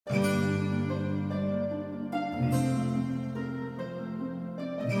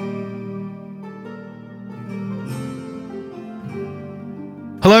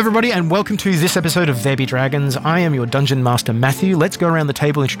Hello everybody and welcome to this episode of There Be Dragons. I am your Dungeon Master Matthew. Let's go around the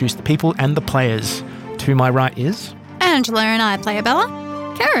table, introduce the people and the players. To my right is... Angela and I play Abella.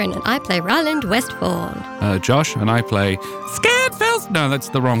 Karen and I play Ryland Westfall. Josh and I play Scared Fels... No, that's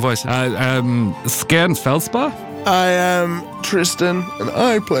the wrong voice. Scared Felspar. I am Tristan and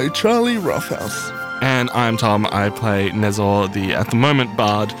I play Charlie Rothhouse. And I'm Tom. I play Nezor, the, at the moment,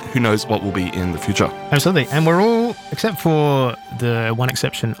 bard, who knows what will be in the future. Absolutely. And we're all, except for the one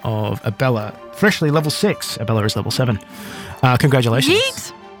exception of Abella, freshly level 6. Abella is level 7. Congratulations.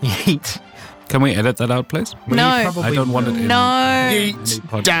 Yeet! Yeet. Can we edit that out, please? No. I don't want it in. No.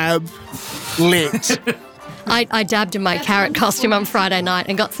 Yeet, dab, lit. I dabbed in my carrot costume on Friday night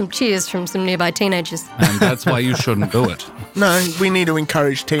and got some cheers from some nearby teenagers. And that's why you shouldn't do it. No, we need to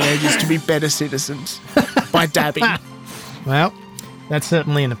encourage teenagers to be better citizens by dabbing. Well, that's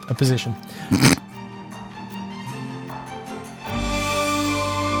certainly a position.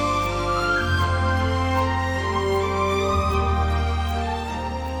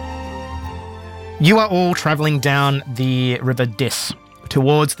 You are all travelling down the River Dis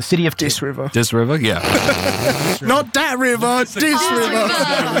towards the city of Dis River. This river? Yeah. Not that river, Dis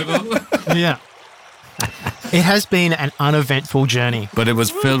River. Yeah. It has been an uneventful journey. But it was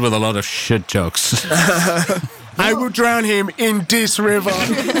filled with a lot of shit jokes. I will drown him in Dis River.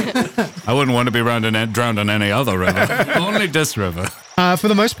 I wouldn't want to be drowned on any other river. Only this river. For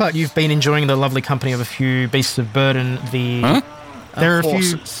the most part, you've been enjoying the lovely company of a few beasts of burden. There are a few...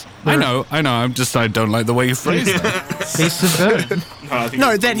 Horses. I know. I don't like the way you phrase that. Beasts of burden.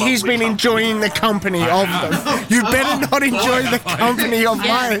 No, that he's been enjoying the company of them. You better not enjoy the company of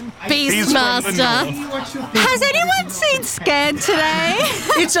mine. Beastmaster. Has anyone seen Scared today?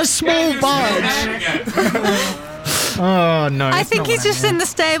 It's a small barge. Oh, no. I think he's just in the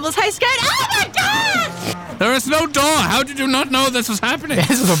stables. Hey, Scared. Oh my god! There is no door. How did you not know this was happening?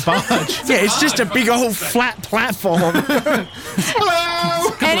 This is a barge. Yeah, it's just a big old flat platform. Hello!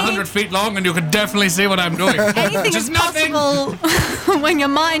 A couple 100 feet long, and you can definitely see what I'm doing. Anything Just is possible when your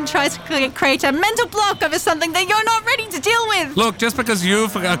mind tries to create a mental block over something that you're not ready to deal with. Look, just because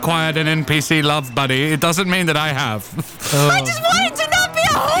you've acquired an NPC love buddy, it doesn't mean that I have. I just wanted to not be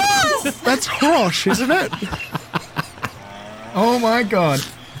a horse! That's Hrosh, isn't it? Oh, my God.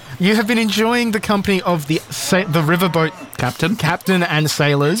 You have been enjoying the company of the riverboat captain and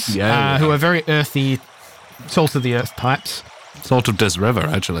sailors, who are very earthy, salt of the earth types. Salt of this river,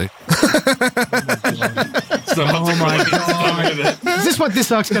 actually. Oh my god! Is this what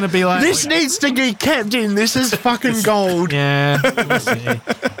this arc's going to be like? This needs to be kept in. This is fucking gold. Yeah. We'll see.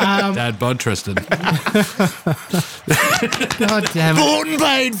 Dad bod Tristan. God damn it! Bought and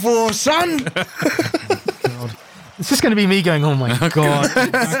paid for, son. It's just going to be me going, oh my god!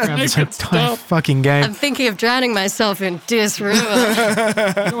 This entire fucking game. I'm thinking of drowning myself in this river.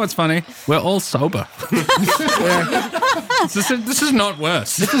 You know what's funny? We're all sober. This is not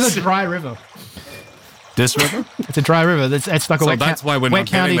worse. This is a dry river. This river? It's a dry river. It's like a So wet that's why we're wet not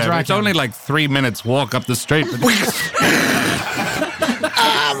getting county there. dry It's county. only like 3 minutes walk up the street.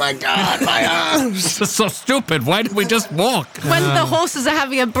 Oh my god, my arms. This is so stupid. Why did we just walk? When the horses are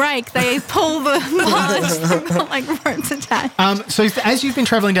having a break, they pull the barge like ropes attached. So as you've been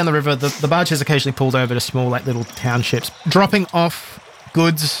travelling down the river, the barge has occasionally pulled over to small, like little townships, dropping off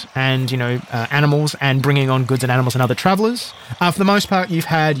goods and animals, and bringing on goods and animals and other travellers. For the most part, you've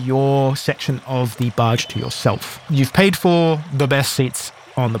had your section of the barge to yourself. You've paid for the best seats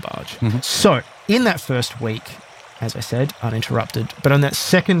on the barge. Mm-hmm. So in that first week, as I said, uninterrupted, but on that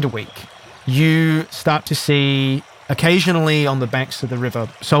second week, you start to see occasionally on the banks of the river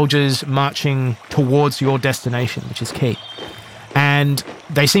soldiers marching towards your destination, which is key. And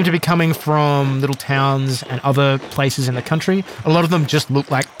they seem to be coming from little towns and other places in the country. A lot of them just look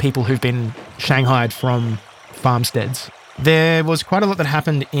like people who've been shanghaied from farmsteads. There was quite a lot that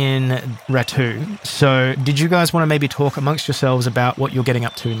happened in Ratu. So did you guys want to maybe talk amongst yourselves about what you're getting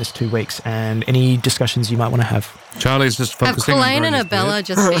up to in this 2 weeks and any discussions you might want to have? Charlie's just Have focusing on Quillane and growing his Abella beard.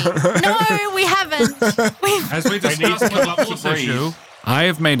 just been... No, we haven't. As we discussed with the horse issue, I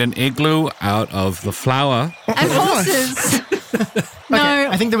have made an igloo out of the flour. And horses. No. Okay,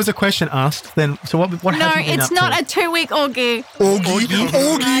 I think there was a question asked then. So what No, have you been it's up not to? a 2-week orgy.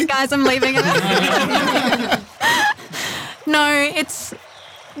 Orgy. Guys, I'm leaving it. No, it's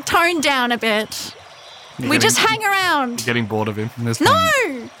toned down a bit. We just hang around. Getting bored of him. No,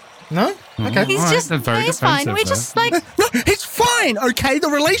 No? Okay. he's All right, just, that's very he's fine. defensive, We though. just like, No, it's fine, okay? The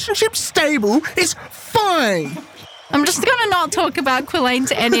relationship's stable. It's fine. I'm just going to not talk about Quillane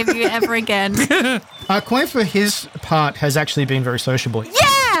to any of you ever again. Quillane, for his part, has actually been very sociable.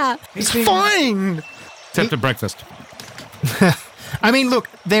 Yeah! It's fine. Except at breakfast. I mean, look,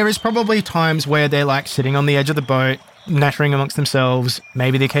 there is probably times where they're like sitting on the edge of the boat, nattering amongst themselves,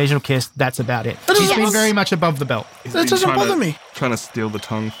 maybe the occasional kiss. That's about it. He's been very much above the belt. That doesn't bother me. Trying to steal the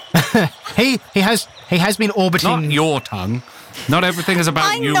tongue. He has been orbiting. Not your tongue. Not everything is about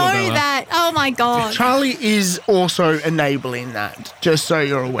I you. know Abella. that. Oh my god. Charlie is also enabling that, just so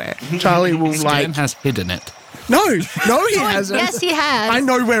you're aware. Charlie will Stan has hidden it. No, he hasn't. Yes, he has. I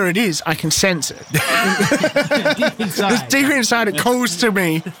know where it is. I can sense it. It's deep inside. It calls to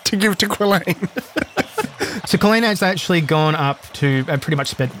me to give to Quillane. So Colleen has actually gone up to pretty much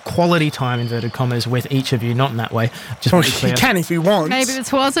spent quality time, inverted commas, with each of you. Not in that way. Just Well, to be he clear. can if he wants. Maybe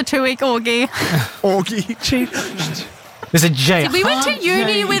this was a 2-week orgy. Orgy. There's a J. We went to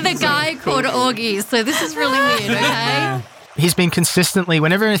uni with a guy called Augie, so this is really weird, okay? He's been consistently,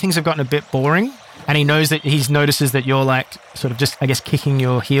 whenever things have gotten a bit boring, and he notices that you're like sort of just, I guess, kicking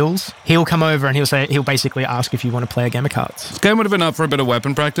your heels, he'll come over and he'll basically ask if you want to play a game of cards. Scan would have been up for a bit of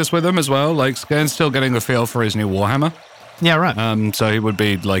weapon practice with him as well. Like, Scan's still getting the feel for his new Warhammer. Yeah, right. So he'd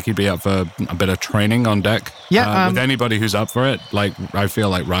be up for a bit of training on deck. Yeah, with anybody who's up for it. Like, I feel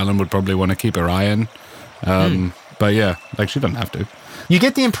like Rylan would probably want to keep her eye in. But yeah, like, she doesn't have to. You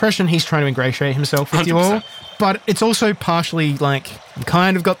get the impression he's trying to ingratiate himself with you all, 100%. but it's also partially like you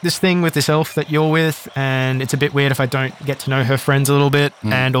kind of got this thing with this elf that you're with, and it's a bit weird if I don't get to know her friends a little bit.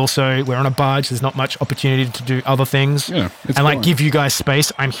 And also, we're on a barge, there's not much opportunity to do other things. Yeah, it's and like boring. give you guys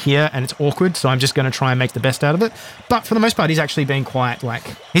space. I'm here and it's awkward, so I'm just going to try and make the best out of it. But for the most part, he's actually been quite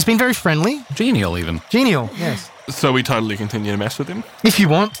he's been very friendly, Genial, even. genial, yes. So we totally continue to mess with him. If you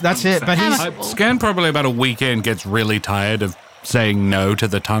want, that's it. But he's Scan probably about a weekend gets really tired of saying no to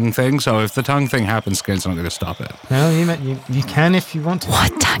the tongue thing. So if the tongue thing happens, Scan's not going to stop it. well, you can if you want to.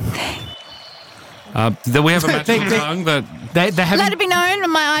 What tongue thing? Then we have a magical they- tongue that. They haven't. Let it be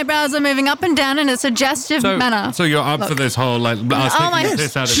known my eyebrows are moving up and down in a suggestive manner. So you're up for this whole us taking my- the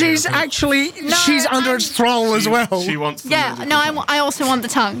piss out of She's you. actually, she's under its thrall as well. She wants. Yeah, no, I also want the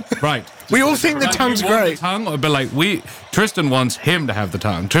tongue. Right. We all think the Like, tongue's you want great. The tongue, but Tristan wants him to have the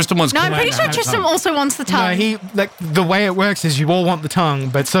tongue. Tristan wants. No, I'm Quillane pretty to sure have the Tristan tongue. also wants the tongue. No, the way it works is you all want the tongue,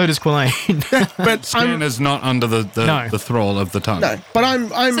 but so does Quillane. But Scan is not under the No. the thrall of the tongue. no, but I'm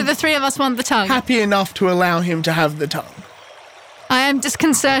So the three of us want the tongue. happy enough to allow him to have the tongue. I am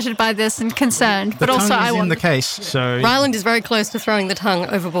disconcerted by this and concerned, The but also tongue I is in want the case, so Ryland is very close to throwing the tongue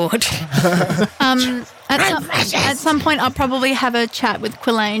overboard. At some point, I'll probably have a chat with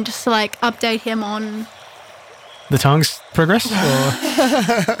Quillane just to update him on the tongue's progress.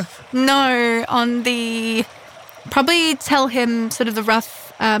 Or on the probably tell him sort of the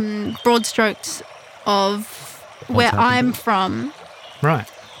rough broad strokes of where I'm from. right.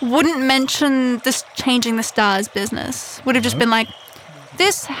 Wouldn't mention this changing the stars business. Would have just been like,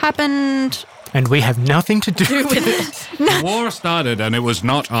 this happened. And we have nothing to do with it. The war started and it was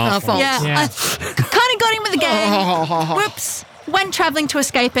not our fault. Yeah, Yeah. I kind of got in with the gang. Whoops. Went traveling to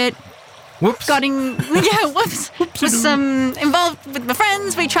escape it. Whoops. Whoops. Was involved with my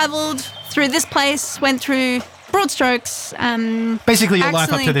friends. We travelled through this place, went through broad strokes. Basically, your life up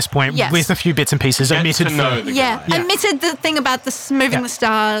to accidentally- this point, yes. with a few bits and pieces, Get omitted to know for. the Yeah, Yeah. admitted the thing about this moving Yeah. the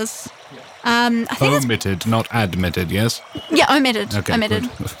stars. I think that's, Omitted, not admitted, yes? omitted. Okay, omitted.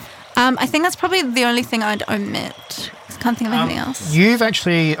 good. I think that's probably the only thing I'd omit. I can't think of anything else. You've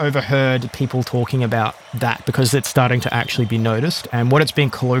actually overheard people talking about that because it's starting to actually be noticed, and what it's being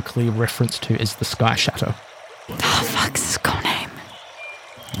colloquially referenced to is the Sky Shatter. Oh, fuck, this is a cool name.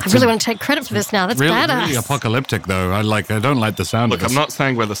 I really want to take credit for this now. That's Really, badass. really apocalyptic, though. I don't like the sound Look, of I'm this. not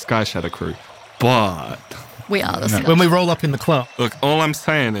saying we're the Sky Shadow crew, but We are the Sky. When we roll up in the club, look, all I'm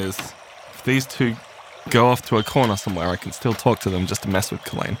saying is, if these two go off to a corner somewhere, I can still talk to them just to mess with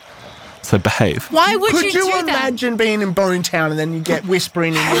Quillane. So behave. Why would Could you you do that? imagine being in Bone Town and then you get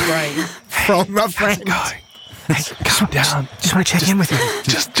whispering in your brain from a friend? Hey, calm down. just want to check in with you.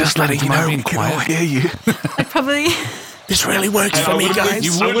 Just letting you know we can all hear you. I'd probably. This really works for me, guys.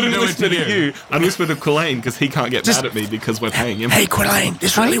 You I wouldn't wouldn't do it whisper to to you. I'd whisper to Quillane because he can't get mad at me because we're paying him. Hey, Quillane,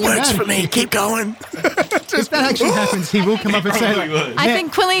 this really works for me. Keep going. If that actually happens, he will come up and say, Probably would. I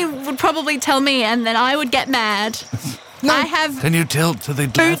think Quilly would probably tell me, and then I would get mad. I have Can you tilt to the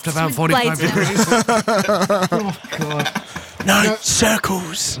left boots about with 45 blades in degrees? "Oh God." No,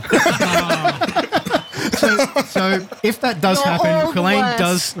 circles. So if that does happen, Quillane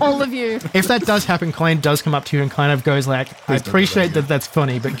does. all of you. If that does happen, Quillane does come up to you and kind of goes like, "I appreciate that. That's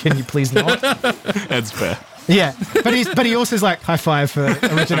funny, but can you please not?" That's fair. Yeah, but he also is like high five for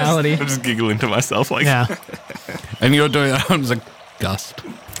originality. I just giggle into myself like, Yeah. And you're doing that on a gust.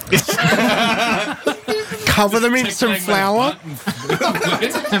 cover them in some Tickling their flour.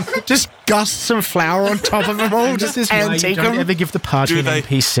 butt. Just gust some flour on top of them all. Just This is why you antique don't them. ever give the party Do an they-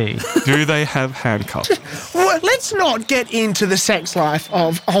 NPC. Do they have handcuffs? Well, let's not get into the sex life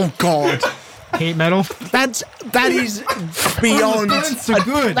of. Oh God, Heat metal. that is beyond. Burns are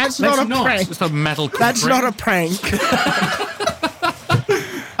good. That's not a prank. Just a metal. That's not a prank.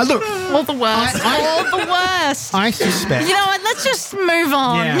 Look, All the worst. All the worst. I suspect. You know what? Let's just move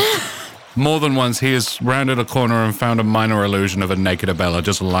on. Yeah. More than once, he has rounded a corner and found a minor illusion of a naked Abella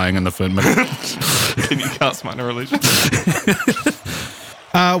just lying in the foot. Can you cast minor illusion?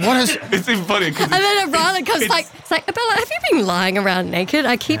 What has It's even funny because And then Riley comes it's like, Abella, have you been lying around naked?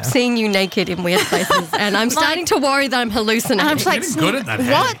 I keep seeing you naked in weird places, and I'm starting to worry that I'm hallucinating. And I'm just like, Getting good at that,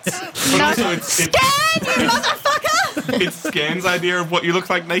 hey? what? No. also it's Scan, you motherfucker! it's Scan's idea of what you look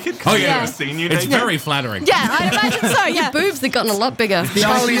like naked. 'cause Oh, he's yeah. never seen you It's naked. very flattering. Yeah, I'd imagine so, Your yeah. boobs have gotten a lot bigger. the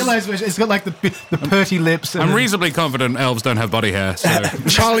idealized version? It's got like the purty lips. And I'm reasonably confident elves don't have body hair, so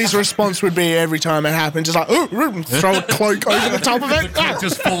Charlie's response would be every time it happens, just like, ooh, throw a cloak over the top of the it. cloak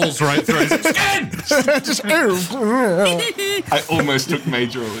just falls right through. Skin! Just, ooh. I almost took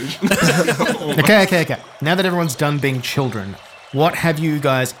major illusion. Okay. Now that everyone's done being children, what have you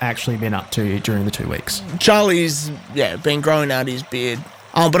guys actually been up to during the 2 weeks? Charlie's, been growing out his beard.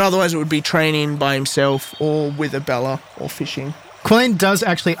 But otherwise it would be training by himself or with Abella or fishing. Quillian does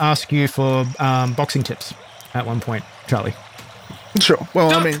actually ask you for boxing tips at one point, Charlie. Sure.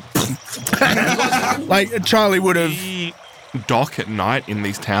 Well, I mean, like Charlie would have. We dock at night in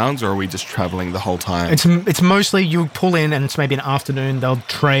these towns, or are we just traveling the whole time? It's mostly you pull in and it's maybe an afternoon. They'll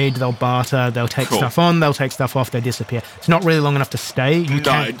trade, they'll barter, they'll take Cool. stuff on, they'll take stuff off, they disappear. It's not really long enough to stay. You No,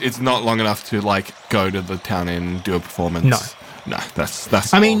 can't- it's not long enough to like go to the town and do a performance. No,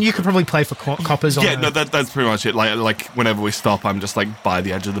 that's. I mean, all. you could probably play for coppers. Yeah, on no, that's pretty much it. Like whenever we stop, I'm just like by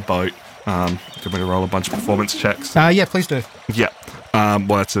the edge of the boat. Can we roll a bunch of performance checks? Yeah, please do. Yeah. Well,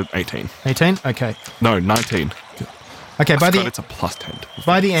 that's an 18. 18. Okay. No, 19. Okay. I forgot it's a plus 10.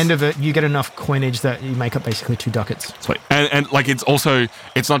 By the end of it, you get enough coinage that you make up basically 2 ducats. Sweet. And like it's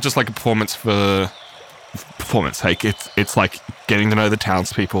not just like a performance for performance sake. It's like getting to know the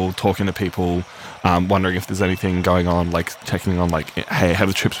townspeople, talking to people, wondering if there's anything going on, like checking on like, hey, how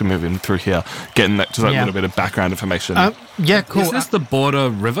the trips been moving through here, getting that just a Yeah. little bit of background information. Yeah, cool. Is this the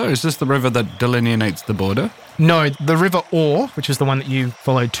border river? Is this the river that delineates the border? No, the River Orr, which is the one that you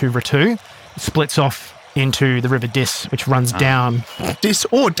followed to Ratu, splits off into the River Dis, which runs down. This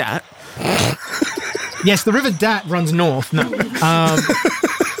or that. Yes, the River Dat runs north. No, Oh,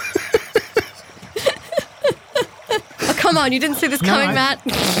 come on, you didn't see this coming, Matt.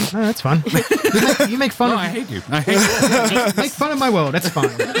 no, that's fun. You make fun No, of I hate you. I hate you. make fun of my world. That's fine.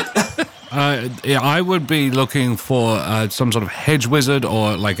 Yeah, I would be looking for some sort of hedge wizard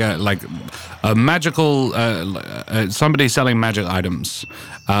or like a magical somebody selling magic items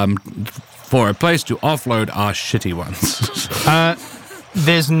for a place to offload our shitty ones.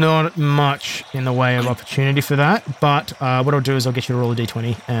 There's not much in the way of opportunity for that, but what I'll do is I'll get you to roll a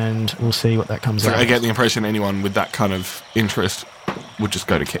d20 and we'll see what that comes so out. I get the impression anyone with that kind of interest would just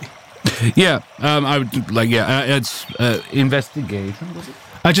go to Key. Yeah, I would it's investigation.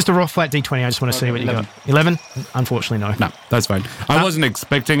 Just a raw flat d20. I just want to see what you got. 11? Unfortunately, no. No, that's fine. I wasn't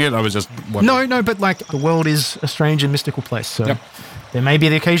expecting it. I was just wondering. No, but like the world is a strange and mystical place, so Yep. there may be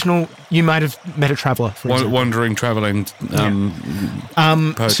the occasional. You might have met a traveller, for example. Wandering, traveling, So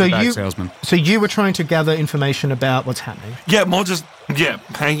poetry bag you, salesman. so you were trying to gather information about what's happening. Yeah, more just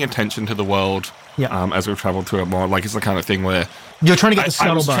paying attention to the world. Yeah. As we've travelled through it more, like it's the kind of thing where You're trying to get the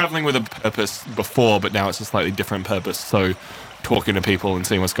I was scuttlebutt. travelling with a purpose before, but now it's a slightly different purpose. So talking to people and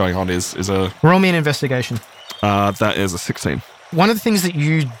seeing what's going on is a Roll me an investigation. that is a 16. One of the things that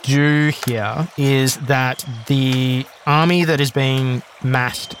you do here is that the army that is being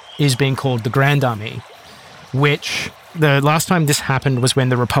massed is being called the Grand Army, which the last time this happened was when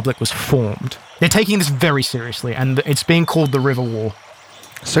the Republic was formed. They're taking this very seriously, and it's being called the River War.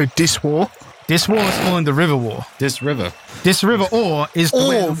 So this war. This war is called the River War. This river. This River Or is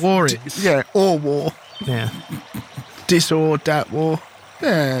where the war is. Yeah, or war. Yeah. This or that war.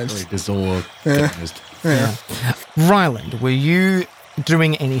 Yeah. it's- This all. yeah. Ryland, were you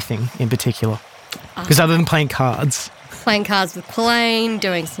doing anything in particular? Because other than playing cards, Playing cards with Plain,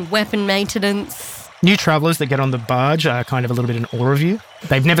 doing some weapon maintenance. new travellers that get on the barge are kind of a little bit in awe of you.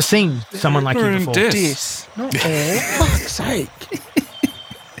 They've never seen someone like you We're in before. dis. This. Not all. Fuck's sake.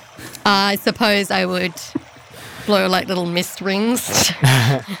 I suppose I would blow like little mist rings.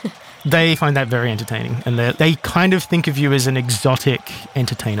 They find that very entertaining, and they kind of think of you as an exotic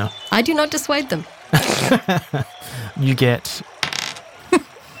entertainer. I do not dissuade them. You get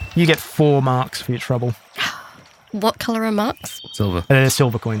 4 marks for your trouble. What colour are marks? Silver. They're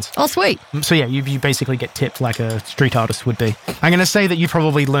silver coins. Oh, sweet. So yeah, you basically get tipped like a street artist would be. I'm going to say that you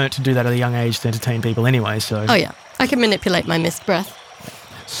probably learnt to do that at a young age to entertain people anyway, so... Oh, yeah. I can manipulate my mist breath.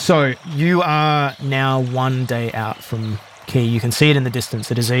 So you are now 1 day out from Key. You can see it in the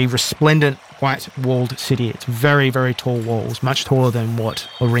distance. It is a resplendent white-walled city. It's very, very tall walls, much taller than what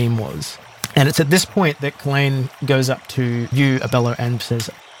Oreem was. And it's at this point that Glenn goes up to you, Abella, and says,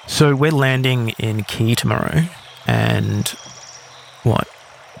 so we're landing in Key tomorrow, and what?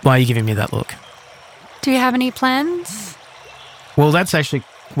 Why are you giving me that look? Do you have any plans? Well, that's actually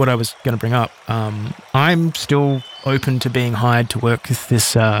what I was going to bring up. I'm still open to being hired to work with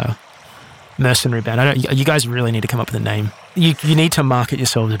this mercenary band. You guys really need to come up with a name. You need to market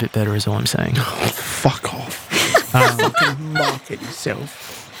yourselves a bit better is all I'm saying. Fuck off. Fucking market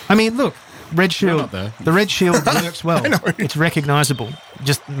yourself. I mean, look, Red Shield, not there. the Red Shield works well. It's recognisable.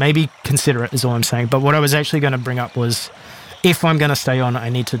 Just maybe consider it is all I'm saying. But what I was actually going to bring up was if I'm going to stay on, I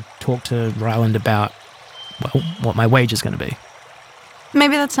need to talk to Ryland about, well, what my wage is going to be.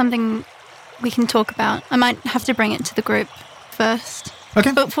 Maybe that's something we can talk about. I might have to bring it to the group first.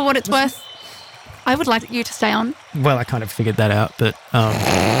 Okay. But for what it's worth, I would like you to stay on. Well, I kind of figured that out, but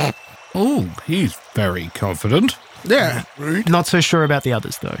Oh, he's very confident. Yeah, rude. not so sure about the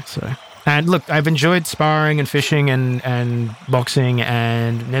others, though. So, and look, I've enjoyed sparring and fishing and boxing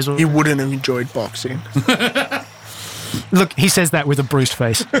and Nezel. You wouldn't have enjoyed boxing. Look, he says that with a bruised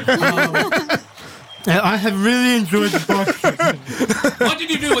face. I have really enjoyed the boxing. What did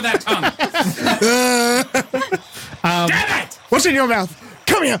you do with that tongue? Damn it! What's in your mouth?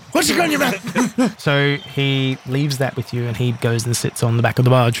 Come here. What's in your mouth? So he leaves that with you and he goes and sits on the back of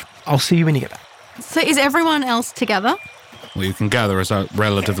the barge. I'll see you when you get back. So is everyone else together? Well, you can gather us out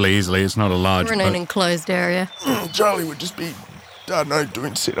relatively easily. It's not a large We're in an boat. enclosed area. Charlie would just be, I don't know,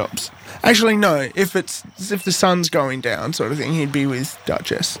 doing sit-ups. Actually, no. If the sun's going down, sort of thing, he'd be with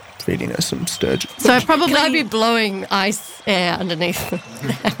Duchess, feeding her some sturgeon. So probably Can I be blowing ice air underneath?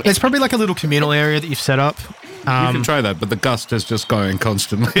 It's probably like a little communal area that you've set up. You can try that, but the gust is just going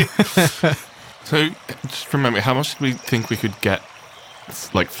constantly. So, just remember, how much did we think we could get,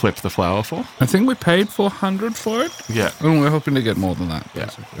 like, flip the flower for? I think we paid 400 for it. Yeah. And we're hoping to get more than that. Yeah.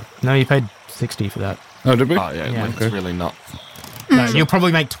 Basically. No, you paid 60 for that. Oh, did we? Oh, yeah, Yeah. it's really not. No, you'll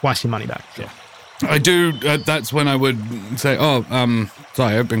probably make twice your money back. Yeah. I do. That's when I would say,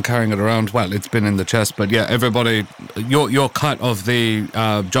 sorry, I've been carrying it around. Well, it's been in the chest, but yeah, everybody, your cut of the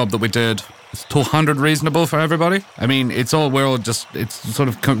job that we did, is 200 reasonable for everybody? I mean, it's sort of,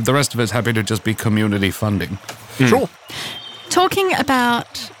 the rest of it's happy to just be community funding. Sure. talking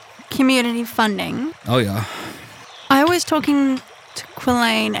about community funding. Oh, yeah. I was talking to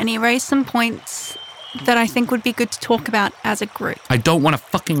Quillane and he raised some points that I think would be good to talk about as a group. I don't want a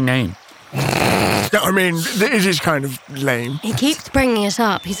fucking name. I mean, it is kind of lame. He keeps bringing it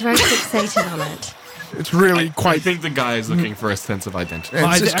up. He's very fixated on it. It's really I quite... think the guy is looking for a sense of identity.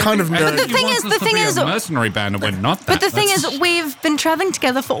 It's just kind of But the nerdy. thing is, a mercenary band, and we're not that. but the thing is, we've been traveling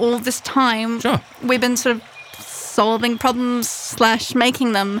together for all this time. Sure. We've been sort of solving problems /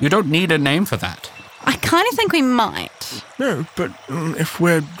 making them. You don't need a name for that. I kind of think we might. No, but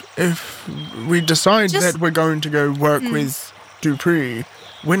if we decide Just- that we're going to go work with Dupree,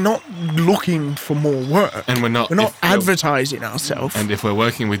 we're not looking for more work. And we're not advertising ourselves. And if we're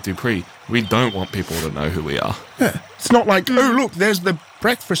working with Dupree, we don't want people to know who we are. It's not like, oh, look, there's the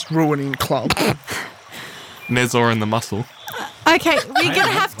breakfast ruining club. Nezor and the Muscle. Okay, we're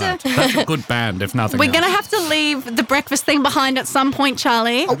gonna have to. That's a good band, if nothing We're else. gonna have to leave the breakfast thing behind at some point,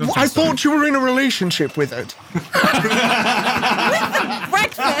 Charlie. I thought you were in a relationship with it.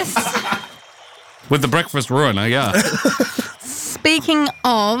 Breakfast. With the breakfast ruiner, yeah. Speaking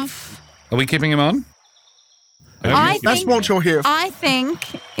of, Are we keeping him on? That's what you're here for. I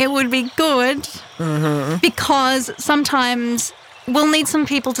think it would be good because sometimes we'll need some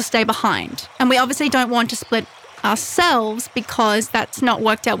people to stay behind. And we obviously don't want to split ourselves because that's not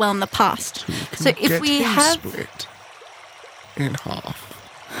worked out well in the past. So if Get we him have... split in half.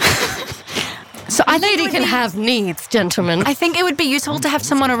 So I think Lady it would can be- have needs, gentlemen. I think it would be useful to have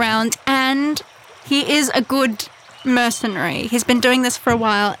someone around, and he is a good mercenary. He's been doing this for a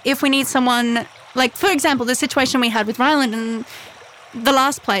while. If we need someone, like, for example, the situation we had with Ryland in the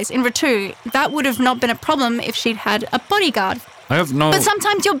last place, in Ratu, that would have not been a problem if she'd had a bodyguard. I have no... But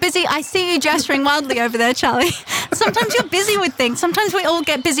sometimes you're busy. I see you gesturing wildly over there, Charlie. Sometimes you're busy with things. Sometimes we all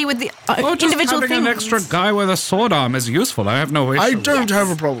get busy with the just individual having things. an extra guy with a sword arm is useful. I have no issue. I don't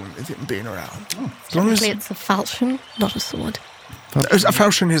have a problem with him being around. As long as It's a falchion, not a sword. a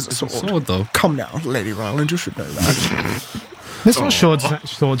falchion is a sword. Sword, though. Come now, Lady Ryland, you should know that. That's not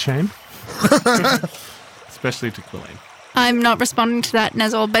sword shame. especially to Quilleen. I'm not responding to that,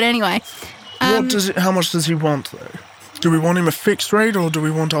 Nezor. But anyway, How much does he want, though? Do we want him a fixed rate, or do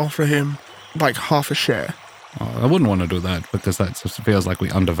we want to offer him, like, half a share? Oh, I wouldn't want to do that because that just feels like we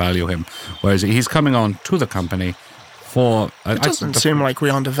undervalue him. Whereas he's coming on to the company for... It doesn't seem like we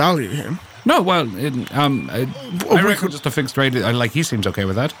undervalue him. No, well, I reckon just a fixed rate. Like, he seems okay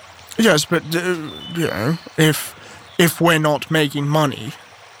with that. Yes, but, if we're not making money,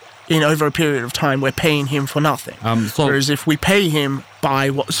 in over a period of time, we're paying him for nothing. Whereas if we pay him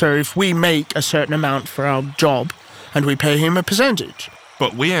so if we make a certain amount for our job, and we pay him a percentage.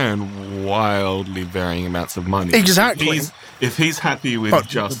 But we earn wildly varying amounts of money. Exactly. If he's happy with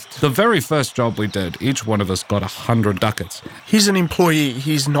The very first job we did, each one of us got 100 ducats. He's an employee.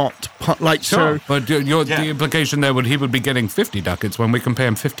 He's not Sure, but the implication there he would be getting 50 ducats when we can pay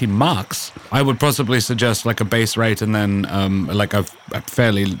him 50 marks. I would possibly suggest like a base rate and then like a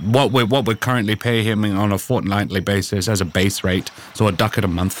fairly what we currently pay him on a fortnightly basis as a base rate, so a ducat a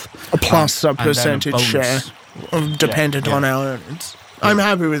month, plus a percentage share, dependent on our earnings. I'm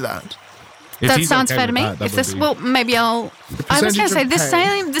happy with that. That sounds fair to me. Maybe I'll. I was going to say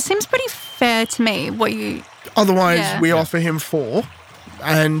this seems pretty fair to me. Otherwise, we offer him 4,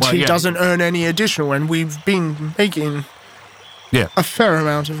 and he doesn't earn any additional, and we've been making a fair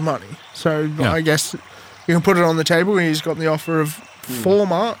amount of money. So I guess you can put it on the table. He's got the offer of 4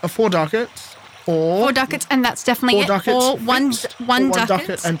 ducats. Or 4 ducats, and that's definitely 4 it. Or one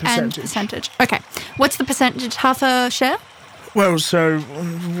ducat and percentage. Okay. What's the percentage? Half a share? Well, so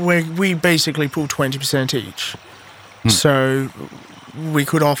we basically pull 20% each. So we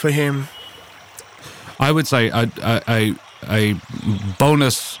could offer him... I would say a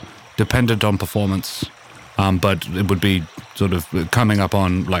bonus dependent on performance, but it would be sort of coming up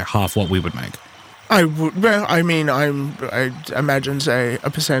on like half what we would make. I imagine, say, a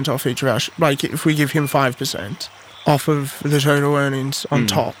percent off each of our... like, if we give him 5% off of the total earnings on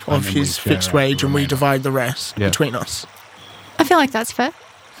top of his fixed wage, and we divide the rest between us. I feel like that's fair.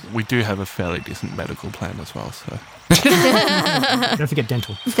 We do have a fairly decent medical plan as well, so... Don't forget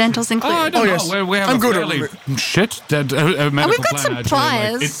dental. Dental's included. We have I'm a good fairly at medical We've got plan, some actually,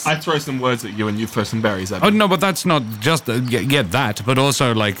 pliers. I throw some words at you and you throw some berries at me. Oh no, but that's not just that, but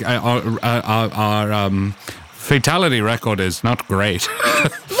also like our fatality record is not great.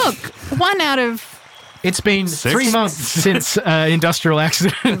 Look, 1 out of... It's been 3 months since industrial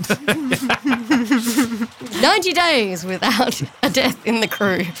accident. 90 days without a death in the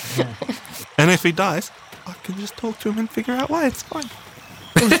crew. And if he dies, I can just talk to him and figure out why. It's fine.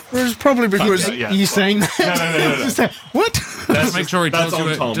 It's probably because... Are you saying that? No. What? Just make sure he tells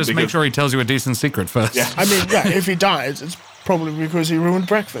you. Make sure he tells you a decent secret first. Yeah. I mean, if he dies, it's probably because he ruined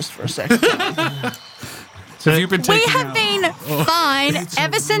breakfast for a second. So you've been We have been fine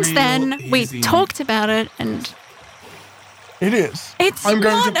ever since then. We talked about it, and It is. I'm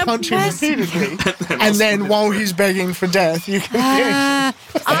going to punch him repeatedly, and then while he's begging for death, you can...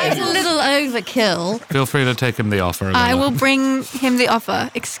 It's a little overkill. Feel free to take him the offer. I will bring him the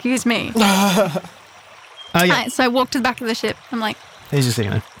offer. Excuse me. Right, so I walk to the back of the ship. I'm like, He's just sitting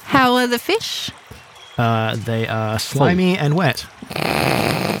there. how are the fish? They are slimy and wet.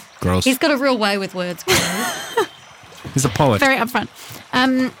 Gross. He's got a real way with words. He's a poet. Very upfront.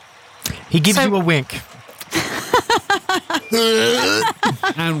 He gives you a wink.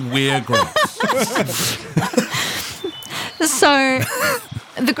 And we're gross. So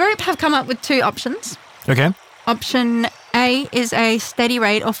the group have come up with 2 options. Okay. Option A is a steady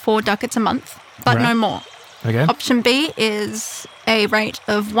rate of 4 ducats a month, but Right. no more. Okay. Option B is a rate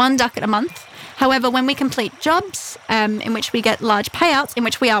of 1 ducat a month. However, when we complete jobs in which we get large payouts, in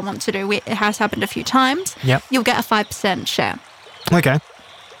which we are want to do, it has happened a few times, Yep. you'll get a 5% share. Okay.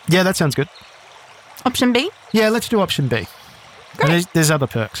 Yeah, that sounds good. Option B? Yeah, let's do option B. And there's other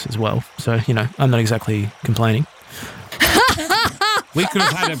perks as well, so, I'm not exactly complaining. We could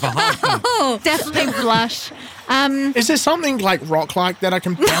have had it for half time. Definitely blush. Is there something like rock-like that I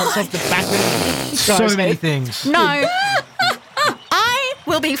can bounce off the back of this So guy's many head? things. No. I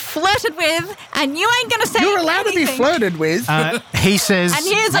will be flirted with, and you ain't going to say You're allowed to be anything. flirted with. He says... And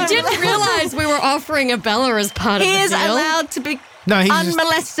here's I didn't realise we were offering a Bella as part of he the is deal. allowed to be No, he's just...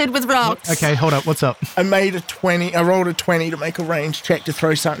 unmolested with rocks. Okay, hold up. What's up? I rolled a 20 to make a range check to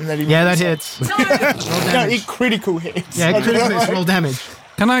throw something that he Yeah, that missed. hits. No, it critical hits. Yeah, critical hits, roll damage.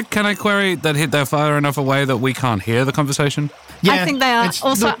 Can I query that they're far enough away that we can't hear the conversation? Yeah, think they are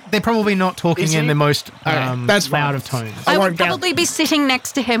also- look, they're probably not talking Is in he? the most that's fine. loud of tones. I I won't would doubt. probably be sitting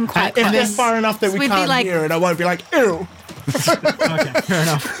next to him quite If they're close. far enough that we We'd be can't like- hear it, I won't be like, ew. Okay, fair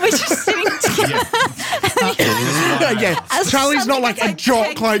enough. We're just sitting together. Yeah, As Charlie's not like a something jock,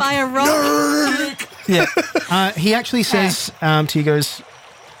 pegged like, by a rock. Yeah. He actually says to you, goes,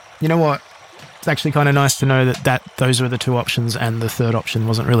 you know what? It's actually kind of nice to know that those were the two options and the third option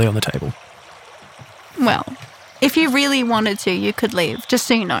wasn't really on the table. Well, if you really wanted to, you could leave, just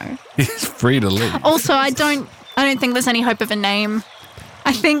so you know. He's free to leave. Also, I don't think there's any hope of a name.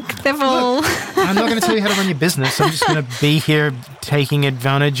 I think they've all... I'm not going to tell you how to run your business. I'm just going to be here taking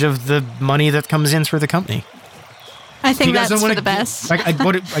advantage of the money that comes in through the company. I think that's for the best. I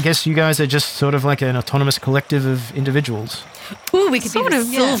guess you guys are just sort of like an autonomous collective of individuals. Ooh, we could be the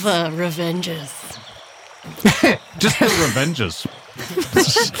Silver Revengers. Just the Revengers.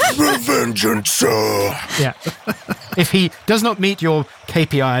 Revengeance. Yeah. If he does not meet your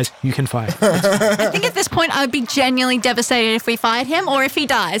KPIs, you can fire him. I think at this point I would be genuinely devastated if we fired him or if he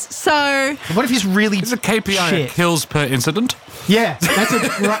dies. So... What if he's really It's a KPI kills per incident. Yeah,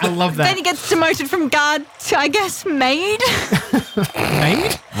 I love that. Then he gets demoted from guard to, I guess, maid?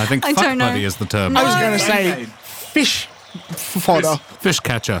 Maid? I think fuck buddy is the term. I was going to say fish fodder. Fish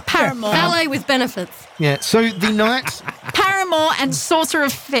catcher. Paramour. Ballet with benefits. Yeah, so the knights... Paramour and saucer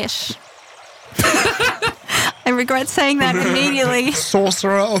of fish. I regret saying that immediately.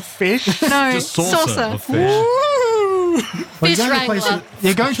 Sorcerer of fish? No, Just saucer of fish. Fish wrangler.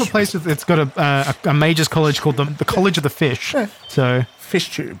 You're going to a place that's got a majors college called the College of the Fish. So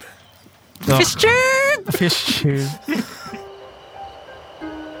Fish tube. Fish tube! Fish tube.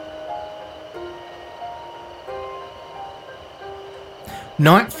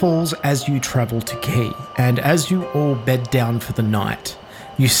 Night falls as you travel to Key, and as you all bed down for the night,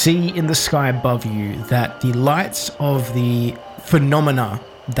 you see in the sky above you that the lights of the phenomena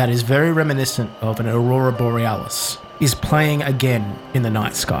that is very reminiscent of an aurora borealis is playing again in the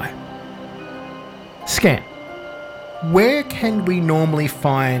night sky. Scan. Where can we normally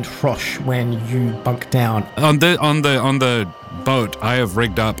find Frosh when you bunk down? On the boat, I have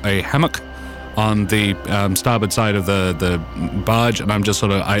rigged up a hammock on the starboard side of the barge, and I'm just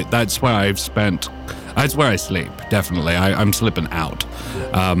sort of that's where I sleep. Definitely, I'm slipping out,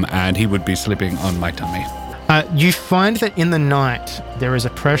 and he would be sleeping on my tummy. You find that in the night there is a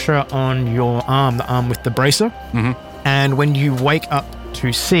pressure on your arm, the arm with the bracer, and when you wake up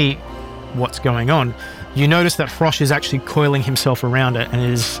to see what's going on, you notice that Frosh is actually coiling himself around it and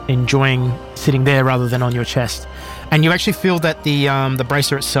is enjoying sitting there rather than on your chest. And you actually feel that the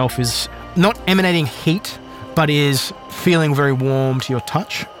bracer itself is not emanating heat, but is feeling very warm to your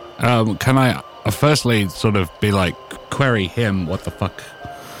touch. Can I firstly sort of be like, query him, what the fuck?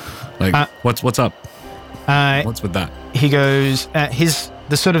 Like, what's up? What's with that? He goes,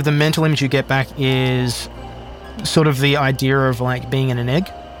 the sort of the mental image you get back is sort of the idea of like being in an egg.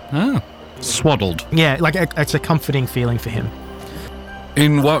 Oh, swaddled. Yeah, like it's a comforting feeling for him.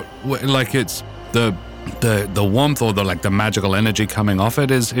 In what, like it's the warmth or the magical energy coming off it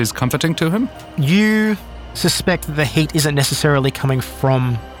is comforting to him? You suspect that the heat isn't necessarily coming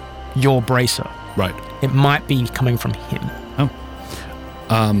from your bracer. Right. It might be coming from him. Oh.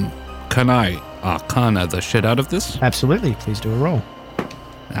 Can I arcana the shit out of this? Absolutely. Please do a roll.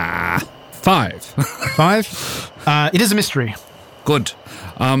 5. 5? It is a mystery. Good.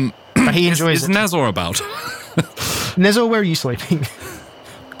 But he enjoys it. Is Nazor about? Nezor, where are you sleeping?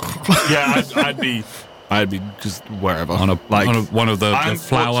 Yeah, I'd be just wherever. On one of the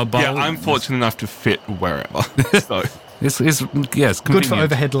flower bowls. Yeah, I'm fortunate enough to fit wherever. So yes, convenient. Good for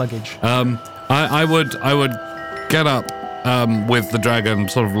overhead luggage. I would get up with the dragon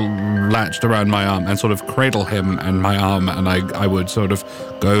sort of latched around my arm and sort of cradle him and my arm, and I would sort of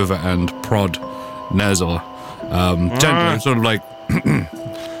go over and prod Nezor gently, sort of like.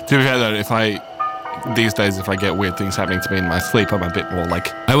 To be fair though, these days, if I get weird things happening to me in my sleep, I'm a bit more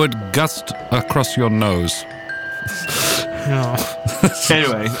like... I would gust across your nose. No.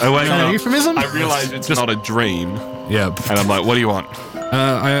 Anyway, I wake up, euphemism? I realize it's not a dream. Yeah. And I'm like, what do you want?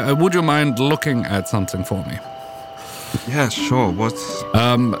 Would you mind looking at something for me? Yeah, sure. What's...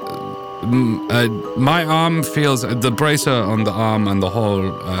 my arm feels... The bracer on the arm and the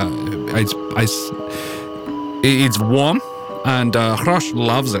whole... it's warm, and Hrosh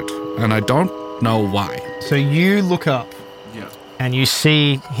loves it, and I don't know why. So you look up and you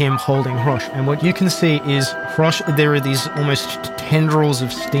see him holding Hrosh, and what you can see is Hrosh, there are these almost tendrils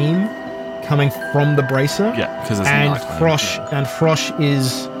of steam coming from the bracer. Yeah, because it's Hrosh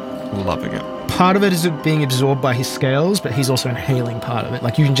is loving it. Part of it is being absorbed by his scales, but he's also inhaling part of it.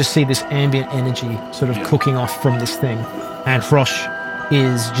 Like you can just see this ambient energy sort of cooking off from this thing, and Hrosh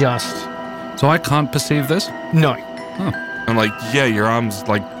is just... So I can't perceive this? No. Huh. I'm like, yeah, your arm's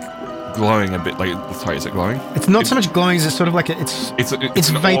like glowing a bit. Like, sorry, is it glowing? It's not so much glowing as it's sort of like it's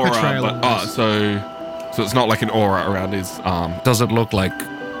vapor aura, trail. so it's not like an aura around his arm. Does it look like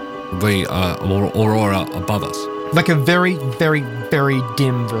the aurora above us. Like a very, very, very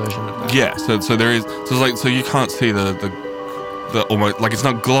dim version of that. Yeah, so there is, so you can't see the almost, like it's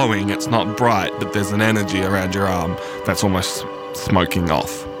not glowing, it's not bright, but there's an energy around your arm that's almost smoking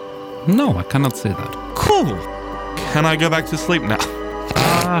off. No, I cannot see that. Cool. Can I go back to sleep now?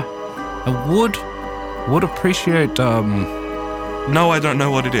 I would appreciate, No, I don't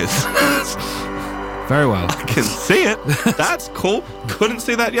know what it is. Very well. I can see it. That's cool. Couldn't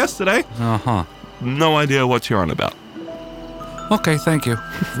see that yesterday. Uh-huh. No idea what you're on about. Okay, thank you.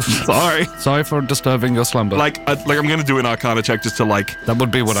 Sorry for disturbing your slumber. I'm gonna do an Arcana check just to That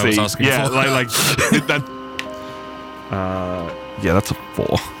would be what I was asking for. Yeah, that. Yeah, that's a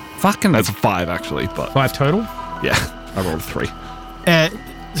 4. Fucking. That's a 5 actually, but 5 total? yeah, I rolled a 3.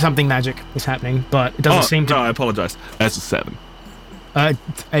 Something magic is happening, but it doesn't seem to. No, I apologize. That's a 7.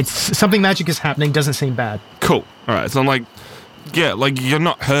 It's something magic is happening. Doesn't seem bad. Cool. All right. So I'm like, yeah, like you're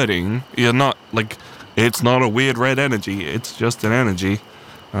not hurting. You're not like, it's not a weird red energy. It's just an energy.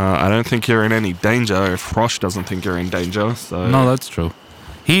 I don't think you're in any danger. If Frosh doesn't think you're in danger, so no, that's true.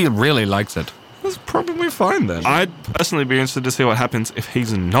 He really likes it. That's probably fine then. I'd personally be interested to see what happens if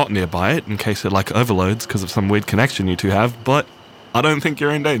he's not nearby it, in case it like overloads because of some weird connection you two have. But I don't think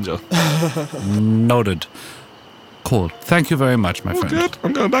you're in danger. Noted. Cool. Thank you very much, my friend. Good.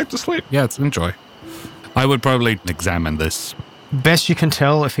 I'm going back to sleep. Yeah, enjoy. I would probably examine this. Best you can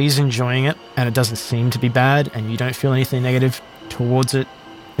tell, if he's enjoying it and it doesn't seem to be bad and you don't feel anything negative towards it,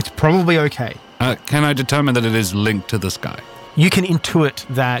 it's probably okay. Can I determine that it is linked to the sky? You can intuit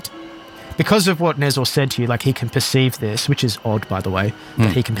that because of what Nezor said to you, like he can perceive this, which is odd, by the way,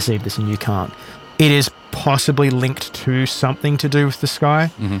 that he can perceive this and you can't. It is possibly linked to something to do with the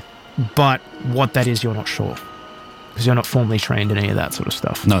sky, but what that is, you're not sure. Because you're not formally trained in any of that sort of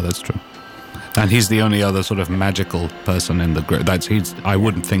stuff. No, that's true. And he's the only other sort of magical person in the group. I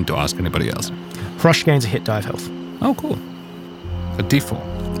wouldn't think to ask anybody else. Frosh gains a hit die of health. Oh, cool. A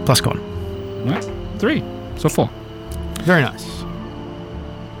D4. Plus con. Right. 3. So 4. Very nice.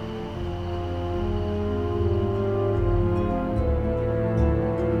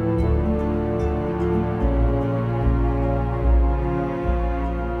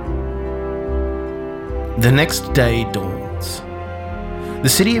 The next day dawns. The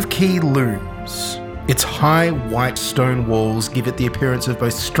city of Key looms. Its high white stone walls give it the appearance of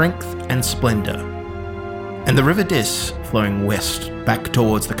both strength and splendour. And the River Dis, flowing west back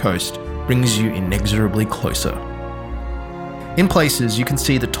towards the coast, brings you inexorably closer. In places you can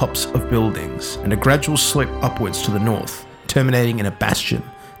see the tops of buildings and a gradual slope upwards to the north, terminating in a bastion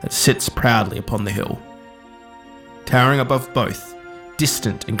that sits proudly upon the hill. Towering above both,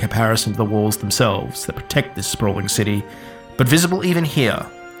 distant in comparison to the walls themselves that protect this sprawling city, but visible even here,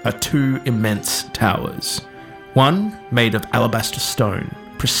 are 2 immense towers. One made of alabaster stone,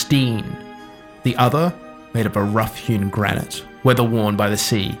 pristine. The other made of a rough-hewn granite, weather-worn by the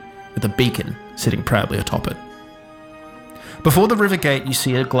sea, with a beacon sitting proudly atop it. Before the river gate, you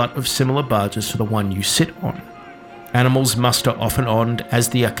see a glut of similar barges to the one you sit on. Animals muster off and on as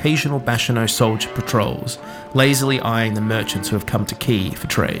the occasional Bashano soldier patrols, lazily eyeing the merchants who have come to Key for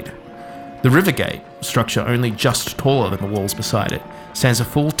trade. The river gate, a structure only just taller than the walls beside it, stands a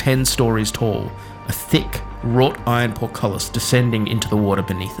full 10 stories tall, a thick, wrought iron portcullis descending into the water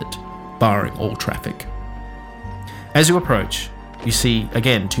beneath it, barring all traffic. As you approach, you see,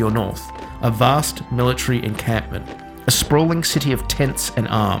 again to your north, a vast military encampment, a sprawling city of tents and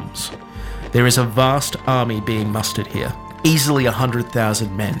arms. There is a vast army being mustered here, easily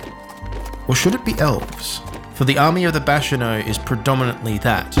 100,000 men. Or should it be elves? For the army of the Bashano is predominantly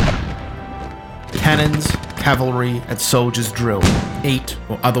that. Cannons, cavalry, and soldiers drill, eat,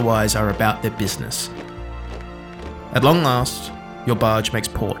 or otherwise are about their business. At long last, your barge makes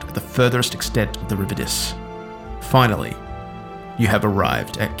port at the furthest extent of the River Dis. Finally, you have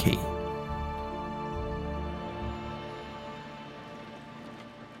arrived at Key.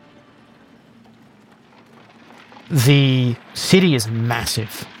 The city is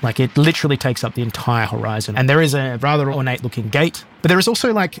massive. Like, it literally takes up the entire horizon. And there is a rather ornate-looking gate. But there is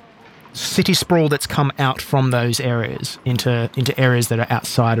also, like, city sprawl that's come out from those areas into areas that are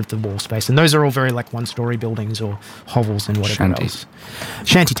outside of the wall space. And those are all very, like, one-story buildings or hovels and whatever else.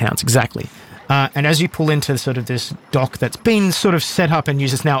 Shanty towns, exactly. And as you pull into sort of this dock that's been sort of set up and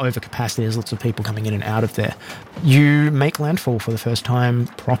uses now over capacity, there's lots of people coming in and out of there, you make landfall for the first time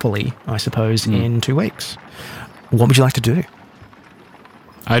properly, I suppose, in 2 weeks. What would you like to do?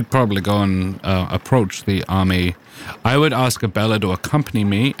 I'd probably go and approach the army. I would ask Abella to accompany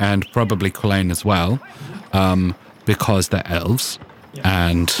me, and probably Kulain as well, because they're elves,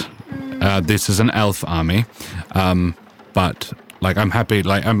 and this is an elf army. But Like, I'm happy.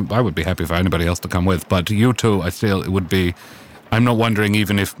 Like, I would be happy for anybody else to come with, but you two, it would be. I'm not wondering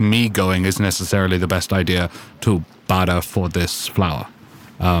even if me going is necessarily the best idea to barter for this flower.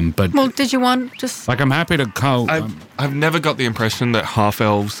 But well, did you want just like I'm happy to go. I've never got the impression that half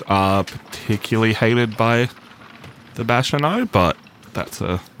elves are particularly hated by the Bashano, but that's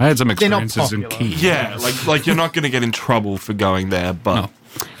a. I had some experiences in Key. Yeah, like you're not going to get in trouble for going there, but no.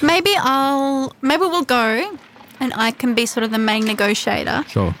 maybe we'll go, and I can be sort of the main negotiator.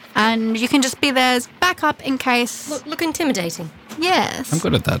 Sure. And you can just be there as backup in case. Look intimidating. Yes. I'm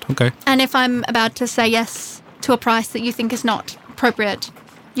good at that. Okay. And if I'm about to say yes to a price that you think is not appropriate,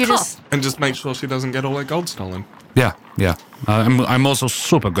 you just make sure she doesn't get all her gold stolen. Yeah. I'm also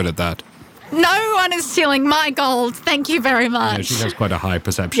super good at that. No one is stealing my gold. Thank you very much. Yeah, she has quite a high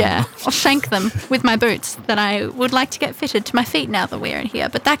perception. Yeah, I'll shank them with my boots that I would like to get fitted to my feet now that we're in here.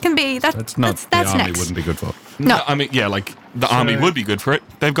 But that can be that's the army next. Wouldn't be good for. No, I mean, yeah, like the army would be good for it.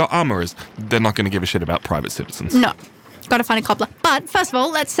 They've got armorers. They're not going to give a shit about private citizens. No, got to find a cobbler. But first of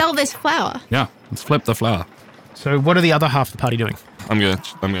all, let's sell this flower. Yeah, let's flip the flower. So what are the other half of the party doing? I'm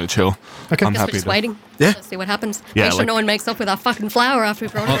gonna chill. Okay. Guess I'm we're happy just to. waiting. Yeah. Let's see what happens. Yeah, Make sure like- no one makes off with our fucking flower after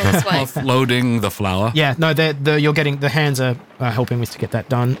we brought it all this way. Offloading the flower. Yeah, no, you're getting the hands are helping with to get that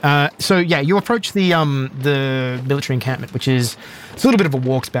done. So yeah, you approach the military encampment, which is it's a little bit of a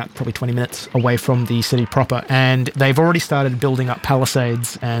walk, it's about probably 20 minutes away from the city proper, and they've already started building up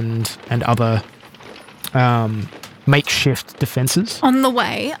palisades and other makeshift defenses. On the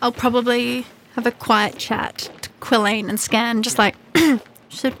way, I'll probably have a quiet chat to Quillane and Scan, just like,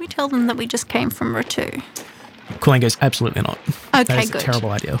 should we tell them that we just came from Ratu? Quillane goes, absolutely not. Okay, that is good. a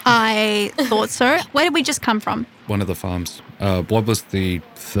terrible idea. I thought so. Where did we just come from? One of the farms. What was the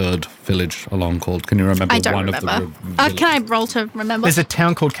third village along called? Can you remember? I don't one remember. Of the Can I roll to remember? There's a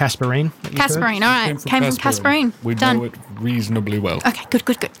town called Casperine. Casperine, all right. Came from Casperine. We Done. know it reasonably well. Okay,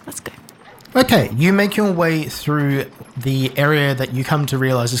 good. Let's go. Okay, you make your way through the area that you come to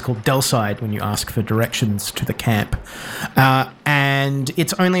realize is called Delside when you ask for directions to the camp. And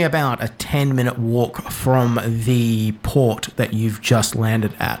it's only about a 10-minute walk from the port that you've just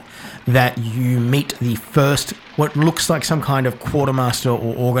landed at that you meet the first, what looks like some kind of quartermaster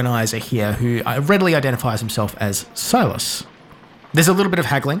or organizer here who readily identifies himself as Silas. There's a little bit of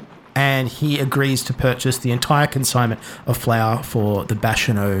haggling, and he agrees to purchase the entire consignment of flour for the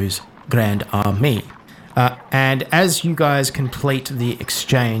Bashano's Grand Army. And as you guys complete the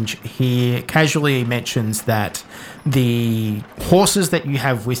exchange, he casually mentions that the horses that you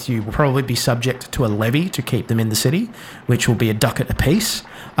have with you will probably be subject to a levy to keep them in the city, which will be a ducat apiece,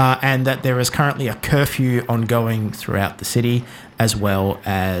 and that there is currently a curfew ongoing throughout the city, as well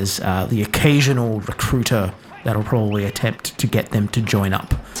as the occasional recruiter that'll probably attempt to get them to join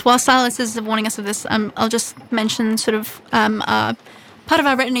up. So while Silas is warning us of this, I'll just mention sort of part of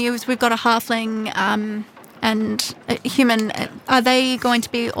our retinue is we've got a halfling and a human. Are they going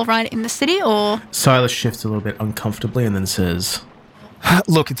to be all right in the city, or? Silas shifts a little bit uncomfortably and then says,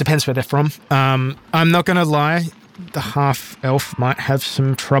 look, it depends where they're from. I'm not going to lie. The half-elf might have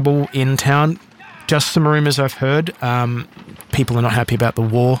some trouble in town. Just some rumours I've heard. People are not happy about the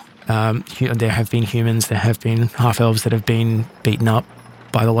war. There have been humans, there have been half-elves that have been beaten up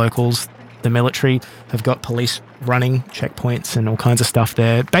by the locals. The military have got police running checkpoints and all kinds of stuff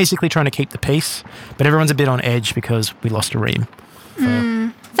there, basically trying to keep the peace, but everyone's a bit on edge because we lost a ream.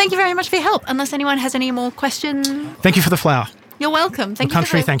 Thank you very much for your help. Unless anyone has any more questions. Thank you for the flower. You're welcome. Thank The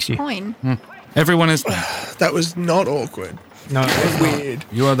country you for the thanks you. coin. Everyone is. That was not awkward. No, Weird.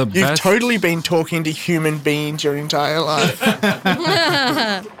 You are the You've best. totally been talking to human beings your entire life.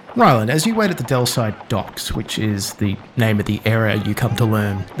 Ryland, as you wait at the Delside docks, which is the name of the area you come to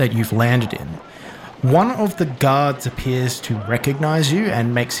learn that you've landed in, one of the guards appears to recognize you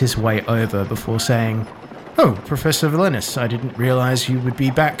and makes his way over before saying, "Oh, Professor Valenus, I didn't realize you would be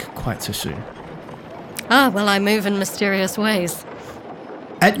back quite so soon." Well, I move in mysterious ways.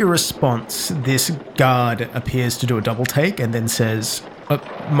 At your response, this guard appears to do a double take and then says,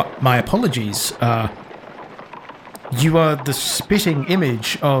 my apologies, you are the spitting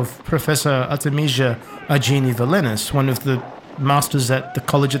image of Professor Artemisia Agini Valenus, one of the masters at the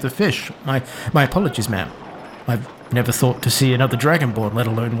College of the Fish. My apologies, ma'am. I've never thought to see another Dragonborn, let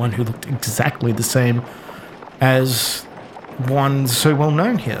alone one who looked exactly the same as one so well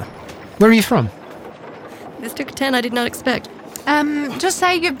known here. Where are you from? This took a 10 I did not expect. Just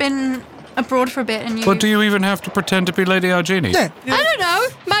say you've been abroad for a bit and you... But do you even have to pretend to be Lady Argini? Yeah. I don't know.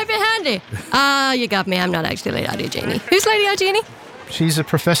 Might be handy. You got me. I'm not actually Lady Argini. Who's Lady Argini? She's a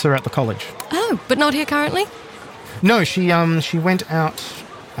professor at the college. Oh, but not here currently? No, she went out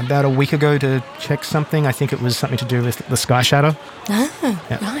about a week ago to check something. I think it was something to do with the Sky Shadow. Oh,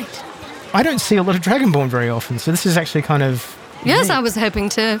 right. I don't see a lot of Dragonborn very often, so this is actually kind of... Yes, I was hoping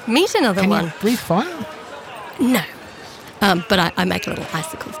to meet another one. Can you breathe fire? No. But I make little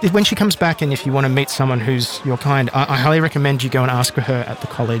icicles. When she comes back, and if you want to meet someone who's your kind, I highly recommend you go and ask for her at the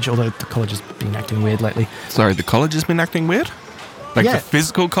college, although the college has been acting weird lately. Sorry, the college has been acting weird? Like the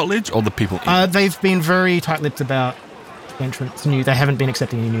physical college or the people in? They've been very tight-lipped about entrance. They haven't been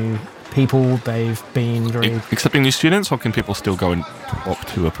accepting any new people. They've been very... Accepting new students, or can people still go and talk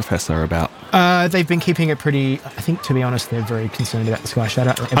to a professor about... They've been keeping it pretty... I think, to be honest, they're very concerned about the Sky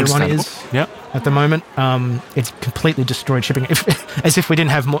Shadow. Everyone is at the moment. It's completely destroyed shipping, as if we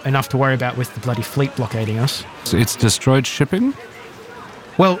didn't have enough to worry about with the bloody fleet blockading us. So it's destroyed shipping?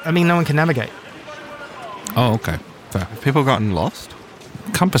 Well, I mean, no one can navigate. Oh, okay. Fair. Have people gotten lost?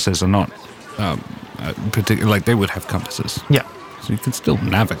 Compasses are not particular. Like, they would have compasses. Yeah. So you can still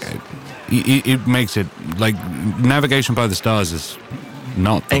navigate. It makes it, like, navigation by the stars is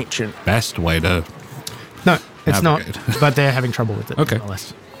not the ancient best way to No, it's navigate. not. But they're having trouble with it. Okay. More or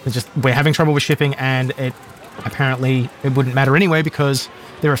less. We're having trouble with shipping, and it wouldn't matter anyway because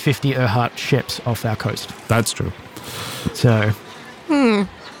there are 50 Urhat ships off our coast. That's true. So...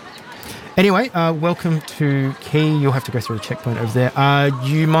 Anyway, welcome to Key. You'll have to go through the checkpoint over there.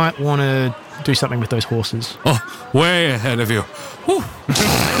 You might want to do something with those horses. Oh, way ahead of you.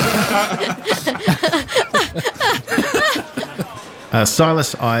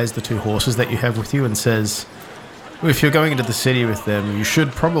 Silas eyes the two horses that you have with you and says, if you're going into the city with them, you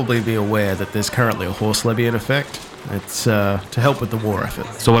should probably be aware that there's currently a horse levy in effect. It's to help with the war effort.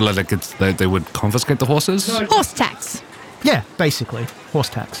 So what, like they would confiscate the horses? Horse tax. Yeah, basically. Horse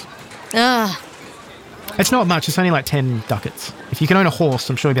tax. It's not much. It's only like 10 ducats. If you can own a horse,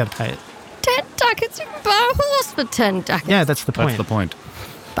 I'm sure you'll be able to pay it. 10 ducats? You can buy a horse for 10 ducats. Yeah, that's the point. That's the point.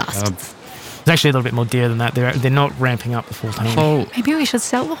 Bastards. It's actually a little bit more dear than that. They're not ramping up the full time. Oh, Maybe we should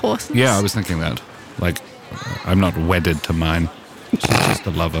sell the horses. yeah, I was thinking that. Like, I'm not wedded to mine. She's just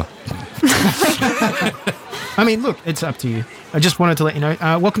a lover. I mean, look, it's up to you. I just wanted to let you know.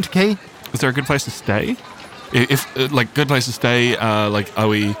 Welcome to Key. Is there a good place to stay? If good place to stay, are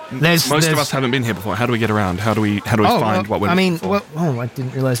we? Most of us haven't been here before. How do we get around? How do we find what we're looking for? I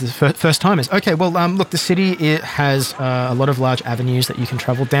didn't realise this first timers. Okay, well, look, the city has a lot of large avenues that you can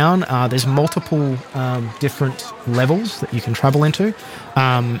travel down. There's multiple different levels that you can travel into.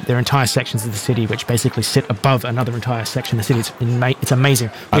 There are entire sections of the city which basically sit above another entire section of the city. It's amazing.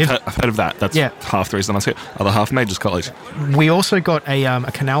 I've heard of that. That's half the reason I say it. Other half Mages College. We also got a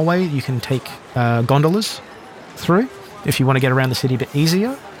canalway. You can take gondolas through if you want to get around the city a bit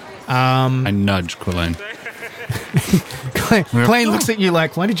easier. I nudge Quillane. Quillane looks at you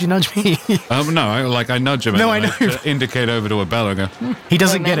like, why did you nudge me? No, I nudge him. No, I know. To indicate over to Abella and go, he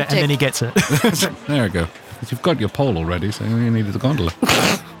doesn't get it, and then he gets it. There we go. You've got your pole already, so you needed the gondola.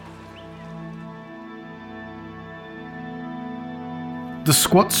 The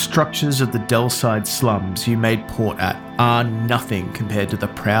squat structures of the Dellside slums you made port at are nothing compared to the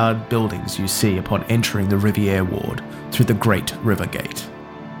proud buildings you see upon entering the Riviere Ward through the Great River Gate.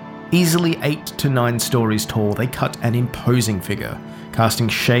 Easily 8 to 9 stories tall, they cut an imposing figure, casting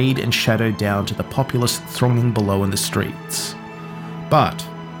shade and shadow down to the populace thronging below in the streets. But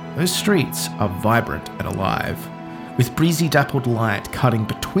those streets are vibrant and alive, with breezy dappled light cutting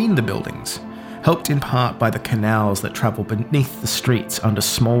between the buildings, helped in part by the canals that travel beneath the streets under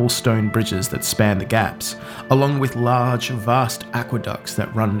small stone bridges that span the gaps, along with large, vast aqueducts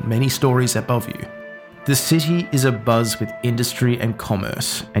that run many stories above you. The city is abuzz with industry and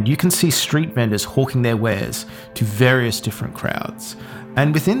commerce, and you can see street vendors hawking their wares to various different crowds.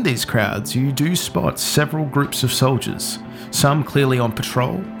 And within these crowds, you do spot several groups of soldiers, some clearly on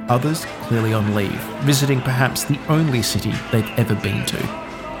patrol, others clearly on leave, visiting perhaps the only city they've ever been to.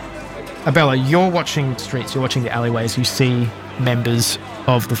 Abella, you're watching streets, you're watching the alleyways, you see members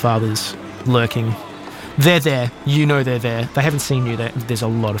of the Fathers lurking. They're there, you know they're there. They haven't seen you, there's a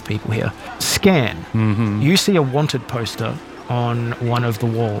lot of people here. Scan, you see a wanted poster on one of the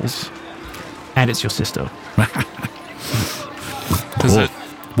walls, and it's your sister.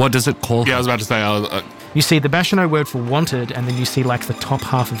 What does it call? Yeah, I was about to say... You see the Bashano word for wanted, and then you see like the top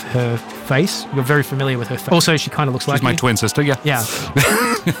half of her face. You're very familiar with her face. Also, she kind of looks like She's my you. twin sister, yeah. Yeah.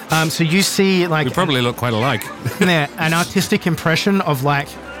 So you see like... We probably look quite alike. Yeah, an artistic impression of like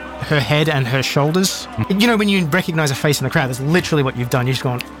her head and her shoulders. You know, when you recognize a face in the crowd, that's literally what you've done. You've just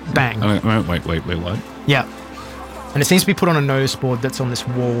gone, bang. Wait, what? Yeah. And it seems to be put on a notice board that's on this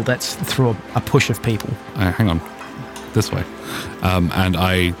wall that's through a push of people. Hang on. this way. And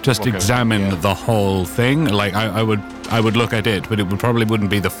I just examine the whole thing. Like I would look at it, but it probably wouldn't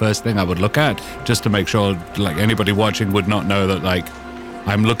be the first thing I would look at, just to make sure like anybody watching would not know that like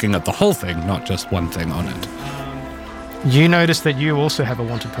I'm looking at the whole thing, not just one thing on it. You notice that you also have a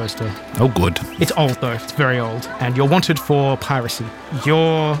wanted poster. Oh, good. It's old, though. It's very old. And you're wanted for piracy.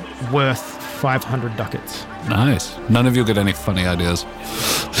 You're worth 500 ducats. Nice. None of you get any funny ideas.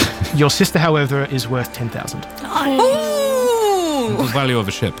 Your sister, however, is worth 10,000. The value of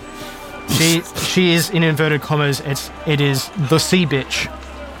a ship. She is, in inverted commas, it is the sea bitch.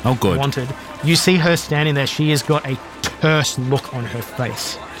 Oh, good. Wanted. You see her standing there. She has got a terse look on her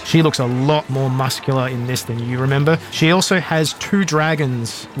face. She looks a lot more muscular in this than you remember. She also has 2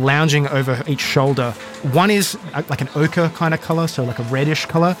 dragons lounging over each shoulder. One is like an ochre kind of color, so like a reddish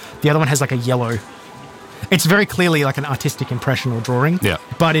color. The other one has like a yellow. It's very clearly like an artistic impression or drawing. Yeah.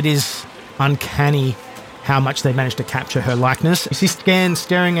 But it is uncanny how much they managed to capture her likeness. You see Scan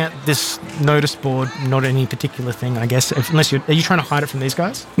staring at this notice board, not any particular thing, I guess, unless are you trying to hide it from these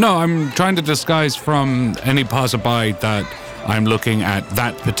guys? No, I'm trying to disguise from any passerby that I'm looking at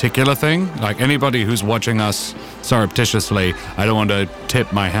that particular thing. Like anybody who's watching us surreptitiously, I don't want to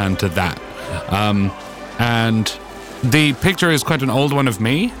tip my hand to that. And the picture is quite an old one of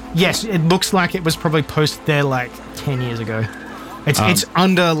me. Yes, it looks like it was probably posted there like 10 years ago. It's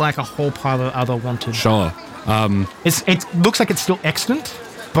under like a whole pile of other wanted. Sure. It looks like it's still extant,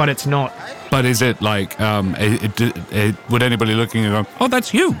 but it's not. But is it like, would anybody looking and go, oh,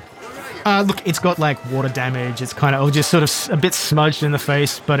 that's you? Look, it's got like water damage. It's kind of just sort of a bit smudged in the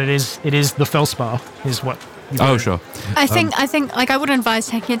face, but it is the feldspar is what. Oh, sure. I think like I wouldn't advise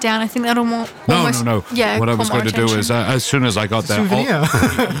taking it down. I think that'll more. No. Yeah. What I was going to do is, as soon as I got there,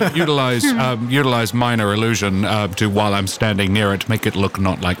 utilize minor illusion to while I'm standing near it, make it look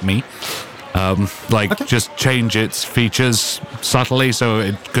not like me. Just change its features subtly, so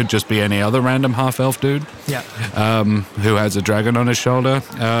it could just be any other random half-elf dude. Yeah. Who has a dragon on his shoulder.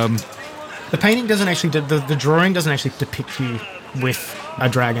 The painting doesn't actually, the drawing doesn't actually depict you with a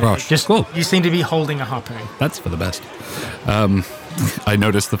dragon. Gosh, just cool. You seem to be holding a harpoon. That's for the best. I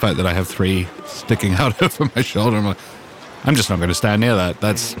noticed the fact that I have 3 sticking out over my shoulder. I'm like, I'm just not going to stand near that.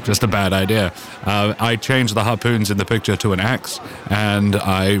 That's just a bad idea. I change the harpoons in the picture to an axe, and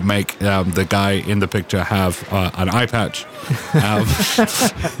I make the guy in the picture have an eye patch.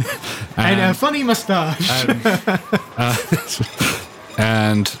 And a funny mustache.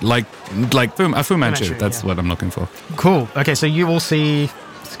 And like a Fu Manchu. That's what I'm looking for. Cool. Okay, so you all see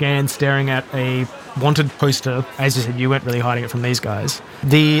Scan staring at a wanted poster. As you said, you weren't really hiding it from these guys.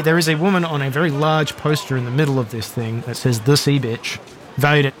 There is a woman on a very large poster in the middle of this thing that says "The Sea Bitch,"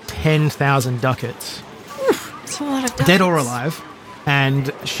 valued at 10,000 ducats. That's a lot of ducats. Dead or alive.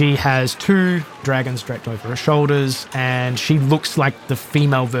 And she has 2 dragons draped over her shoulders, and she looks like the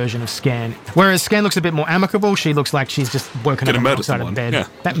female version of Scan. Whereas Scan looks a bit more amicable, she looks like she's just woken up on the outside of bed. Yeah.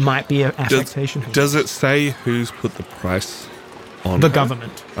 That might be an affectation. Does it say who's put the price on the her?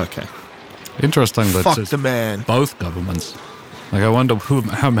 Government. Okay. Interesting that Fuck the man. Both governments. Like, I wonder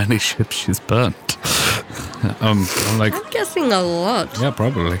how many ships she's burnt. I'm guessing a lot. Yeah,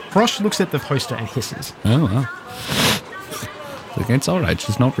 probably. Frosh looks at the poster and hisses. Oh, wow. It's all right.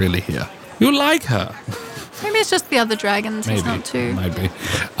 She's not really here. You like her. Maybe it's just the other dragons. Maybe. He's not too. Might be.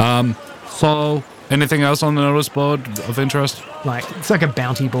 So, anything else on the notice board of interest? Like, it's like a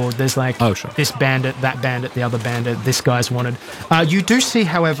bounty board. There's like this bandit, that bandit, the other bandit, this guy's wanted. You do see,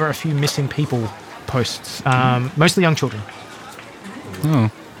 however, a few missing people posts, mostly young children.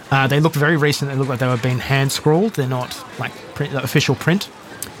 Oh. They look very recent. They look like they were being hand-scrawled. They're not like official print.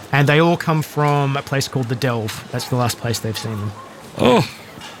 And they all come from a place called the Delve. That's the last place they've seen them. Oh,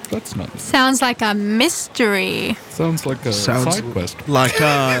 that's not... Sounds like a mystery. Sounds like a side quest. Like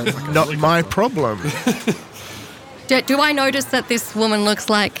not my problem. Do I notice that this woman looks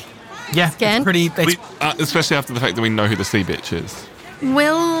like Scan? It's especially after the fact that we know who the sea bitch is.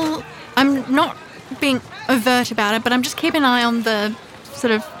 Well, I'm not being overt about it, but I'm just keeping an eye on the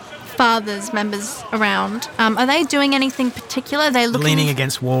sort of fathers members around. Are they doing anything particular? Are they looking... leaning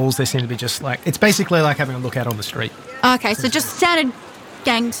against walls. They seem to be just like... It's basically like having a look out on the street. Okay, so just standard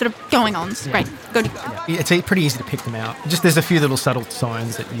gang sort of going on. Great, good. Yeah. It's pretty easy to pick them out. Just there's a few little subtle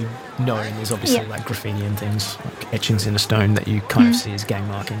signs that you know, and there's obviously like graffiti and things, like etchings in a stone that you kind of see as gang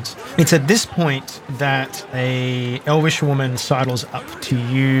markings. It's at this point that a elvish woman sidles up to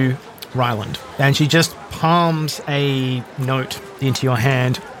you, Ryland, and she just palms a note into your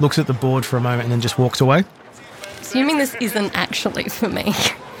hand, looks at the board for a moment, and then just walks away. Assuming this isn't actually for me.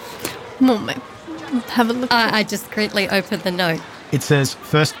 Well, have a look. I discreetly opened the note. It says,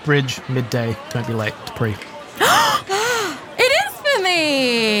 first bridge, midday, don't be late, Dupree.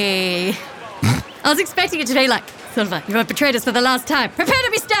 was expecting it today, like, Silver, you have betrayed us for the last time. Prepare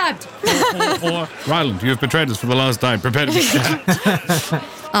to be stabbed! or Ryland, you have betrayed us for the last time. Prepare to be stabbed.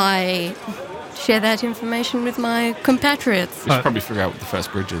 I share that information with my compatriots. We should probably figure out what the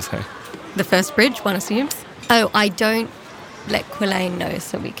first bridge is, hey? The first bridge, one assumes. Oh, I don't let Quillane know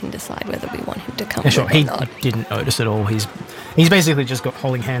so we can decide whether we want him to come Sure, or he not. didn't notice at all. He's basically just got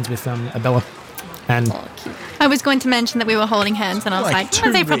holding hands with Abella. And I was going to mention that we were holding hands, and I was like,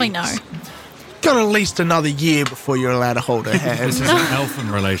 they probably know. Got at least another year before you're allowed to hold her hand. This is an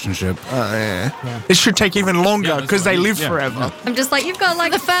elfin relationship. Yeah. It should take even longer because they live forever. Yeah. I'm just like, you've got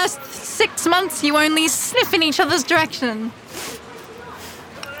like The first 6 months, you only sniff in each other's direction.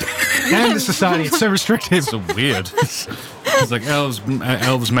 and the society, it's so restrictive. So weird. It's like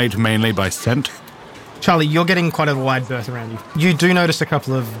elves made mainly by scent. Charlie, you're getting quite a wide berth around you. You do notice a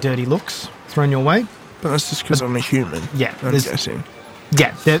couple of dirty looks thrown your way. But that's just because I'm a human. Yeah, I'm guessing.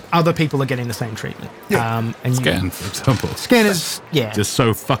 Yeah, other people are getting the same treatment. Yeah. And Scan, for example. Scan is, just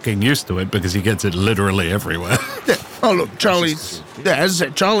so fucking used to it because he gets it literally everywhere. Yeah. Oh, look, Charlie's... Yeah, as I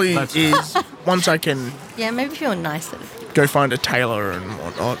said, Charlie is... Once I can yeah, maybe if you're nicer. go find a tailor and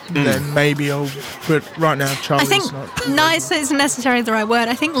whatnot, then maybe I'll... But right now, I Charlie's think not... nice isn't necessarily the right word.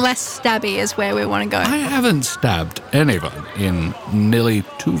 I think less stabby is where we want to go. I haven't stabbed anyone in nearly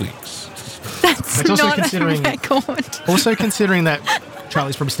 2 weeks. That's It's also not considering- a record. Also considering that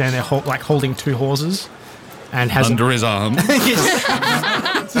Charlie's probably standing there holding two horses and hasn't... Under his arm.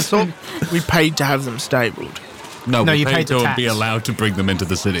 So we paid to have them stabled. No, No, we you paid paid the to be tax. allowed to bring them into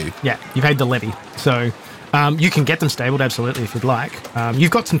the city. Yeah, you paid the levy. So you can get them stabled, absolutely, if you'd like.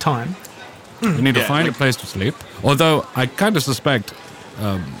 You've got some time. We need to Yeah, find a like- place to sleep. Although I kind of suspect,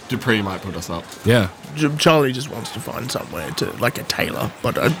 Dupree might put us up. yeah, Charlie just wants to find somewhere to... Like a tailor,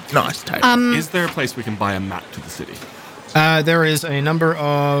 but a nice tailor. Is there a place we can buy a map to the city? There is a number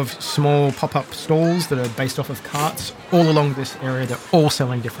of small pop-up stalls that are based off of carts all along this area. They're all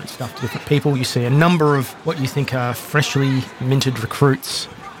selling different stuff to different people. You see a number of what you think are freshly minted recruits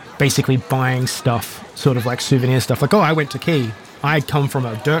basically buying stuff, sort of like souvenir stuff. Like, oh, I went to Key. I come from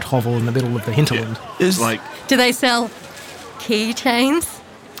a dirt hovel in the middle of the hinterland. Is Like, Do they sell keychains?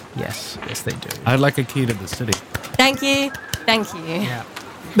 Yes, they do. I'd like a key to the city. Thank you. Thank you. Yeah.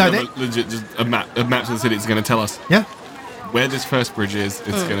 No, they... but legit, just a map to the city is going to tell us Yeah. where this first bridge is.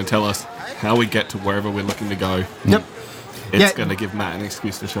 It's going to tell us how we get to wherever we're looking to go. Yep. It's Yeah. going to give Matt an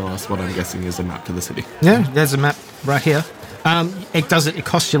excuse to show us what I'm guessing is a map to the city. Yeah, there's a map right here. It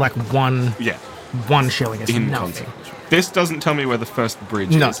costs you like one Yeah. shilling. It's In nothing. concept. This doesn't tell me where the first bridge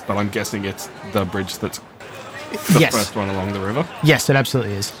No. is, but I'm guessing it's the bridge that's the Yes. first one along the river. Yes, it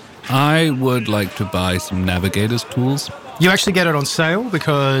absolutely is. I would like to buy some navigator's tools. You actually get it on sale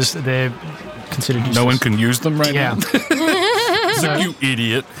because they're considered useless. No one can use them right Yeah. now. It's like, you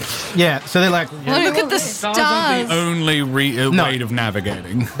idiot. Yeah, so they're like... Oh, look at the stars. Only No. way of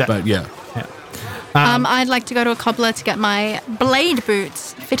navigating. That- But yeah. I'd like to go to a cobbler to get my blade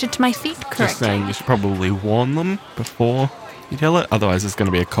boots fitted to my feet Just correctly. saying, you should probably warn them before you tell it. Otherwise, there's going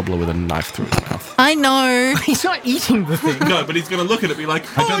to be a cobbler with a knife through his mouth. I know. He's not eating the thing. No, but he's going to look at it and be like,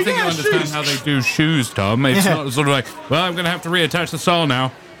 I don't think you understand how they do shoes, Tom. It's Yeah. not sort of like, well, I'm going to have to reattach the sole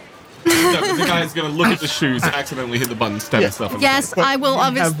now. No, but the guy's going to look at the shoes, accidentally hit the button, stab himself. in the Yes, I will you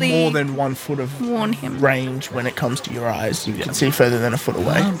have obviously more than 1 foot of warn him. range when it comes to your eyes. You can see further than a foot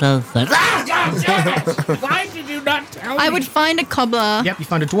away. I would find a cobbler Yep, you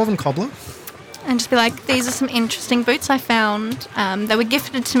find a dwarven cobbler. and just be like, these are some interesting boots I found. They were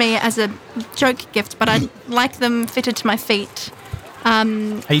gifted to me as a joke gift, but I'd like them fitted to my feet. Are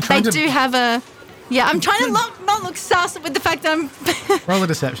you They trying to do have a... Yeah, I'm trying to not look sus with the fact that I'm... roll a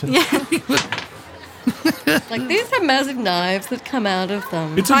deception? Like, these have massive knives that come out of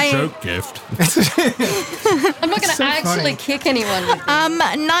them. It's a I- joke gift. I'm not going to so actually funny. kick anyone with them.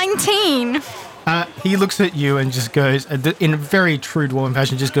 19. He looks at you and just goes, in a very true dwarven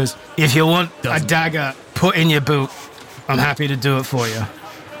fashion, just goes, if you want a dagger put in your boot, I'm happy to do it for you.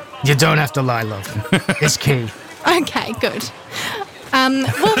 You don't have to lie, Logan. It's key. Okay, good. Well,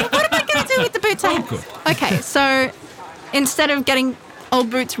 what am I going to do with the boots I have? good. Okay, so instead of getting old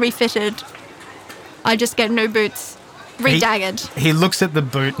boots refitted, I just get new boots redaggered. He looks at the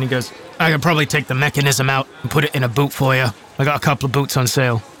boot and he goes, I could probably take the mechanism out and put it in a boot for you. I got a couple of boots on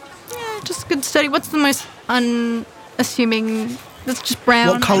sale. Just good study. What's the most unassuming? That's just brown.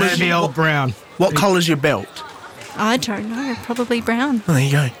 What colour is Maybe your old brown. What colour's your belt? I don't know. Probably brown. Oh, there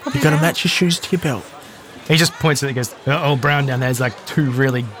you go. You got to match your shoes to your belt. He just points at it and goes, old brown down there's like two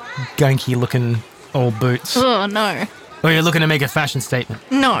really gunky looking old boots. Oh no, Or you're looking to make a fashion statement.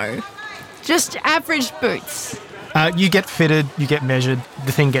 no, just average boots. You get fitted, you get measured,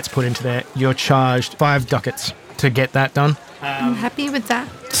 the thing gets put into there. You're charged 5 ducats to get that done. I'm happy with that.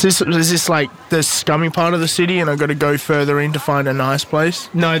 Is this like the scummy part of the city and I've got to go further in to find a nice place?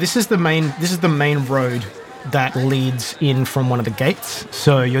 No, this is the main road that leads in from one of the gates.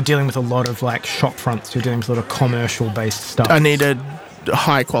 So you're dealing with a lot of like shop fronts, you're dealing with a lot of commercial based stuff. I need a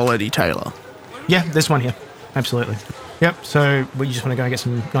high quality tailor. Yeah, there's one here. Absolutely. Yep, so you just want to go and get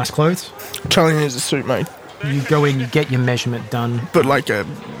some nice clothes? Charlie needs a suit made. You go in, you get your measurement done. But like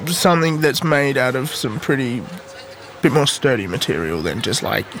something that's made out of some pretty bit more sturdy material than just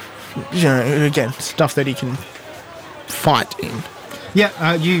like, again, stuff that he can fight in.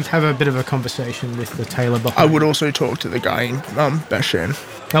 Yeah, you have a bit of a conversation with the tailor behind. I would also talk to the guy in Bashan.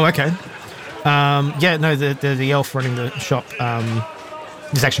 Oh, okay. The elf running the shop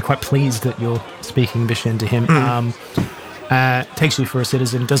is actually quite pleased that you're speaking Bashan to him. Takes you for a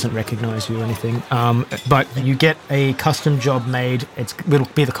citizen, doesn't recognise you or anything. But you get a custom job made. It'll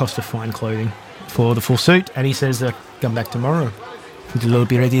be the cost of fine clothing for the full suit. And he says, come back tomorrow. It'll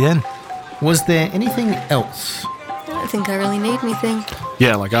be ready then. Was there anything else? I don't think I really need anything.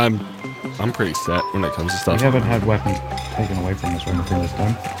 Yeah, like I'm pretty set when it comes to stuff. We haven't had weapons taken away from us or anything this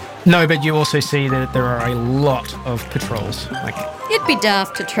time. No, but you also see that there are a lot of patrols. It'd be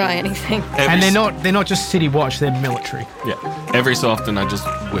daft to try anything. And they're not just city watch, they're military. Yeah. Every so often I just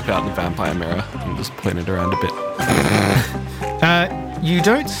whip out the vampire mirror and just point it around a bit. You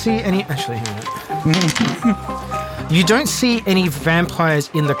don't see any... Actually, hang on. You don't see any vampires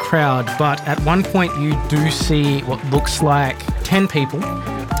in the crowd, but at one point you do see what looks like 10 people.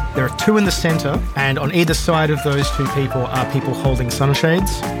 There are 2 in the centre, and on either side of those 2 people are people holding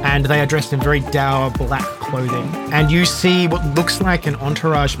sunshades, and they are dressed in very dour black clothing. And you see what looks like an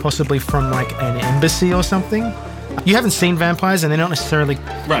entourage, possibly from like an embassy or something. You haven't seen vampires, and they're not necessarily...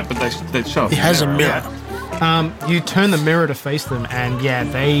 Right, but they show up. It has a mirror. Yeah. You turn the mirror to face them, and yeah,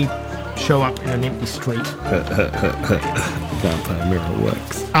 they show up in an empty street. Vampire mirror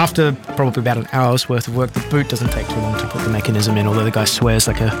works. After probably about an hour's worth of work, the boot doesn't take too long to put the mechanism in, although the guy swears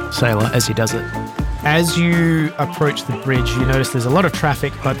like a sailor as he does it. As you approach the bridge, you notice there's a lot of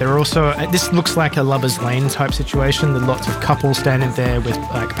traffic, but there are also... This looks like a Lover's Lane type situation. There are lots of couples standing there with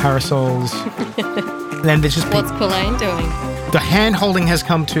like parasols. Then there's just... What's Quillane doing? The hand-holding has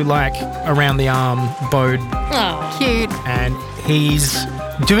come to like around the arm, bowed. Oh, cute. And he's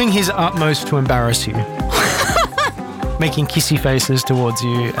doing his utmost to embarrass you. Making kissy faces towards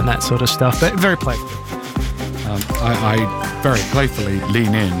you and that sort of stuff, but very playful. I very playfully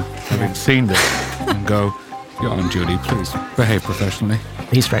lean in, having seen this, and go, "You're on duty, please behave professionally."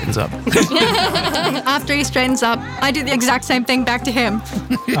 He straightens up. After he straightens up, I do the exact same thing back to him.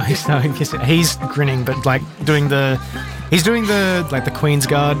 He's starting kissing. He's grinning, but like he's doing the like the Queen's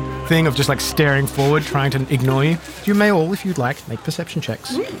Guard thing of just like staring forward, trying to ignore you. You may all, if you'd like, make perception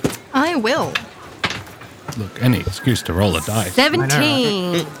checks. I will. Look, any excuse to roll a dice.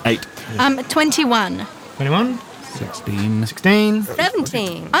 17. 8. 21. 21. 16. 16.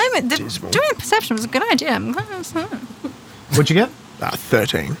 17. Doing perception was a good idea. What'd you get?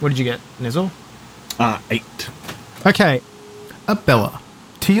 13. What did you get, Nizzle? 8. Okay. Abella,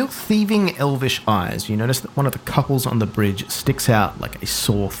 to your thieving elvish eyes, you notice that one of the couples on the bridge sticks out like a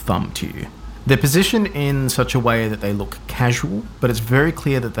sore thumb to you. They're positioned in such a way that they look casual, but it's very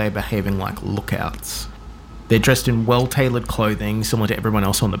clear that they're behaving like lookouts. They're dressed in well-tailored clothing, similar to everyone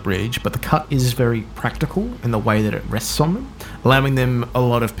else on the bridge, but the cut is very practical in the way that it rests on them, allowing them a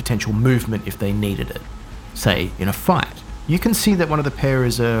lot of potential movement if they needed it, say, in a fight. You can see that one of the pair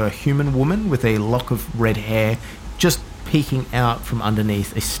is a human woman with a lock of red hair just peeking out from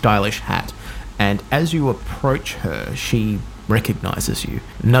underneath a stylish hat, and as you approach her, she recognizes you,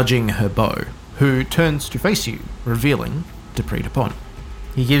 nudging her beau, who turns to face you, revealing Dupree Dupont.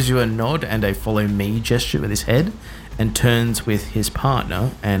 He gives you a nod and a follow me gesture with his head, and turns with his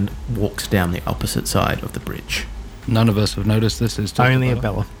partner and walks down the opposite side of the bridge. None of us have noticed this is only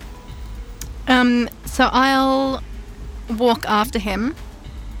Abella. So I'll walk after him.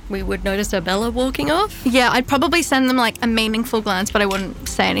 We would notice Abella walking off? Yeah, I'd probably send them like a meaningful glance, but I wouldn't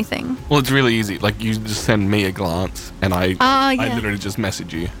say anything. Well, it's really easy. Like, you just send me a glance, and I literally just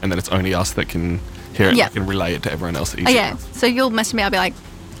message you, and then it's only us that can hear it. Yeah. And I can relay it to everyone else easily. Yeah, so you'll message me, I'll be like,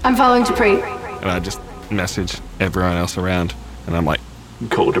 I'm following Dupree. And I just message everyone else around, and I'm like,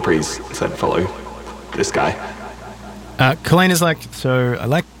 cool, Dupree's said follow this guy. Quillane is like, so I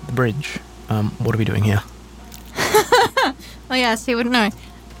like the bridge. What are we doing here? Oh yeah, so you wouldn't know.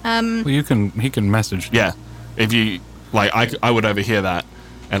 Well, he can message. Yeah, if you like, I would overhear that,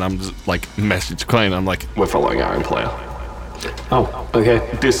 and I'm just like message Quillane. I'm like, we're following our own player. Oh, okay.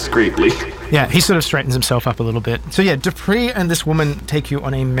 Discreetly. Yeah, he sort of straightens himself up a little bit. So yeah, Dupree and this woman take you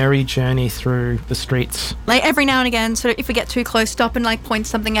on a merry journey through the streets. Like every now and again, sort of if we get too close, stop and like point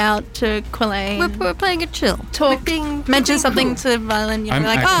something out to Quillane. We're playing it chill. Talk, mention something to Ryland. You know,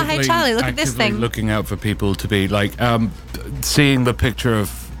 like, oh, hey Charlie, look at this thing. Looking out for people to be like, seeing the picture of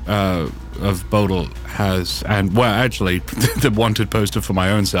Bodil has, and well, actually, the wanted poster for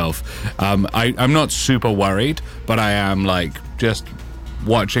my own self. I'm not super worried, but I am like just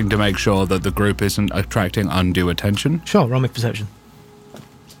watching to make sure that the group isn't attracting undue attention. Sure, roll me perception.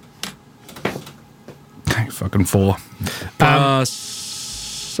 Fucking 4. 10.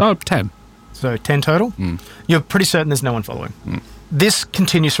 So 10 total? You're pretty certain there's no one following. This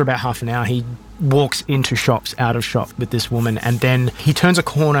continues for about half an hour. He walks into shops, out of shop with this woman, and then he turns a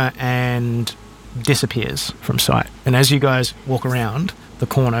corner and disappears from sight. And as you guys walk around the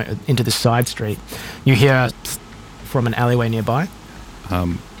corner into this side street, you hear from an alleyway nearby.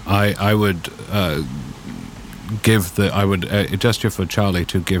 I would gesture for Charlie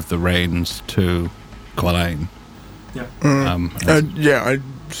to give the reins to Quillane. Yeah. I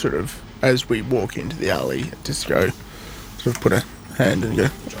sort of, as we walk into the alley, just go, sort of put a hand and go,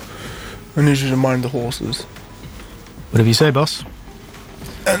 I need you to mind the horses. Whatever you say, boss.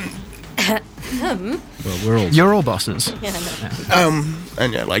 Well, you're all bosses. Yeah,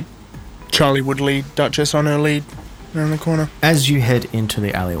 like Charlie would lead Duchess on her lead around the corner. As you head into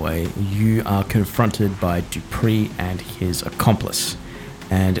the alleyway, you are confronted by Dupree and his accomplice,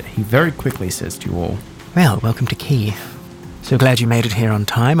 and he very quickly says to you all, "Well, welcome to Key. So glad you made it here on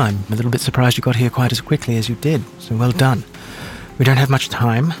time. I'm a little bit surprised you got here quite as quickly as you did, so well done. We don't have much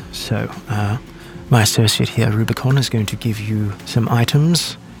time, so my associate here, Rubicon, is going to give you some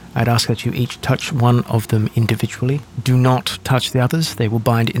items. I'd ask that you each touch one of them individually. Do not touch the others. They will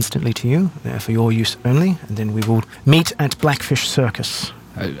bind instantly to you. They're for your use only, and then we will meet at Blackfish Circus."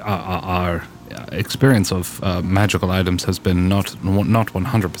 Our experience of magical items has been not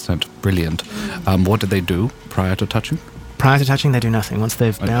 100% brilliant. What did they do prior to touching? Prior to touching, they do nothing. Once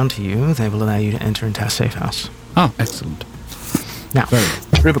they've bound to you, they will allow you to enter into our safe house. Oh, excellent. Now,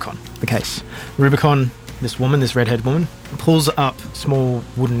 Rubicon, the case. Rubicon, this woman, this redhead woman, pulls up a small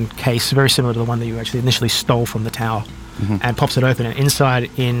wooden case, very similar to the one that you actually initially stole from the tower, and pops it open. And inside,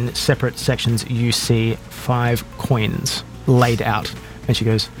 in separate sections, you see 5 coins laid out. And she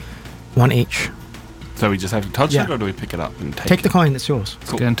goes, 1 each. So we just have to touch it, or do we pick it up and take the coin that's yours?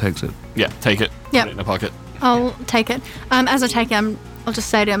 Cool. Scan takes it. Yeah, take it. Yeah. Put it in a pocket. I'll take it. As I take it, I'll just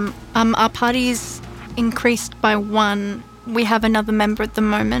say to him, our party's increased by 1. We have another member at the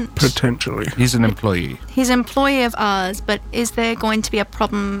moment. Potentially. He's an employee. He's an employee of ours, but is there going to be a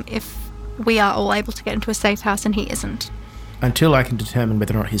problem if we are all able to get into a safe house and he isn't? Until I can determine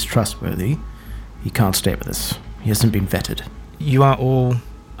whether or not he's trustworthy, he can't stay with us. He hasn't been vetted. You are all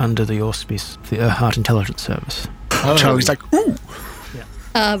under the auspice of the Erhart Intelligence Service. Oh. Charlie's like, ooh!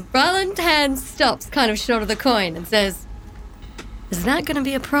 Ryland Hand stops kind of short of the coin and says, "Is that going to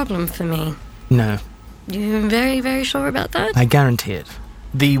be a problem for me?" No. You're very, very sure about that? I guarantee it.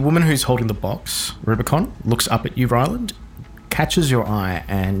 The woman who's holding the box, Rubicon, looks up at you, Ryland, catches your eye,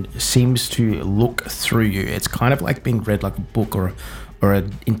 and seems to look through you. It's kind of like being read like a book or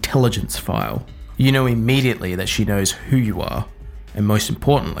an intelligence file. You know immediately that she knows who you are, and most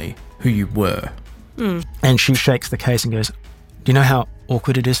importantly, who you were. And she shakes the case and goes, "Do you know how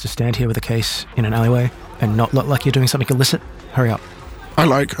awkward it is to stand here with a case in an alleyway and not look like you're doing something illicit? Hurry up." I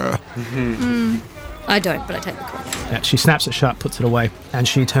like her. I don't, but I take the coin. Yeah, she snaps it shut, puts it away, and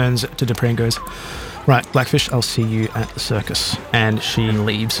she turns to Dupree and goes, "Right, Blackfish, I'll see you at the circus." And she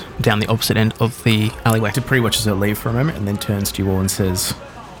leaves down the opposite end of the alleyway. Dupree watches her leave for a moment and then turns to you all and says,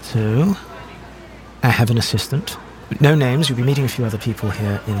 "So, I have an assistant. No names, you'll be meeting a few other people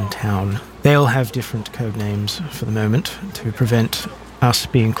here in town. They all have different code names for the moment to prevent us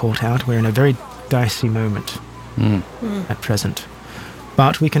being caught out. We're in a very dicey moment at present.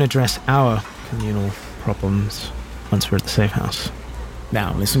 But we can address our communal problems once we're at the safe house."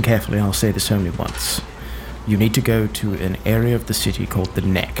 "Now, listen carefully, I'll say this only once. You need to go to an area of the city called the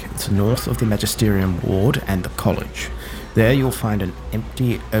Neck. It's north of the Magisterium Ward and the college. There you'll find an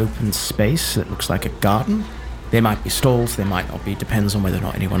empty, open space that looks like a garden. There might be stalls, there might not be, depends on whether or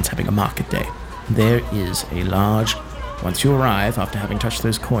not anyone's having a market day. There is a large... Once you arrive, after having touched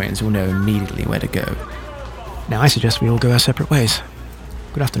those coins, you'll know immediately where to go." Now, I suggest we all go our separate ways.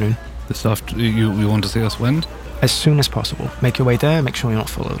 Good afternoon. This afternoon, you want to see us when? As soon as possible. Make your way there, make sure you're not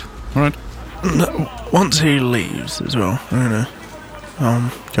followed. All right. No, once he leaves as well, I'm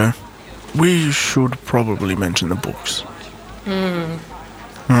gonna go. We should probably mention the books.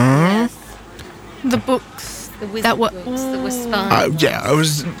 Yes. The books The wizard goods that were spying. I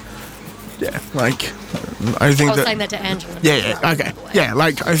was... Yeah, like, I think I was saying that to Angela. Yeah, okay. Yeah,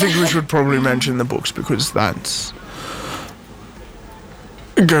 like, I think we should probably mention the books because that's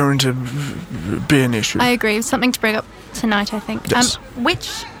going to be an issue. I agree. Something to bring up tonight, I think. Yes.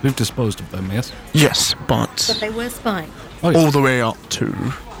 We've disposed of them, yes? Yes, but they were spying. All the way up to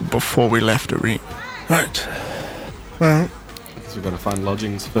before we left Arene. Right. Well... So we've got to find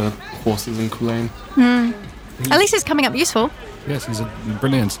lodgings for horses in Culane. At least it's coming up useful. Yes, he's a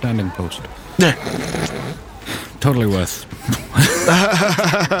brilliant standing post. Yeah. Totally worth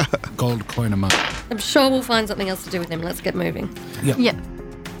gold coin a month. I'm sure we'll find something else to do with him. Let's get moving. Yeah.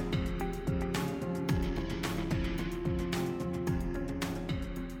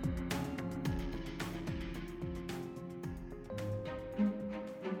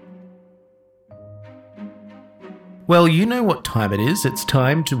 Well, you know what time it is. It's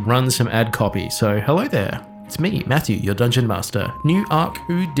time to run some ad copy. So, hello there. It's me, Matthew, your Dungeon Master. New Arc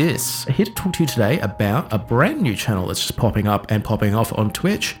Who Dis. Here to talk to you today about a brand new channel that's just popping up and popping off on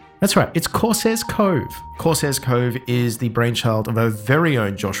Twitch. That's right, it's Corsair's Cove. Corsair's Cove is the brainchild of our very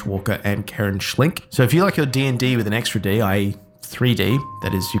own Josh Walker and Karen Schlink. So if you like your D&D with an extra D, i.e. 3D,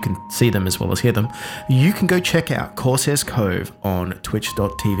 that is, you can see them as well as hear them, you can go check out Corsair's Cove on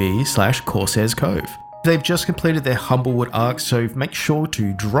twitch.tv/Corsair's Cove. They've just completed their Humblewood arc, so make sure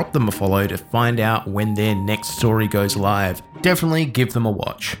to drop them a follow to find out when their next story goes live. Definitely give them a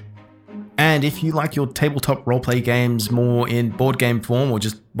watch. And if you like your tabletop roleplay games more in board game form or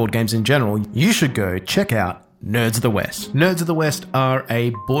just board games in general, you should go check out Nerds of the West. Nerds of the West are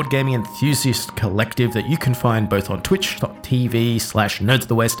a board gaming enthusiast collective that you can find both on twitch.tv/Nerds of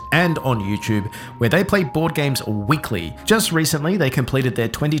the West and on YouTube, where they play board games weekly. Just recently, they completed their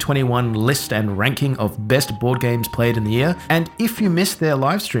 2021 list and ranking of best board games played in the year. And if you missed their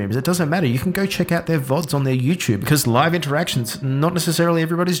live streams, it doesn't matter. You can go check out their VODs on their YouTube because live interaction's not necessarily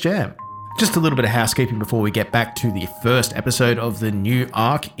everybody's jam. Just a little bit of housekeeping before we get back to the first episode of the new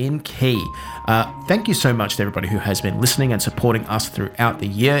arc in Key. Thank you so much to everybody who has been listening and supporting us throughout the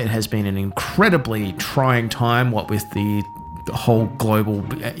year. It has been an incredibly trying time, what with the whole global...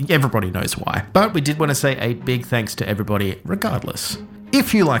 Everybody knows why. But we did want to say a big thanks to everybody regardless.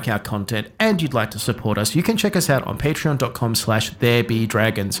 If you like our content and you'd like to support us, you can check us out on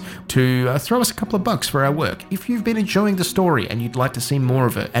patreon.com/therebedragons to throw us a couple of bucks for our work. If you've been enjoying the story and you'd like to see more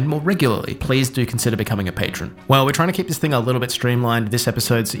of it and more regularly, please do consider becoming a patron. Well, we're trying to keep this thing a little bit streamlined this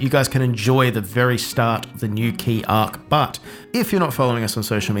episode so you guys can enjoy the very start of the new Key arc. But if you're not following us on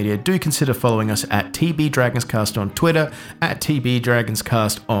social media, do consider following us at TBDragonsCast on Twitter, at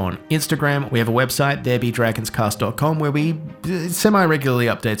TBDragonsCast on Instagram. We have a website, therebedragonscast.com, where we semi-regularly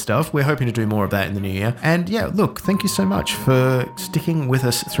update stuff. We're hoping to do more of that in the new year. And yeah, look, thank you so much for sticking with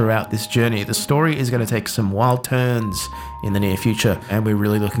us throughout this journey. The story is going to take some wild turns in the near future, and we're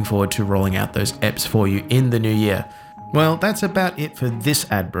really looking forward to rolling out those eps for you in the new year. Well, that's about it for this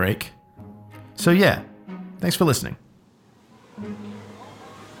ad break. So yeah, thanks for listening.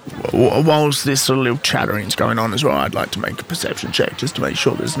 Whilst this sort of little chattering's going on as well, I'd like to make a perception check just to make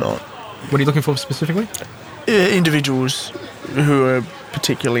sure there's not... What are you looking for specifically? Individuals who are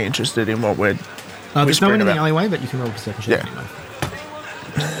particularly interested in what we're there's no one in about. the alleyway, but you can roll a perception check Yeah. anyway.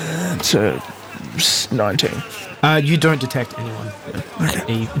 It's a 19. You don't detect anyone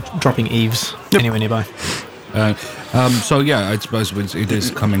dropping eaves anywhere nearby. So yeah, I suppose it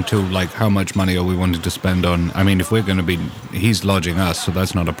is coming to like how much money are we wanting to spend on? I mean, if we're going to be, he's lodging us, so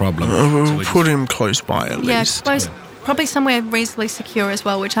that's not a problem. We'll put him close by at least. Close, probably somewhere reasonably secure as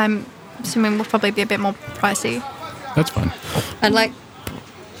well, which I'm assuming will probably be a bit more pricey. That's fine. And I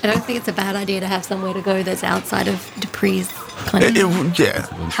don't think it's a bad idea to have somewhere to go that's outside of Dupree's kind of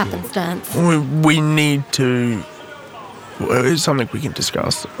happenstance. We need to... It's something we can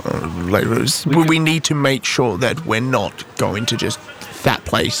discuss later. We need to make sure that we're not going to just that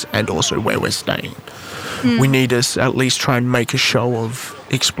place and also where we're staying. We need to at least try and make a show of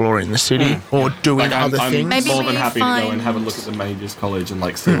exploring the city or doing other things. I'm more than happy to go and have a look at the Mages College and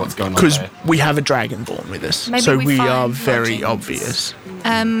see what's going on because there. we have a Dragonborn with us, so we are very obvious.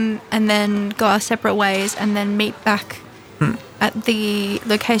 And then go our separate ways and then meet back at the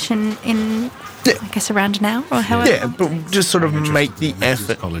location in... I guess around now or however. Yeah, but just sort of make the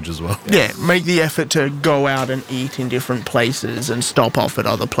effort. College as well. Yeah, make the effort to go out and eat in different places and stop off at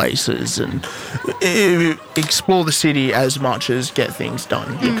other places and explore the city as much as get things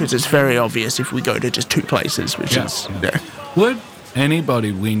done because it's very obvious if we go to just two places, which is. Yeah. Would any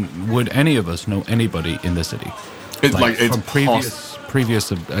of us know anybody in the city? It's from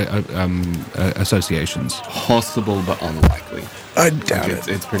previous associations? Possible, but unlikely. I doubt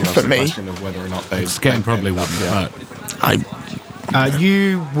it's pretty much a question of whether or not they. Scan probably wouldn't.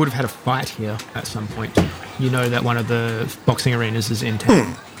 You would have had a fight here at some point. You know that one of the boxing arenas is in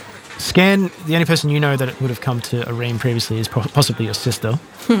town. Scan, the only person you know that would have come to Areem previously is possibly your sister.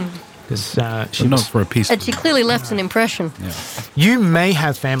 Because she not for a piece. And she clearly left an impression. Yeah. You may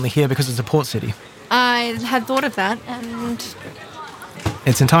have family here because it's a port city. I had thought of that, and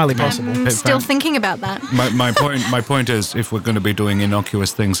it's entirely possible. I'm still thinking about that. My point is, if we're going to be doing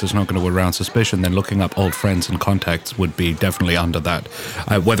innocuous things that's not going to arouse suspicion, then looking up old friends and contacts would be definitely under that.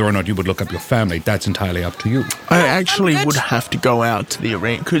 Whether or not you would look up your family, that's entirely up to you. I actually would have to go out to the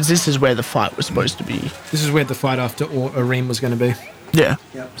arena because this is where the fight was supposed to be. This is where the fight after Areem was going to be. Yeah.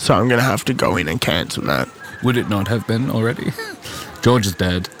 So I'm going to have to go in and cancel that. Would it not have been already? George is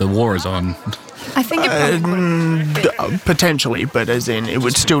dead. The war is on. I think it probably potentially, but as in, it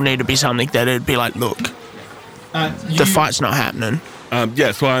would still need to be something that it'd be like, look, the fight's not happening.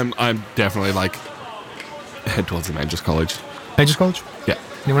 So I'm definitely like head towards the Mages College. Mages College? Yeah.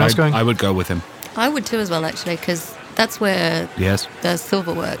 Anyone else going? I would go with him. I would too as well, actually, because that's where the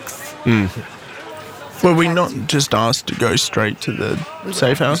silver works. Were we not just asked to go straight to the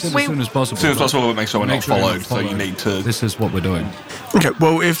safe house? As soon as possible. As soon as possible, but make sure we're not followed. So you need to. This is what we're doing. Okay,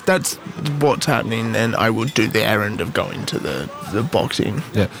 well, if that's what's happening, then I would do the errand of going to the boxing.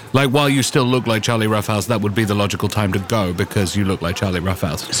 Yeah. Like, while you still look like Charlie Roughhouse, that would be the logical time to go because you look like Charlie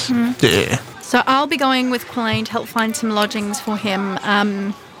Roughhouse. Yeah. So I'll be going with Quillane to help find some lodgings for him.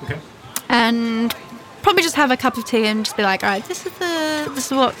 Okay. And probably just have a cup of tea and just be like, all right, this is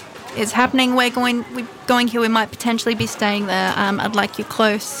what is happening. We're going here. We might potentially be staying there. I'd like you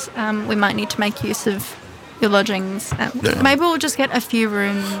close. We might need to make use of your lodgings. Maybe we'll just get a few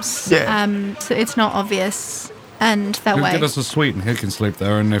rooms. So it's not obvious. And that way, get us a suite and he can sleep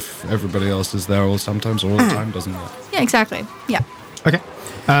there. And if everybody else is there, or sometimes all the time, doesn't it? Yeah, exactly. Yeah. Okay.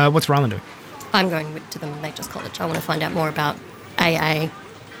 What's Rylan doing? I'm going to the Mages College. I want to find out more about AA.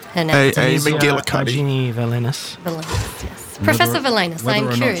 Her name is McGillicuddy. Ginny Valenus. Valenus, yes. Professor Valenus, I'm Whether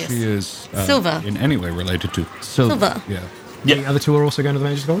or curious. not she is Silver. in any way related to Silver. Yeah. The other two are also going to the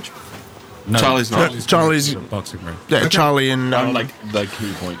Mages College? No, Charlie's not. Charlie's boxing ring. Yeah, Charlie and I'm like the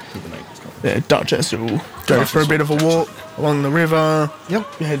key point to the Mages College. Duchess will go for a bit of a walk along the river. Yep.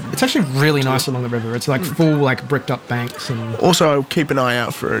 It's actually really nice along the river. It's like full like bricked up banks and. Also, keep an eye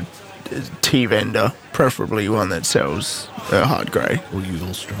out for a tea vendor, preferably one that sells hard grey. Well, you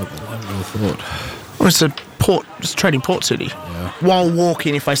all struggle. I would have thought. Well, it's trading port city. Yeah. While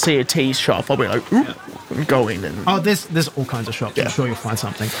walking, if I see a tea shop, I'll be like, ooh, and go in and. Oh, there's all kinds of shops. I'm sure you'll find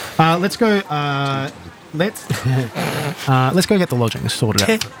something. Let's go. Let's go get the lodgings sorted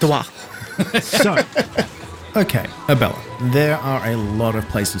out. So, okay, Abella, there are a lot of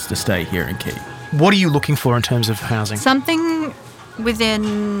places to stay here in Key. What are you looking for in terms of housing? Something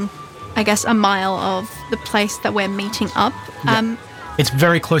within, I guess, a mile of the place that we're meeting up. It's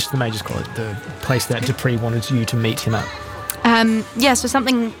very close to the Mages College, the place that Dupree wanted you to meet him at. So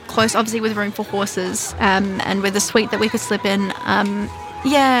something close, obviously with room for horses, and with a suite that we could slip in.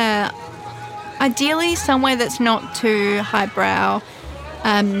 Ideally somewhere that's not too highbrow,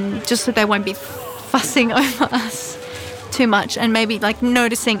 just so they won't be fussing over us too much and maybe like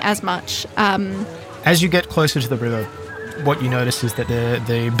noticing as much. As you get closer to the river, what you notice is that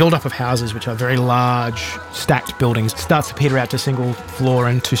the build-up of houses, which are very large, stacked buildings, starts to peter out to single-floor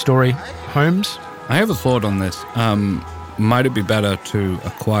and two-story homes. I have a thought on this. Might it be better to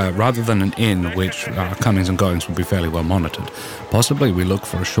acquire, rather than an inn, which our comings and goings would be fairly well monitored, possibly we look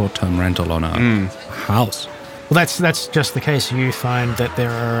for a short-term rental on a house? Well, that's just the case. You find that there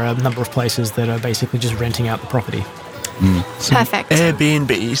are a number of places that are basically just renting out the property. Perfect.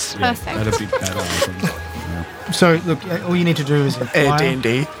 Airbnbs. Perfect. That'd be better, I think. Yeah. So, look, all you need to do is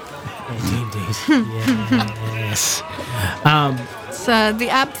Airbnb. Yes. It's the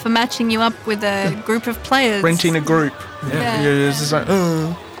app for matching you up with a group of players. Renting a group. Yeah. It's just like,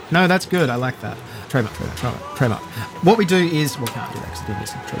 No, that's good. I like that. Trademark. What we do is, well, can't do that because it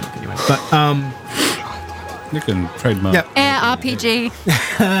is a trademark anyway. But You can trademark. Yep. Air RPG.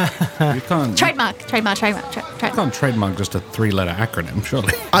 You can't. Trademark. You can't trademark just a 3-letter acronym,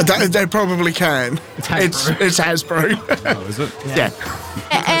 surely. they probably can. It's Hasbro. It's Hasbro. Oh, is it? Yeah.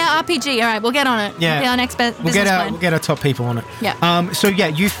 Air RPG. All right, we'll get on it. Yeah. Be our next business We'll plan. get our top people on it. Yeah. So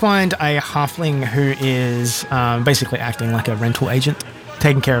you find a halfling who is basically acting like a rental agent,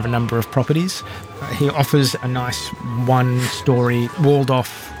 taking care of a number of properties. He offers a nice 1-story,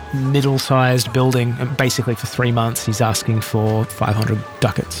 walled-off, middle-sized building, and basically for 3 months he's asking for 500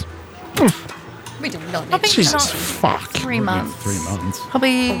 ducats. We do not need Jesus fuck. 3 months. 3 months.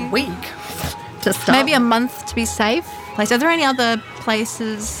 Probably a week to start. maybe a month to be safe. Are there any other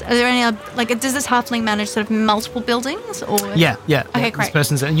places? Are there any other, does this halfling manage sort of multiple buildings? Or Yeah. Okay, This great.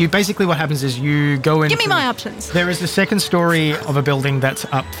 person's, and you basically what happens is you go in. Give me my options. There is a second story of a building that's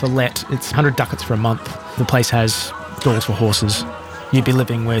up for let. It's 100 ducats for a month. The place has stalls for horses. You'd be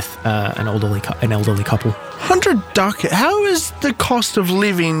living with an elderly couple. 100 ducat. How is the cost of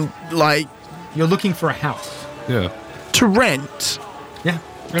living You're looking for a house. Yeah. to rent? Yeah.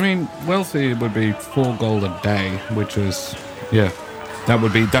 I mean, wealthy would be 4 gold a day, which is, that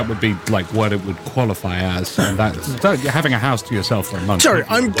would be like what it would qualify as. And having a house to yourself for a month. Sorry,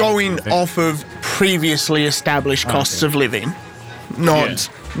 I'm going off of previously established costs of living, not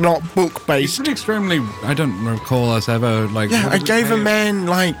book It's based. been extremely. I don't recall us ever Yeah, I gave a man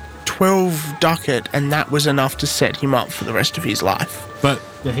 12 ducat, and that was enough to set him up for the rest of his life. But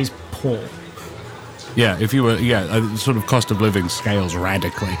Yeah, he's poor. yeah, if you were, sort of cost of living scales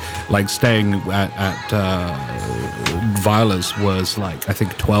radically. Like staying at Viola's was I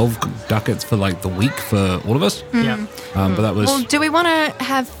think 12 ducats for the week for all of us. Yeah. But that was. Well, do we want to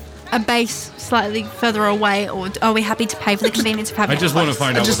have a base slightly further away, or are we happy to pay for the convenience of having I just it want to close?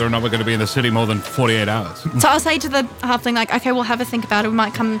 find out whether or not we're going to be in the city more than 48 hours. So I'll say to the halfling, okay, we'll have a think about it. We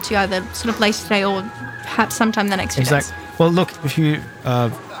might come to you either sort of later today or perhaps sometime the next few days. Well, look, if you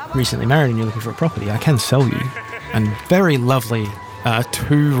recently married and you're looking for a property, I can sell you a very lovely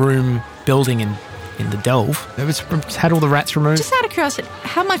 2-room building in the Delve. It's had all the rats removed. Just out of curiosity,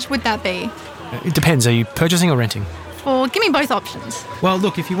 how much would that be? It depends. Are you purchasing or renting? Or give me both options. Well,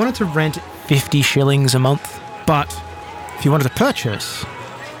 look, if you wanted to rent 50 shillings a month, but if you wanted to purchase,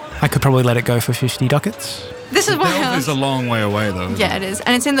 I could probably let it go for 50 ducats. This is why I Delve was... is a long way away, though. Yeah, it is.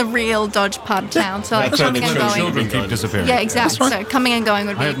 And it's in the real Dodge part of town. So That's coming and only going... Children keep disappearing. Yeah, exactly. So coming and going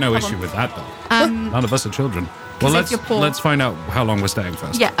would be I have no a problem. issue with that, though. None of us are children. Well, if you're poor. let's find out how long we're staying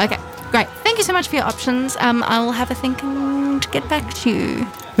first. Yeah, okay. Great. Thank you so much for your options. I'll have a think and get back to you.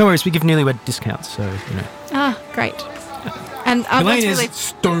 No worries, we give newlywed discounts, so, Ah, great. And I want Elaine to is leave...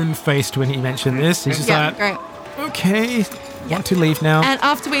 stone-faced when he mentioned this. He's just Yeah, great. okay, want to leave now. And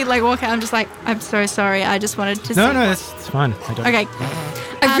after we walk out, I'm just I'm so sorry. I just wanted to No, see... that's fine. I don't. Okay.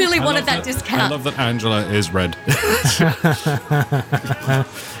 I really I wanted love that I discount. love that Angela is red.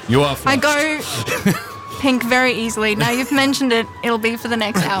 You are I flushed. go pink very easily. Now you've mentioned it, it'll be for the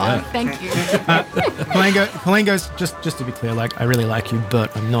next hour. Thank you. Helene goes, just to be clear, I really like you,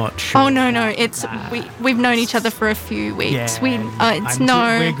 but I'm not sure. Oh, no. It's... We've known each other for a few weeks.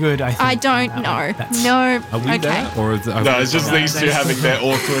 Yeah, we're good, I think. I don't on know. that one. No. Are we okay. there? Or is No, it's just these two having their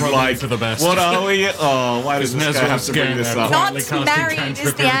awkward, Probably for the best. what are we? Oh, why does this Nesbitt's guy have to bring getting this there. up? Not Casting married cantrip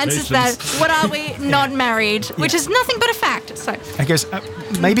is the answer to that. irritations. What are we? Not married, which is nothing but a fact. So I guess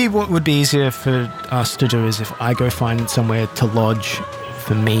maybe what would be easier for us to do is if I go find somewhere to lodge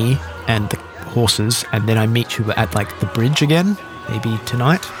for me and the horses, and then I meet you at the bridge again, maybe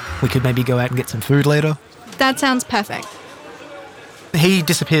tonight. We could maybe go out and get some food later. that sounds perfect. He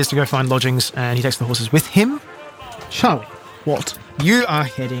disappears to go find lodgings, and he takes the horses with him. Charlie, What? you are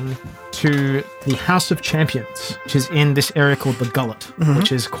heading to the House of Champions, which is in this area called the Gullet,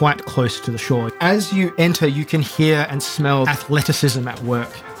 which is quite close to the shore. As you enter, you can hear and smell athleticism at work.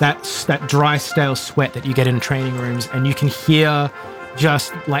 That's that dry, stale sweat that you get in training rooms, and you can hear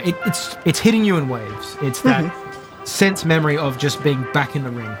just it's hitting you in waves. It's that sense memory of just being back in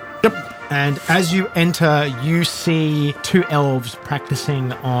the ring. Yep. And as you enter, you see 2 elves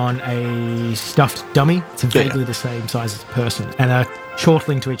practicing on a stuffed dummy. It's vaguely the same size as a person, and are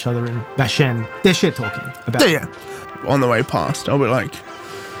chortling to each other in Bashen. They're shit talking about. Yeah. On the way past, I'll be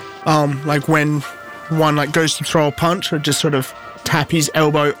when one goes to throw a punch, or just sort of tap his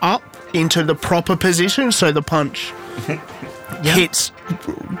elbow up into the proper position, so the punch hits,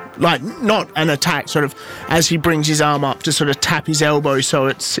 not an attack, sort of as he brings his arm up to sort of tap his elbow so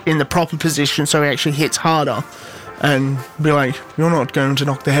it's in the proper position, so he actually hits harder, and be you're not going to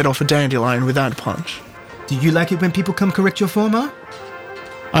knock the head off a dandelion with that punch. Do you like it when people come correct your former?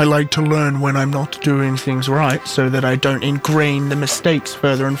 I like to learn when I'm not doing things right, so that I don't ingrain the mistakes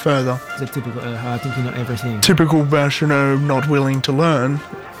further and further. It's a typical, I think you know everything. Typical Bashano not willing to learn.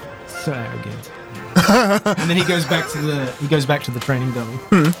 So arrogant. And then he goes back to the training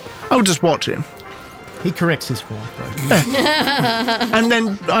dummy. I'll just watch him. He corrects his form, though. And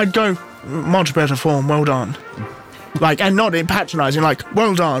then I'd go, much better form, well done. And not in patronising,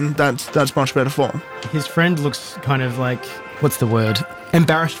 well done, that's much better form. His friend looks kind of what's the word?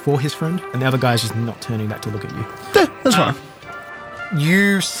 Embarrassed for his friend, and the other guy's just not turning back to look at you. Yeah, that's fine.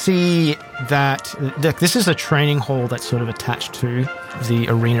 You see that this is a training hall that's sort of attached to the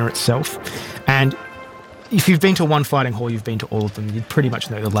arena itself, And if you've been to one fighting hall, you've been to all of them. You pretty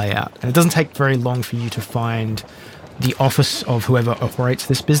much know the layout. And it doesn't take very long for you to find the office of whoever operates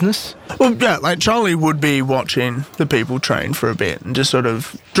this business. Well, yeah, like Charlie would be watching the people train for a bit and just sort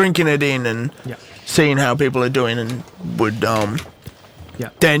of drinking it in and seeing how people are doing, and would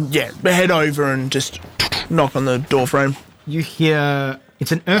then head over and just knock on the door frame. You hear,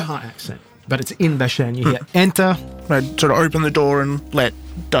 it's an Erha accent, but it's in Bashan. You hear, enter. I'd sort of open the door and let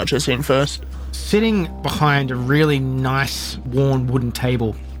Duchess in first. Sitting behind a really nice, worn wooden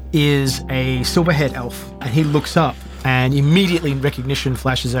table is a silver-haired elf, and he looks up, and immediately recognition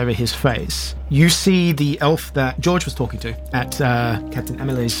flashes over his face. You see the elf that George was talking to at Captain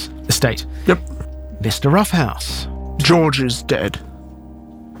Amelie's estate. Yep. Mr. Roughhouse. George is dead.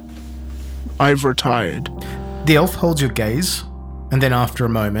 I've retired. The elf holds your gaze, and then after a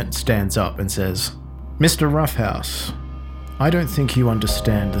moment stands up and says, Mr. Roughhouse, I don't think you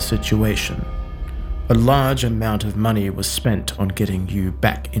understand the situation. A large amount of money was spent on getting you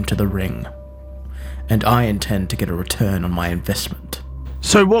back into the ring, and I intend to get a return on my investment.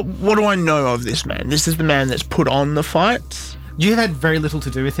 So what do I know of this man? This is the man that's put on the fights? You've had very little to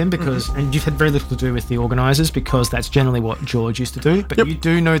do with him because, and you've had very little to do with the organisers because that's generally what George used to do. But you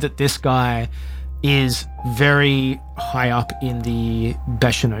do know that this guy is very high up in the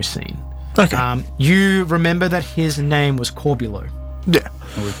Bashano scene. Okay. You remember that his name was Corbulo. Yeah.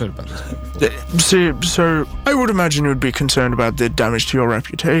 Oh, we've heard about this before. So I would imagine you would be concerned about the damage to your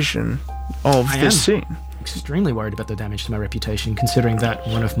reputation of this scene. Extremely worried about the damage to my reputation, considering that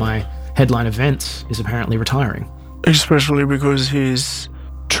one of my headline events is apparently retiring. Especially because his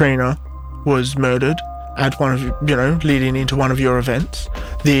trainer was murdered at one of, leading into one of your events.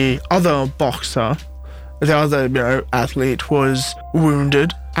 The other boxer, the other, athlete was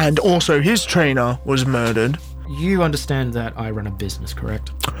wounded, and also his trainer was murdered. You understand that I run a business,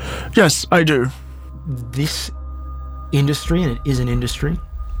 correct? Yes, I do. This industry, and it is an industry,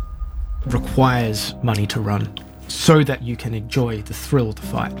 requires money to run so that you can enjoy the thrill of the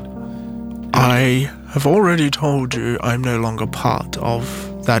fight. I have already told you I'm no longer part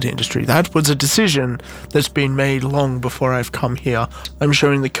of that industry. That was a decision that's been made long before I've come here. I'm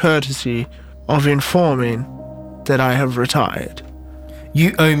showing the courtesy of informing that I have retired.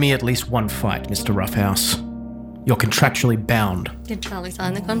 You owe me at least one fight, Mr. Roughhouse. You're contractually bound. Did Charlie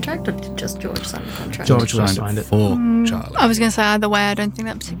sign the contract, or did just George sign the contract? George signed it for Charlie. I was going to say either way. I don't think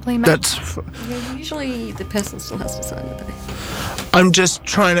that particularly matters. Usually the person still has to sign it. I'm just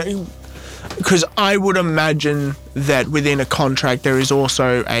trying to... Because I would imagine that within a contract there is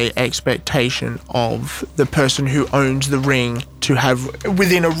also a expectation of the person who owns the ring to have,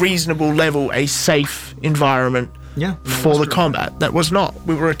 within a reasonable level, a safe environment for the combat. That was not.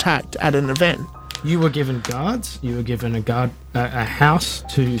 We were attacked at an event. You were given guards. You were given a house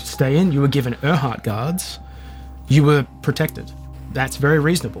to stay in. You were given Erhardt guards. You were protected. That's very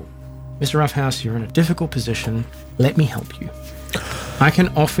reasonable. Mr. Roughhouse, you're in a difficult position. Let me help you. I can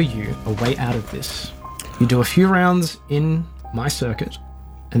offer you a way out of this. You do a few rounds in my circuit,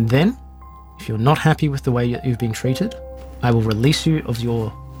 and then, if you're not happy with the way you've been treated, I will release you of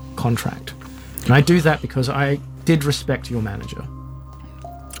your contract. And I do that because I did respect your manager.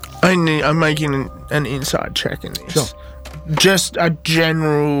 I'm making an inside check in this. Sure. Just a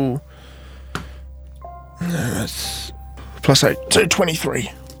general... That's +8, so 23.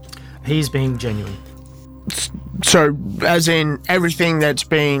 He's being genuine. So, as in, everything that's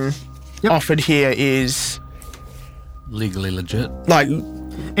being offered here is... legally legit? Like...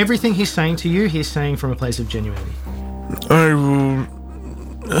 Everything he's saying to you, he's saying from a place of genuinity. I will...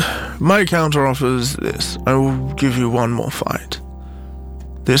 My counter-offer is this. I will give you one more fight.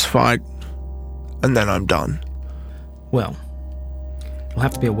 This fight, and then I'm done. Well, it'll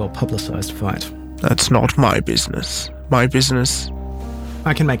have to be a well-publicized fight. That's not my business. My business...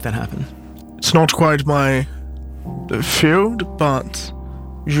 I can make that happen. It's not quite my field, but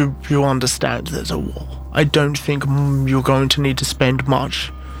you understand there's a war. I don't think you're going to need to spend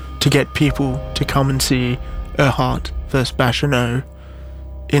much to get people to come and see Erhardt versus Bashano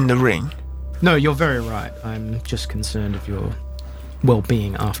in the ring. No, you're very right. I'm just concerned of your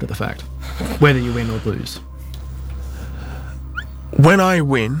well-being after the fact, whether you win or lose. When I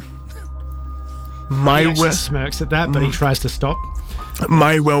win, he smirks at that, but he tries to stop.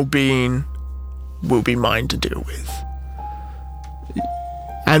 My well-being will be mine to deal with.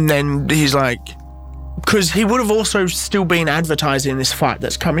 And then he's like, because he would have also still been advertising this fight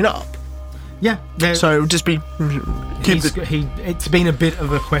that's coming up. Yeah. So just be... it's been a bit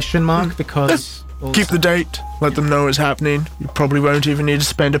of a question mark because... Keep the date, let them know it's happening. You probably won't even need to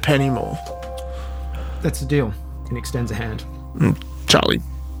spend a penny more. That's the deal. And extends a hand. Charlie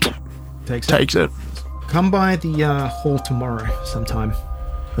Takes it. Come by the hall tomorrow sometime.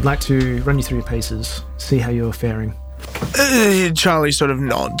 I'd like to run you through your paces, see how you're faring. Charlie sort of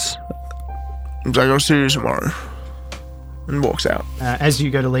nods. He's like, I'll see you tomorrow. And walks out. As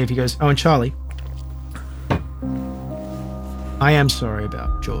you go to leave, he goes, oh, and Charlie, I am sorry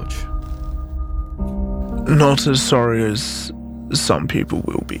about George. Not as sorry as some people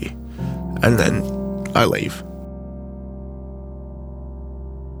will be. And then I leave.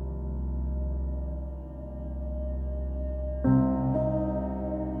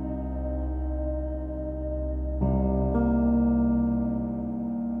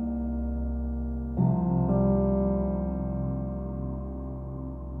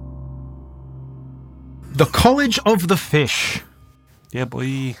 The College of the Fish. Yeah,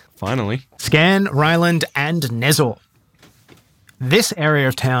 boy. Finally. Scan, Ryland, and Nezor. This area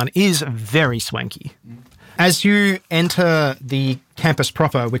of town is very swanky. As you enter the campus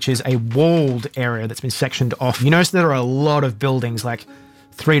proper, which is a walled area that's been sectioned off, you notice there are a lot of buildings, like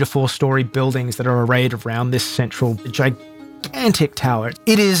 3 to 4 story buildings that are arrayed around this central gigantic tower.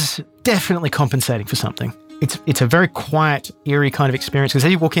 It is definitely compensating for something. It's a very quiet, eerie kind of experience because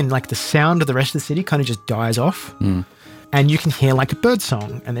as you walk in, like the sound of the rest of the city kind of just dies off. And you can hear like a bird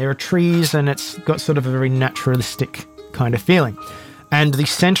song, and there are trees, and it's got sort of a very naturalistic kind of feeling. And the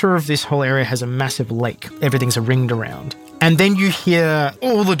center of this whole area has a massive lake. Everything's ringed around. And then you hear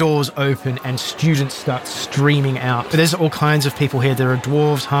all the doors open and students start streaming out. There's all kinds of people here. There are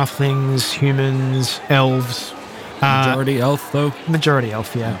dwarves, halflings, humans, elves. Majority elf, though? Majority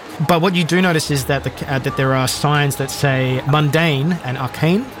elf, yeah. But what you do notice is that that there are signs that say mundane and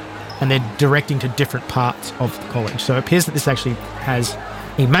arcane, and they're directing to different parts of the college. So it appears that this actually has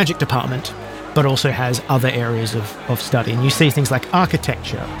a magic department, but also has other areas of study. And you see things like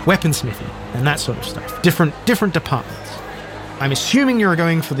architecture, weaponsmithing, and that sort of stuff. Different departments. I'm assuming you're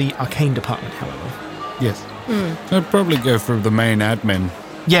going for the arcane department, however. Yes. I'd probably go for the main admin.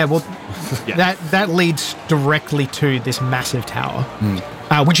 Yeah, well, that leads directly to this massive tower,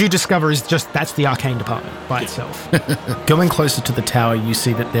 which you discover is that's the arcane department by itself. Going closer to the tower, you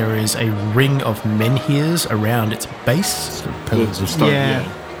see that there is a ring of menhirs around its base. Pillars of stone.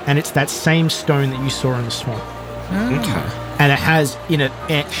 Yeah, and it's that same stone that you saw in the swamp. Okay. And it has in it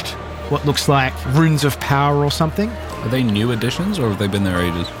etched what looks like runes of power or something. Are they new additions, or have they been there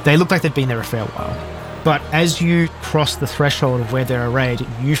ages? They look like they've been there a fair while. But as you cross the threshold of where they're arrayed,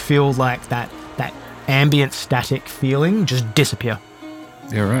 you feel like that ambient static feeling just disappear.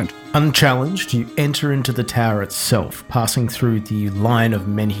 Yeah, right. Unchallenged, you enter into the tower itself, passing through the line of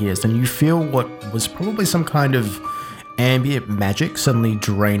menhirs, and you feel what was probably some kind of ambient magic suddenly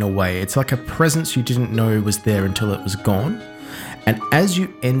drain away. It's like a presence you didn't know was there until it was gone. And as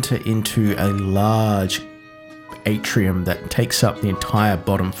you enter into a large atrium that takes up the entire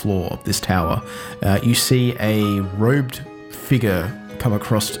bottom floor of this tower, you see a robed figure come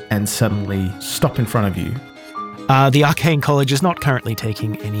across and suddenly stop in front of you. The Arcane College is not currently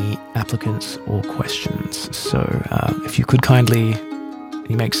taking any applicants or questions, so if you could kindly...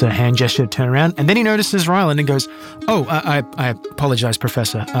 He makes a hand gesture to turn around, and then he notices Ryland and goes, oh, I apologize,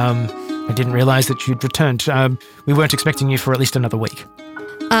 Professor. I didn't realize that you'd returned. We weren't expecting you for at least another week.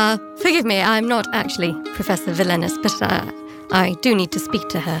 Forgive me, I'm not actually Professor Vilenis, but I do need to speak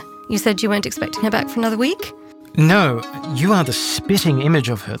to her. You said you weren't expecting her back for another week? No, you are the spitting image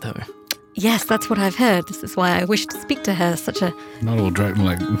of her, though. Yes, that's what I've heard. This is why I wish to speak to her. Such a... Not all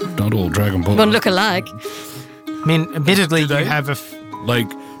Dragon Ball. One look alike. I mean, admittedly, you have a...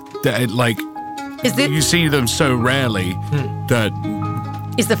 Is it... You see them so rarely that...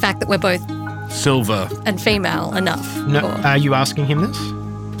 Is the fact that we're both... Silver. And female enough? No, are you asking him this?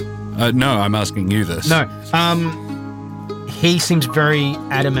 No, I'm asking you this. No. He seems very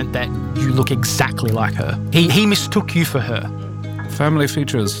adamant that you look exactly like her. He mistook you for her. Family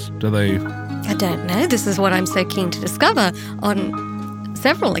features, do they... I don't know. This is what I'm so keen to discover. On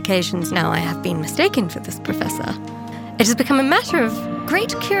several occasions now I have been mistaken for this professor. It has become a matter of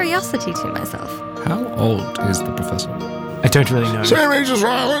great curiosity to myself. How old is the professor? I don't really know. Same age as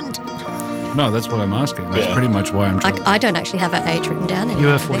Ryland. No, that's what I'm asking. That's pretty much why I'm trying. I don't actually have her age written down anymore. You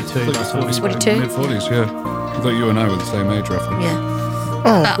were 42. 42? Mid-40s, yeah. I thought you and I were the same age, roughly. Yeah.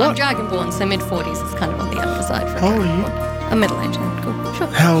 Oh, I'm Dragonborn, so mid-40s is kind of on the younger side. For How old are you? I'm middle-aged. Cool. Sure.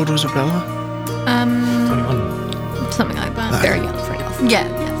 How old was Abella? 21. Something like that. Very young for an elf. Yeah.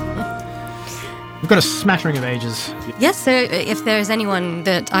 We've got a smattering of ages. Yes, so if there is anyone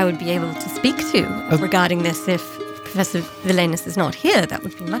that I would be able to speak to regarding this, if Professor Vilenis is not here, that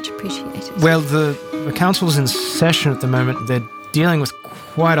would be much appreciated. Well, the council's in session at the moment. They're dealing with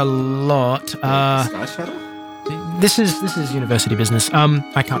quite a lot. Sky Shadow? this is university business.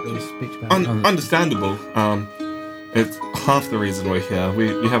 I can't really speak to that. Understandable. It's half the reason we're here.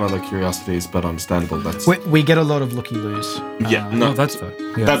 We have other curiosities, but understandable. We get a lot of looky-loos. No, that's fair.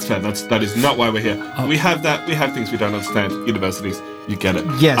 Yeah. That's fair. That is not why we're here. We have that. We have things we don't understand. Universities, you get it.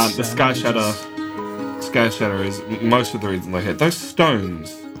 Yes. The Sky Shatter is most of the reason we're here. Those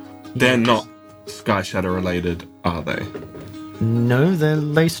stones, they're not Sky Shatter related, are they? No, they're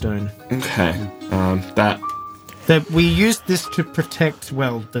Laystone. Okay. We used this to protect,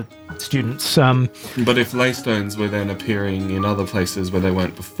 the students. But if Laystones were then appearing in other places where they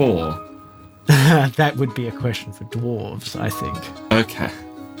weren't before... that would be a question for dwarves, I think. Okay.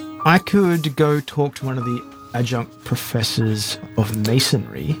 I could go talk to one of the adjunct professors of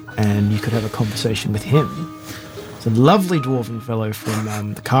masonry, and you could have a conversation with him. It's a lovely dwarven fellow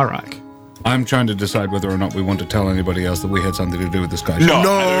from the Karak. I'm trying to decide whether or not we want to tell anybody else that we had something to do with this guy. No.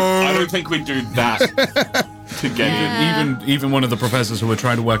 I don't think we'd do that to get in. Even one of the professors who were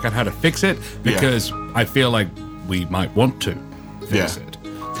trying to work out how to fix it, because I feel like we might want to fix it.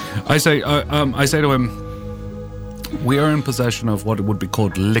 I say to him, we are in possession of what would be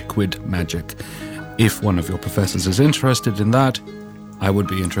called liquid magic. If one of your professors is interested in that, I would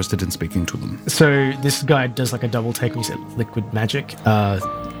be interested in speaking to them. So this guy does like a double take when he said liquid magic.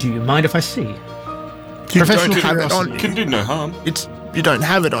 Do you mind if I see? You don't have it on you. Can do no harm. You don't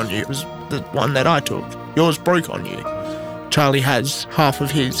have it on you. It was the one that I took. Yours broke on you. Charlie has half of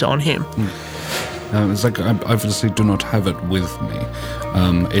his on him. It's like I obviously do not have it with me.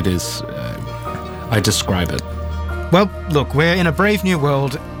 It is... I describe it. Well, look, we're in a brave new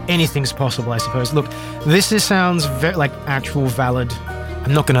world. Anything's possible, I suppose. Look, this sounds like actual valid.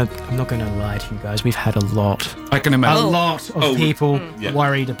 I'm not gonna lie to you guys. We've had a lot. I can imagine a lot of people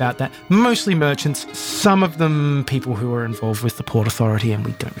worried about that. Mostly merchants. Some of them people who are involved with the Port Authority, and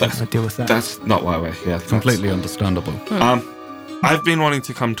we don't really want to deal with that. That's not why we're here. Completely understandable. I've been wanting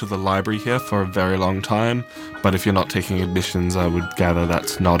to come to the library here for a very long time, but if you're not taking admissions, I would gather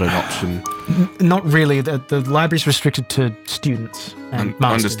that's not an option. Not really. The library's restricted to students and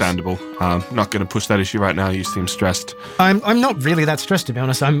masters. Understandable. Not going to push that issue right now. You seem stressed. I'm not really that stressed, to be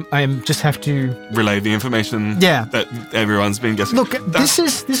honest. I'm just have to relay the information that everyone's been guessing. Look, this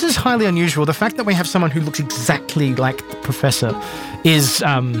is highly unusual. The fact that we have someone who looks exactly like the professor is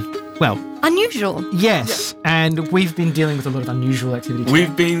unusual. Yes, and we've been dealing with a lot of unusual activity today.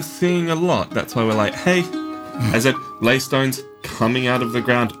 We've been seeing a lot. That's why we're like, hey, is it Laystones coming out of the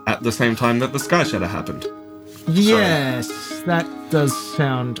ground at the same time that the Sky Shatter happened? Yes, that does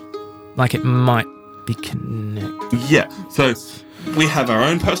sound like it might be connected. Yeah, so we have our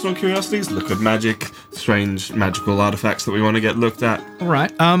own personal curiosities, liquid magic, strange magical artifacts that we want to get looked at. All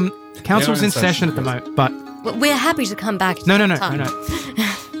right, council's in session at the moment, but... We're happy to come back. No.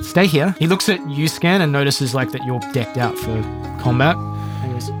 Stay here. He looks at you, Scan, and notices that you're decked out for combat. And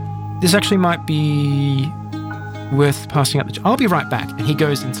he goes, this actually might be worth passing up I'll be right back. And he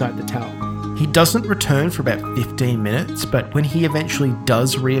goes inside the tower. He doesn't return for about 15 minutes, but when he eventually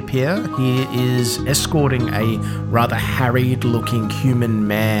does reappear, he is escorting a rather harried-looking human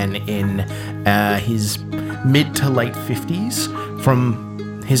man in his mid to late 50s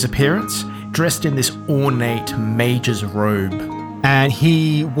from his appearance, dressed in this ornate mage's robe. And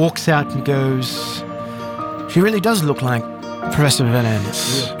he walks out and goes, she really does look like Professor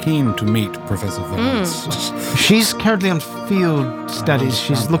Venance. We're keen to meet Professor Venance. She's currently on field studies.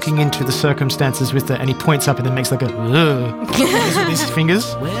 She's looking into the circumstances with and he points up and then makes like a with his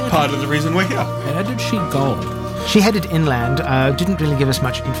fingers. Part of the reason we're here. Where did she go? She headed inland, didn't really give us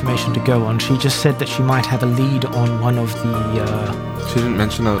much information to go on. She just said that she might have a lead on one of the... She didn't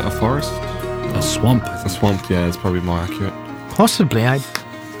mention a forest? A swamp. A swamp, yeah, it's probably more accurate. Possibly. I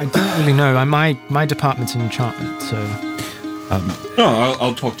don't really know. My department's in enchantment, so...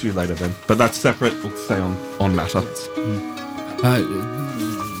 I'll talk to you later then. But that's separate. We'll stay on matter.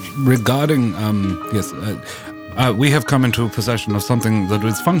 Regarding... we have come into possession of something that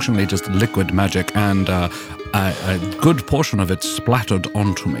is functionally just liquid magic, and a good portion of it splattered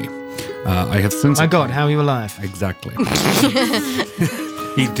onto me. I have since... My God, how are you alive? Exactly.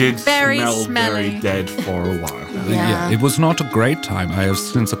 He did very smell smelly. very dead for a while. Yeah. It was not a great time. I have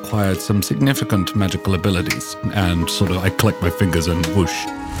since acquired some significant magical abilities, and sort of I click my fingers and whoosh.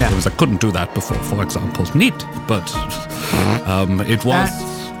 Yeah. I couldn't do that before, for example. Neat, but it was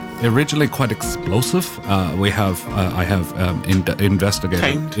originally quite explosive. I have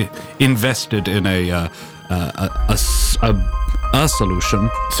invested in a solution.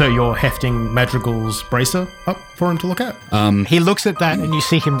 So you're hefting Madrigal's bracer up for him to look at? He looks at that and you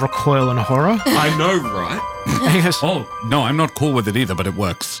see him recoil in horror. I know, right? And he goes, oh, no, I'm not cool with it either, but it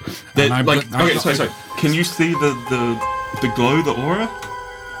works. Sorry. Can you see the glow, the aura?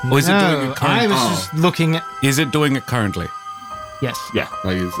 Or is it doing it currently? I was just looking at... Is it doing it currently? Yes. Yeah,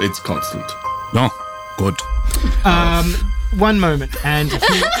 like it's constant. No. Good. One moment, and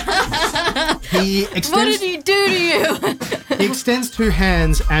he extends... What did he do to you? He extends two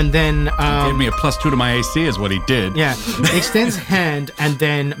hands and then... Gave me a +2 to my AC is what he did. Yeah. He extends a hand and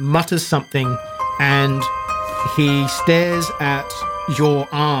then mutters something, and he stares at your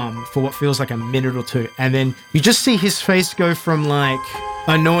arm for what feels like a minute or two, and then you just see his face go from, like,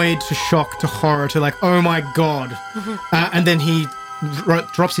 annoyed to shock to horror to, like, oh my god. And then he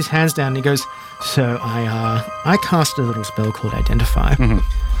drops his hands down and he goes... So I cast a little spell called Identify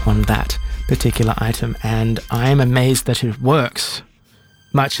on that particular item, and I am amazed that it works,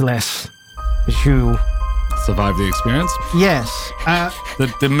 much less that you... Survive the experience? Yes.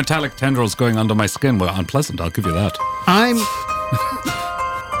 The metallic tendrils going under my skin were unpleasant, I'll give you that. I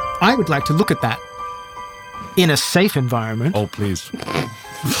would like to look at that in a safe environment. Oh, please.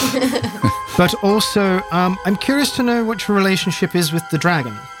 But also, I'm curious to know what your relationship is with the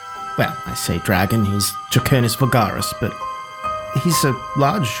dragon. Well, I say dragon, he's Dracernus vulgaris, but he's a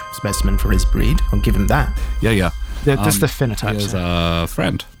large specimen for his breed. I'll give him that. Yeah. That's the phenotype. He is a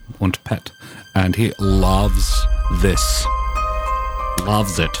friend and pet, and he loves this.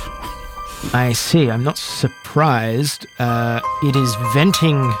 Loves it. I see. I'm not surprised. It is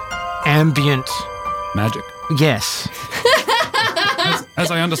venting ambient... Magic? Yes.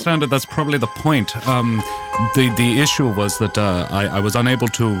 As I understand it, that's probably the point. The issue was that I was unable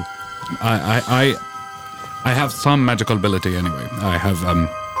to... I have some magical ability anyway. I have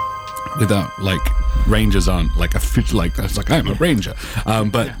without like rangers aren't like it's like I'm a ranger.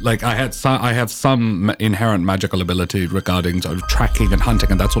 Like I have some inherent magical ability regarding sort of tracking and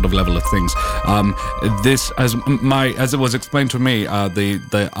hunting and that sort of level of things. This as it was explained to me,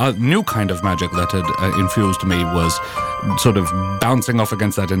 the new kind of magic that had infused me was sort of bouncing off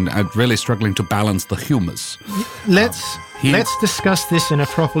against that and really struggling to balance the humours. Let's discuss this in a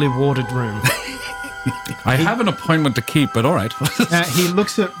properly warded room. I have an appointment to keep, but all right. He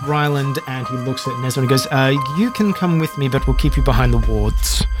looks at Ryland and he looks at Nesma and he goes, you can come with me, but we'll keep you behind the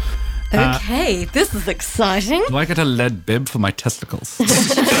wards. Okay, this is exciting. Do I get a lead bib for my testicles?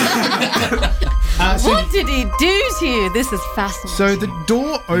 What did he do to you? This is fascinating. So the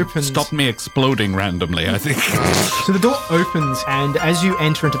door opens. Stop me exploding randomly, I think. So the door opens, and as you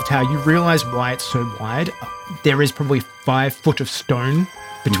enter into the tower, you realize why it's so wide. There is probably 5 foot of stone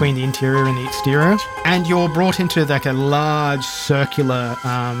between the interior and the exterior, and you're brought into like a large circular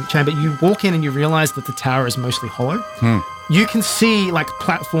chamber. You walk in and you realize that the tower is mostly hollow. You can see like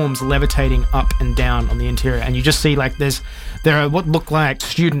platforms levitating up and down on the interior, and you just see like there are what look like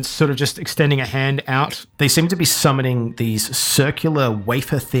students sort of just extending a hand out. They seem to be summoning these circular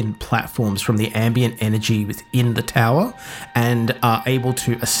wafer-thin platforms from the ambient energy within the tower and are able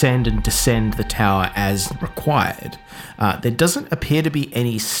to ascend and descend the tower as required. There doesn't appear to be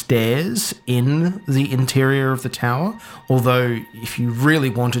any stairs in the interior of the tower, although if you really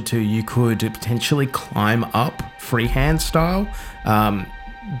wanted to, you could potentially climb up freehand style,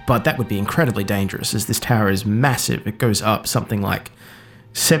 but that would be incredibly dangerous as this tower is massive. It goes up something like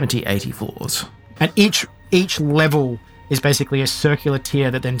 70, 80 floors. And each level is basically a circular tier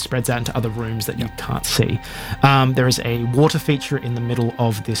that then spreads out into other rooms that you can't see. There is a water feature in the middle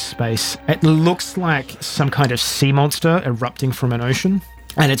of this space. It looks like some kind of sea monster erupting from an ocean,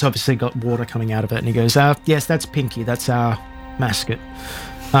 and it's obviously got water coming out of it. And he goes, yes, that's Pinky. That's our mascot.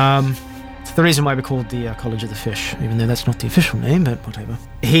 It's the reason why we're called the College of the Fish, even though that's not the official name, but whatever.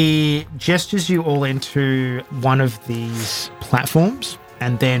 He gestures you all into one of these platforms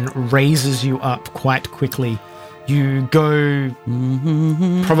and then raises you up quite quickly. You go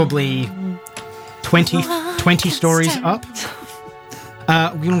probably 20 stories up.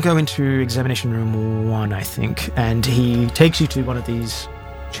 We'll go into examination room 1, I think, and he takes you to one of these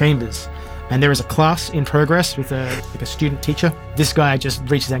chambers. And there is a class in progress with a student teacher. This guy just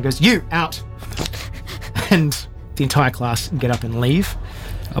reaches out and goes, "You, out!" And the entire class get up and leave.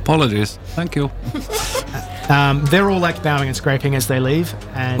 Apologies. Thank you. They're all like bowing and scraping as they leave.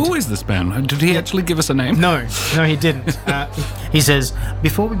 And who is this man? Did he actually give us a name? No, he didn't. He says,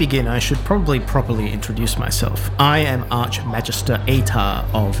 "Before we begin, I should probably properly introduce myself. I am Archmagister Atar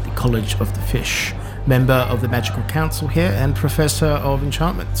of the College of the Fish, member of the Magical Council here and Professor of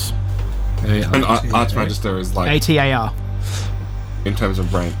Enchantments." And Archmagister is like... ATAR. In terms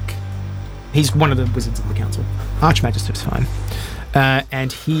of rank. He's one of the wizards of the council. Archmagister is fine.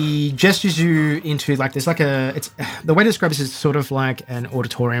 And he gestures you into like there's like the way to describe this is sort of like an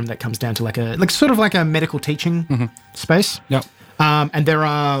auditorium that comes down to like sort of like a medical teaching space. Yep. And there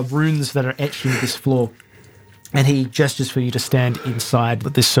are runes that are etched into this floor. And he gestures for you to stand inside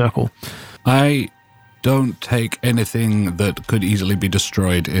with this circle. I don't take anything that could easily be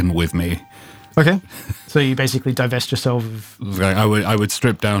destroyed in with me. Okay. So you basically divest yourself of... I would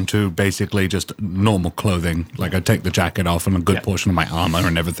strip down to basically just normal clothing. Like I'd take the jacket off and a good portion of my armor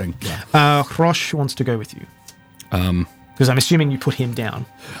and everything. Hrosh wants to go with you. Because I'm assuming you put him down.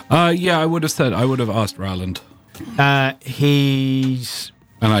 I would have asked Ryland. He's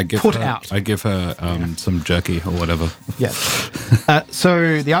and I give put her, out. I give her some jerky or whatever. Yeah.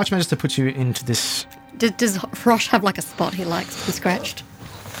 So the Archmagister puts you into this. Does Hrosh have like a spot he likes to be scratched?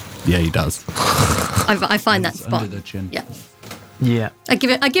 Yeah, he does. I find that spot. Under the chin. Yeah. Yeah. I give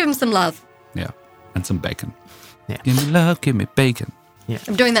him some love. Yeah, and some bacon. Yeah. Give me love, give me bacon. Yeah.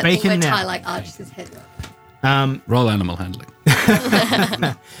 I'm doing that Bacon thing where now. Ty like arches his head. Roll animal handling.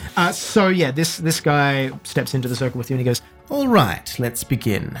 So yeah, this guy steps into the circle with you and he goes, All right, let's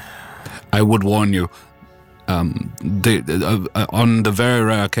begin. I would warn you, on the very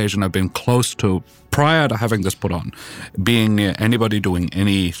rare occasion I've been close to, prior to having this put on, being near anybody doing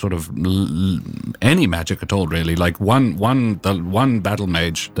any sort of any magic at all, really. Like the one battle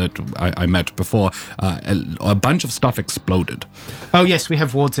mage that I met before, a bunch of stuff exploded. oh yes, we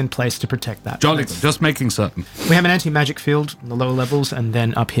have wards in place to protect that. Jolly good, just making certain. We have an anti-magic field in the lower levels, and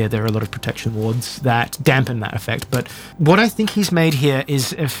then up here there are a lot of protection wards that dampen that effect. But what I think he's made here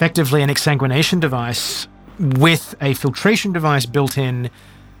is effectively an exsanguination device with a filtration device built in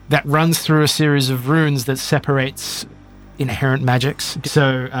that runs through a series of runes that separates inherent magics.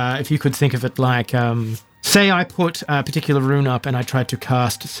 So if you could think of it like, say I put a particular rune up and I tried to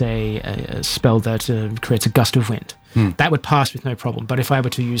cast, say, a spell that creates a gust of wind. That would pass with no problem. But if I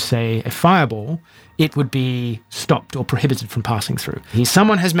were to use, say, a fireball, it would be stopped or prohibited from passing through.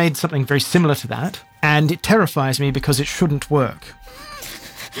 Someone has made something very similar to that, and it terrifies me because it shouldn't work.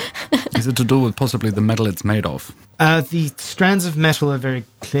 Is it to do with possibly the metal it's made of? The strands of metal are very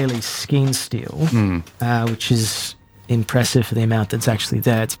clearly skein steel, which is impressive for the amount that's actually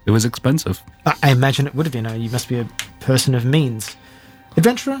there. It was expensive. I imagine it would have been. You must be a person of means.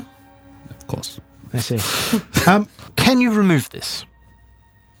 Adventurer? Of course. I see. Can you remove this?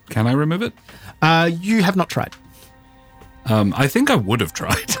 Can I remove it? You have not tried. I think I would have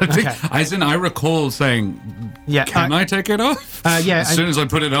tried. I recall saying, can I take it off? As soon as I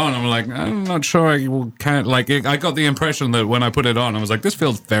put it on, I'm like, I'm not sure I can't. Like, I got the impression that when I put it on, I was like, this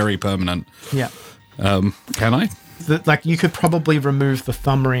feels very permanent. Yeah. Can I? You could probably remove the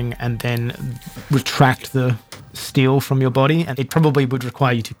thumb ring and then retract the steel from your body, and it probably would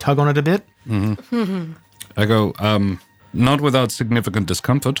require you to tug on it a bit. Mm-hmm. I go, not without significant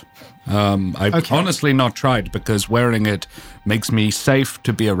discomfort. I've honestly not tried because wearing it makes me safe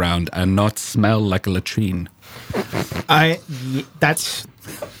to be around and not smell like a latrine. That's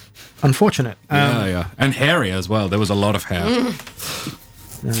unfortunate. Yeah. And hairy as well. There was a lot of hair.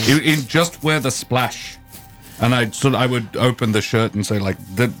 In just where the splash. And I would open the shirt and say, like,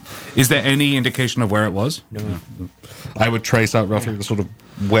 is there any indication of where it was? No. I would trace out roughly the sort of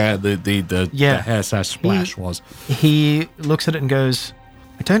where the hair splash was. He looks at it and goes,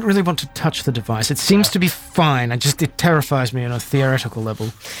 I don't really want to touch the device. It seems to be fine. It terrifies me on a theoretical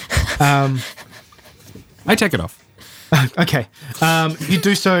level. I take it off. Okay. You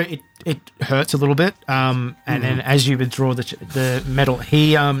do so. It hurts a little bit, and then as you withdraw the metal,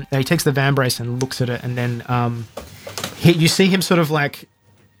 he takes the vambrace and looks at it, and then you see him sort of like,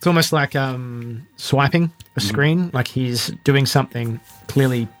 it's almost like swiping a screen, like he's doing something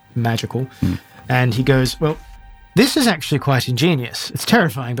clearly magical, and he goes, well, this is actually quite ingenious. It's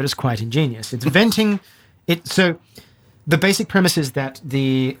terrifying, but it's quite ingenious. It's venting it. So the basic premise is that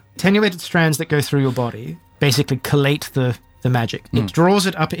the attenuated strands that go through your body basically collate the magic. It draws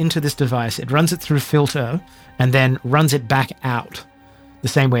it up into this device, it runs it through filter, and then runs it back out the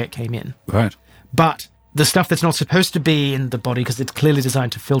same way it came in. Right. But the stuff that's not supposed to be in the body, because it's clearly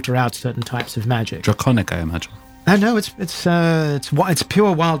designed to filter out certain types of magic. Draconic, I imagine. No, it's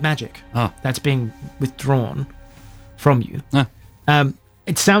pure wild magic that's being withdrawn from you.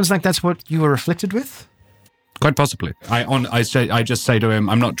 It sounds like that's what you were afflicted with? Quite possibly. I just say to him,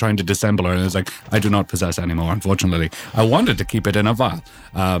 I'm not trying to dissemble her. And it's like, I do not possess anymore, unfortunately. I wanted to keep it in a vial.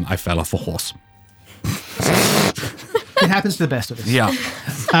 I fell off a horse. It happens to the best of us. Yeah.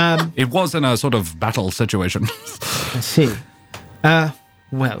 It was in a sort of battle situation. I see.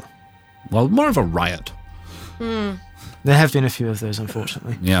 Well, more of a riot. There have been a few of those,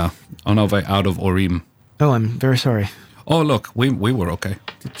 unfortunately. Yeah. On our way out of Orim. Oh, I'm very sorry. Oh, look, we were okay.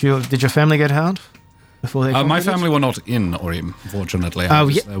 Did your family get harmed? Before they my family were not in Orim, fortunately. I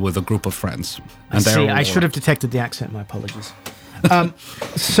was there with a group of friends. I should have detected the accent. My apologies.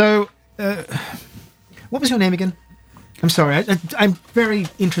 What was your name again? I'm sorry. I'm very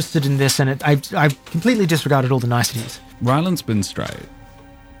interested in this, and I've completely disregarded all the niceties. Ryland's been straight.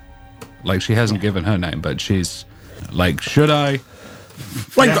 Like, she hasn't given her name, but she's like, should I?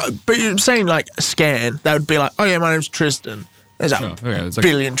 Like, but you're saying, like, a scan, that would be like, oh, yeah, my name's Tristan. There's a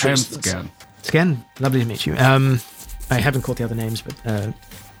billion Tristans. Scan, lovely to meet you. I haven't caught the other names, but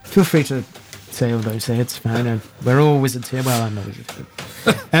feel free to say all those. It's fine. We're all wizards here. Well, I'm not a wizard.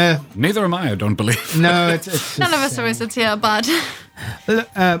 But, neither am I don't believe. No, it's none of us are wizards here, but...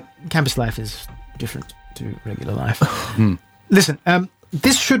 campus life is different to regular life. Listen,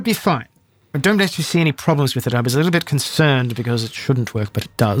 this should be fine. I don't actually see any problems with it. I was a little bit concerned because it shouldn't work, but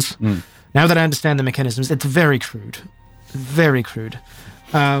it does. Now that I understand the mechanisms, it's very crude. Very crude.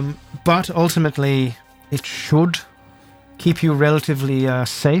 But ultimately, it should keep you relatively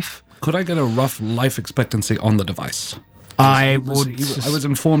safe. Could I get a rough life expectancy on the device? I was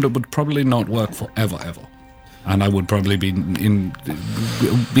informed it would probably not work forever, ever. And I would probably be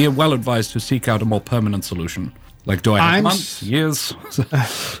well advised to seek out a more permanent solution. Like, do I have months, years?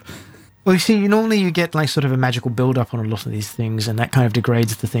 Well, you see, normally you get like sort of a magical build-up on a lot of these things, and that kind of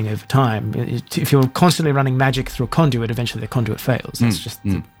degrades the thing over time. If you're constantly running magic through a conduit, eventually the conduit fails. It's just...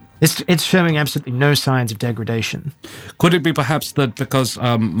 It's showing absolutely no signs of degradation. Could it be perhaps that because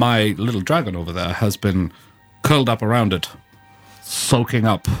my little dragon over there has been curled up around it, soaking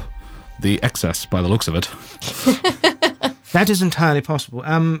up the excess by the looks of it? That is entirely possible.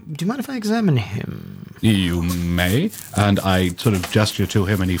 Do you mind if I examine him? You may. And I sort of gesture to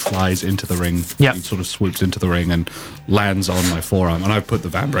him and he flies into the ring. Yeah. He sort of swoops into the ring and lands on my forearm. And I put the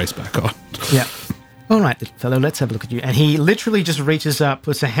vambrace back on. Yeah. All right, little fellow, let's have a look at you. And he literally just reaches up,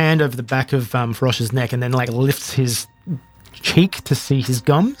 puts a hand over the back of Ferosh's neck, and then like lifts his cheek to see his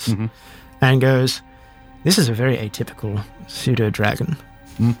gums, and goes, "This is a very atypical pseudo-dragon.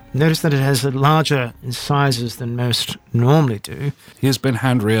 Notice that it has larger sizes than most normally do." He's been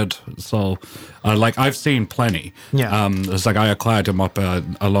hand-reared, so like I've seen plenty. Yeah. It's like I acquired him up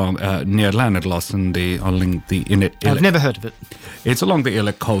along near Lanidlos in the I've never heard of it. It's along the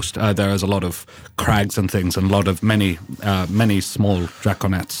Illic coast. There is a lot of crags and things, and a lot of many small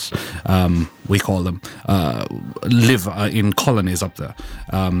draconets, we call them, live in colonies up there.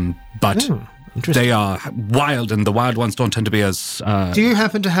 But they are wild, and the wild ones don't tend to be as... Do you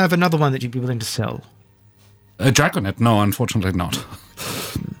happen to have another one that you'd be willing to sell? A draconet? No, unfortunately not.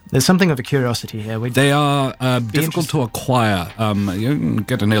 There's something of a curiosity here. They are difficult to acquire. You can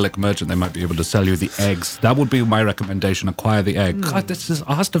get an Illic merchant, they might be able to sell you the eggs. That would be my recommendation, acquire the egg. God, this is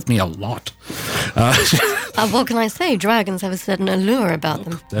asked of me a lot. What can I say? Dragons have a certain allure about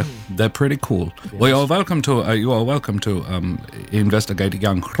them. They're pretty cool. Yes. Well, you are welcome to investigate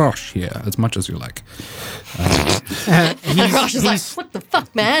young Hrosh here as much as you like. Hrosh is like, what the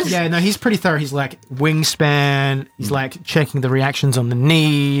fuck, man? Yeah, no, he's pretty thorough. He's like wingspan. He's like checking the reactions on the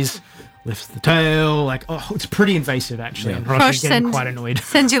knees. Lifts the tail, like, oh, it's pretty invasive, actually. Yeah. And Hrosh is getting quite annoyed.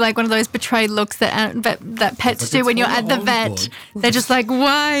 Sends you, like, one of those betrayed looks that pets do when you're at the vet. They're just like,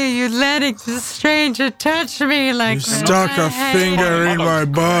 why are you letting this stranger touch me? Like, you stuck a finger in my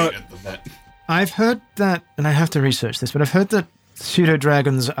butt. I've heard that, and I have to research this, but I've heard that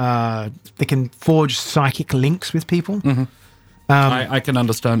pseudo-dragons, they can forge psychic links with people. I can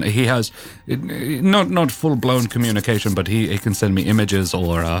understand. He has not full-blown communication, but he can send me images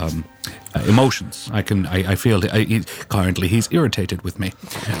or emotions. I feel currently he's irritated with me.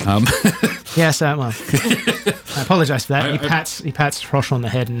 Yes, well, I apologize for that. He pats Hrosh on the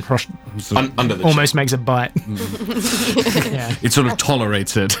head, and Hrosh under the almost makes a bite. Yeah. It sort of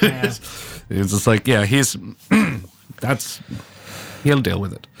tolerates it. Yeah. It's just like, yeah, he'll deal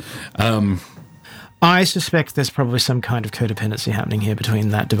with it. I suspect there's probably some kind of codependency happening here between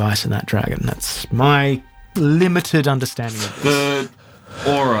that device and that dragon. That's my limited understanding of this.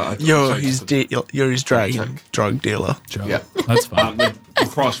 The aura... You're his dragon drug dealer. Yeah. That's fine. The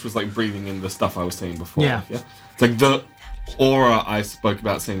Hrosh was like breathing in the stuff I was seeing before. Yeah. It's like the aura I spoke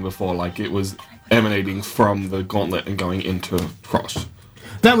about seeing before, like it was emanating from the gauntlet and going into Hrosh.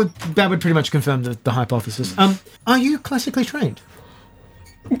 That would pretty much confirm the hypothesis. Are you classically trained?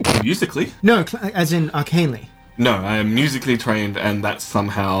 Musically? No, as in arcanely. No, I am musically trained, and that's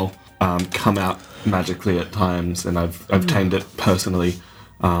somehow come out magically at times, and I've obtained it personally,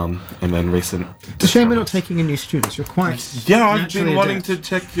 and then recent. It's a shame we're not taking in new students. You're quite. Yeah, I've been wanting to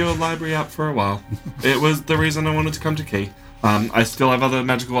check your library out for a while. It was the reason I wanted to come to Key. I still have other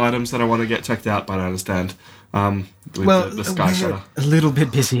magical items that I want to get checked out, but I understand. The Sky Shadow. A little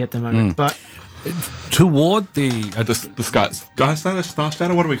bit busy at the moment, but. Toward the Sky Shadow, Star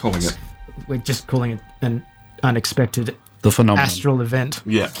Shadow, what are we calling it? We're just calling it an unexpected The phenomenon. astral event.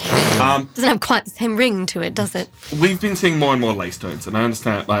 Yeah. Doesn't have quite the same ring to it, does it? We've been seeing more and more ley stones, and I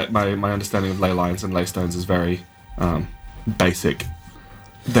understand, like, my understanding of ley lines and ley stones is very basic.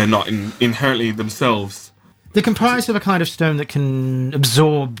 They're not inherently themselves. They're comprised of a kind of stone that can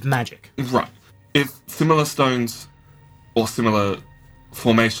absorb magic. Right. If similar stones or similar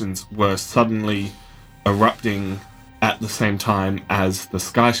formations were suddenly erupting at the same time as the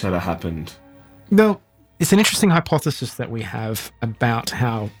sky shatter happened. Well, it's an interesting hypothesis that we have about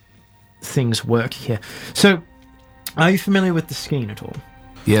how things work here. So, are you familiar with the skein at all?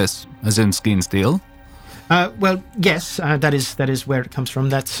 Yes, as in Skeen Steel. Well, yes, that is where it comes from.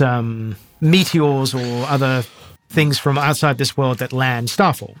 That's meteors or other things from outside this world that land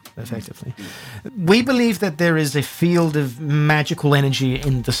starfall, effectively. We believe that there is a field of magical energy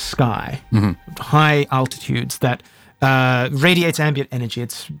in the sky, high altitudes, that radiates ambient energy.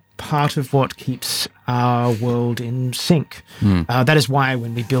 It's part of what keeps our world in sync. That is why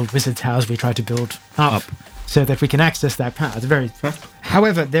when we build wizard towers, we try to build up. So that we can access that power. It's very.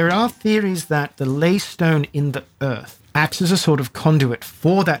 However, there are theories that the ley stone in the earth acts as a sort of conduit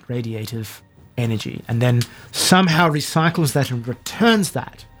for that radiative energy, and then somehow recycles that and returns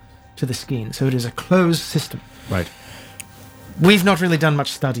that to the skein. So it is a closed system. Right. We've not really done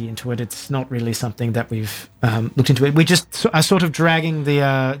much study into it. It's not really something that we've looked into. It. We just are sort of dragging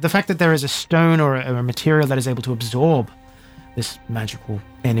the fact that there is a stone or a material that is able to absorb this magical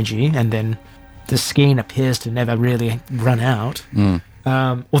energy, and then the skein appears to never really run out.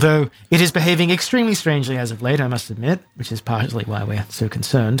 Although it is behaving extremely strangely as of late, I must admit, which is partly why we're so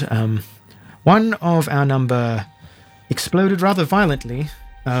concerned. One of our number exploded rather violently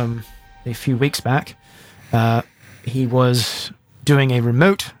a few weeks back. He was doing a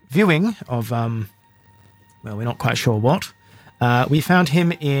remote viewing of, well, we're not quite sure what. We found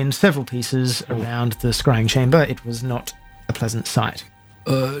him in several pieces around the scrying chamber. It was not a pleasant sight.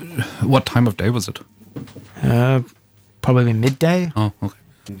 What time of day was it? Probably midday. Oh, okay.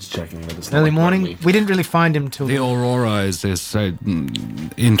 I'm just checking whether it's Early morning. We didn't really find him till the aurora is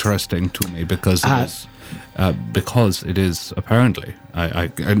interesting to me because it is apparently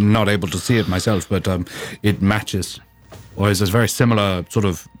I'm not able to see it myself, but it matches, or is a very similar sort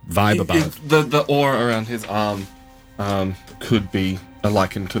of vibe about it. The aura around his arm could be a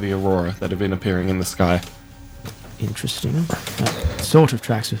liken to the aurora that have been appearing in the sky. Interesting. That sort of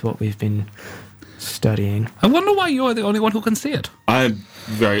tracks with what we've been studying. I wonder why you're the only one who can see it.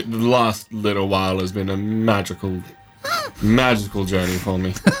 The last little while has been a magical journey for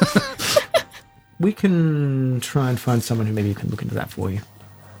me. We can try and find someone who maybe can look into that for you.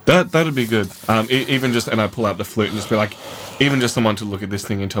 That'd be good. Even just, and I pull out the flute and just be like, even just someone to look at this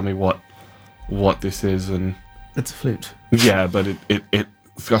thing and tell me what this is. And it's a flute. Yeah, but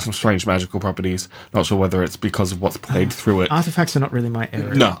it's got some strange magical properties. Not sure whether it's because of what's played through it. Artifacts are not really my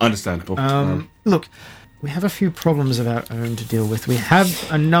area. No, understandable. Look, we have a few problems of our own to deal with. We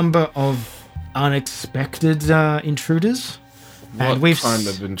have a number of unexpected intruders. What kind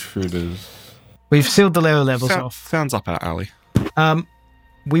of intruders? We've sealed the lower levels off. Sounds up our alley.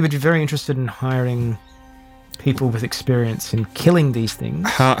 We would be very interested in hiring people with experience in killing these things.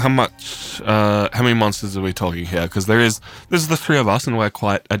 How many monsters are we talking here? Because this is the three of us, and we're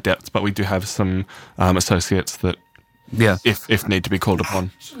quite adept, but we do have some associates that, if need to be called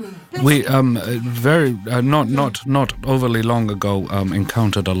upon. We not overly long ago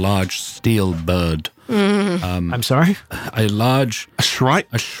encountered a large steel bird. I'm sorry? A shrike?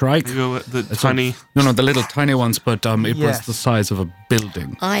 A shrike. The tiny... the little tiny ones, but it was the size of a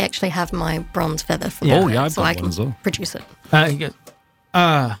building. I actually have my bronze feather for I've so got I one can as well. produce it.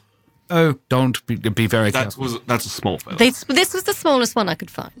 Don't be very careful. That's a small feather. This was the smallest one I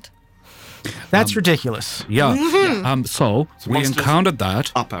could find. That's ridiculous. Yeah. So we encountered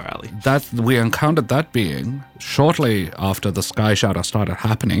that. Up our alley. We encountered that being shortly after the sky shatter started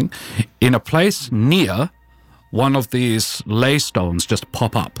happening in a place near one of these ley stones just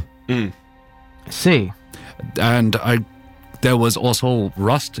pop up. I see. And there was also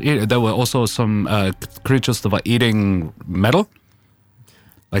rust. There were also some creatures that were eating metal.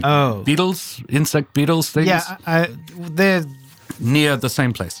 Like beetles, insect beetles things. Yeah, they're near the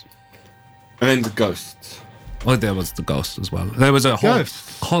same place. And then the ghosts. Oh, there was the ghost as well. There was a whole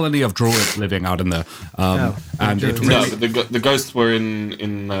colony of druids living out in there. And it really... No, the ghosts were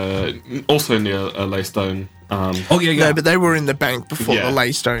in also near a ley stone. No, but they were in the bank before the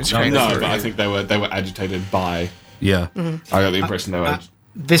ley stones came through. But I think they were agitated by... Yeah. I got the impression they were...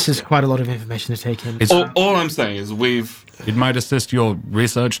 This is quite a lot of information to take in. All I'm saying is It might assist your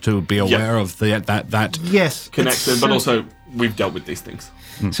research to be aware of that yes, connection, but also we've dealt with these things.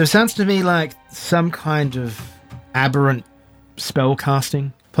 So it sounds to me like some kind of aberrant spell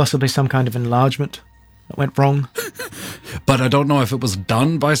casting, possibly some kind of enlargement that went wrong. But I don't know if it was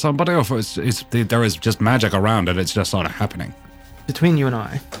done by somebody or if there is just magic around it. It's just not happening. Between you and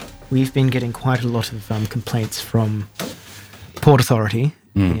I, we've been getting quite a lot of complaints from Port Authority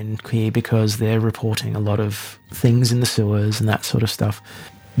in Quay because they're reporting a lot of things in the sewers and that sort of stuff.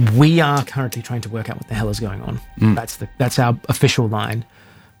 We are currently trying to work out what the hell is going on. That's our official line.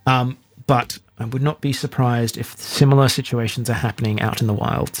 But I would not be surprised if similar situations are happening out in the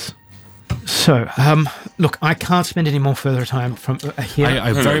wilds. So, look, I can't spend any more further time from here.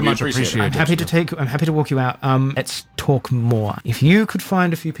 I very much appreciate it. I'm happy to walk you out. Let's talk more. If you could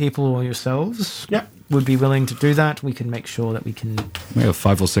find a few people yourselves, would be willing to do that, we can make sure that we can. We have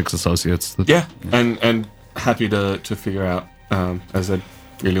 5 or 6 associates. And happy to figure out. As I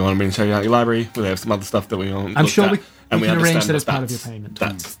really wanted me to show you out your library, we have some other stuff that we all. I'm sure at, we and can arrange that understand as part of your payment.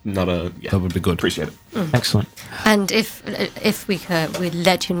 That's not a. Yeah, that would be good. Appreciate it. Excellent. And if we could, we'd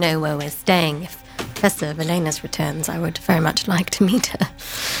let you know where we're staying. If Professor Velenas returns, I would very much like to meet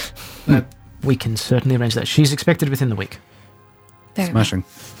her. We can certainly arrange that. She's expected within the week. Very Smashing.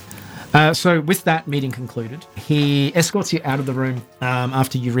 So with that meeting concluded, he escorts you out of the room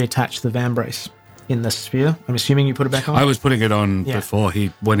after you reattach the vambrace in the sphere. I'm assuming you put it back on? I was putting it on before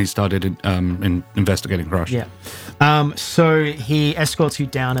when he started in investigating Crush. Yeah. So he escorts you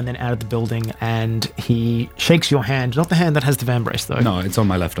down and then out of the building, and he shakes your hand. Not the hand that has the vambrace, though. No, it's on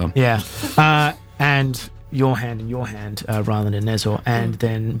my left arm. Yeah. And your hand in your hand, Ryland and Nezor, and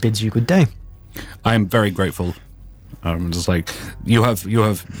then bids you good day. I am very grateful. I'm just like, you have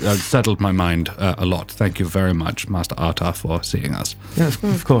settled my mind a lot. Thank you very much, Master Arta, for seeing us. Yeah,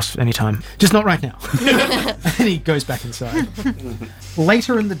 of course, anytime. Just not right now. And he goes back inside.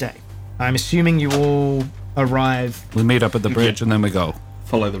 Later in the day, I'm assuming you all arrive. We meet up at the bridge and then we go.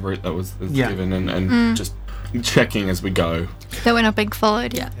 Follow the route that was given and just checking as we go. That we're not being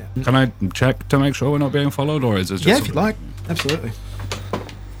followed. Yeah. Can I check to make sure we're not being followed, or is it just... Yeah, if you'd like. Absolutely.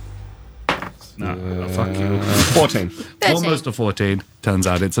 No, fuck you. 14. 13. Almost a 14. Turns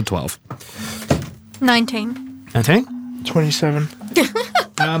out it's a 12. 19. 19? 27.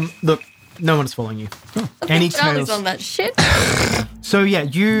 Look, no one's following you. Any Charlie's tales? on that shit. So yeah,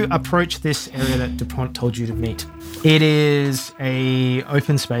 you approach this area that DuPont told you to meet. It is a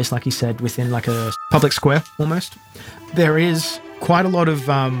open space, like he said, within like a public square almost. There is quite a lot of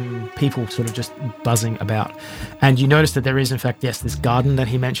people sort of just buzzing about, and you notice that there is, in fact, yes, this garden that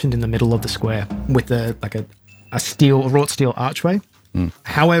he mentioned in the middle of the square with a wrought steel archway.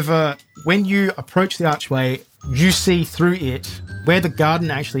 However, when you approach the archway, you see through it where the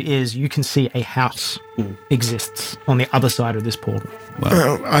garden actually is. You can see a house exists on the other side of this portal.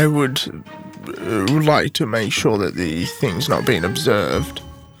 Well, I would like to make sure that the thing's not being observed.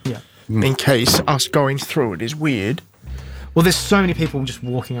 Yeah. In case us going through it is weird. Well, there's so many people just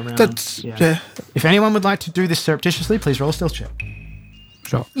walking around. Yeah. If anyone would like to do this surreptitiously, please roll a stealth check.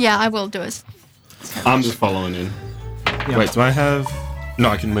 Sure. Yeah, I will do it. I'm just following in. Yeah. Wait, do I have... No,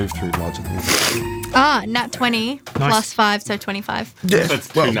 I can move through larger things. Nat 20 plus 5, so 25. Yeah. That's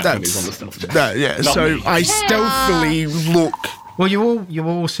two nat 20s on the stealth check. Not So me. I stealthily look. Well, you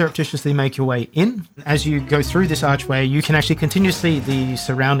all surreptitiously make your way in. As you go through this archway, you can actually continue to see the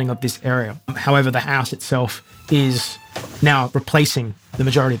surrounding of this area. However, the house itself is now replacing the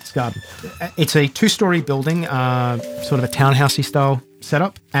majority of this garden. It's a 2-story building, sort of a townhousey style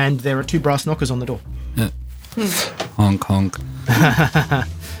setup, and there are 2 brass knockers on the door. Honk, honk.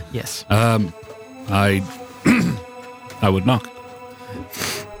 Yes. I would knock.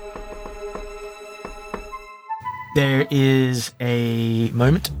 There is a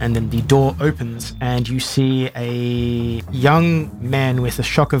moment, and then the door opens, and you see a young man with a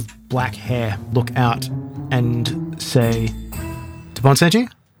shock of black hair look out and say, DuPont sent you?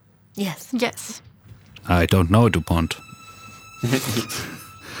 Yes. Yes. I don't know, DuPont.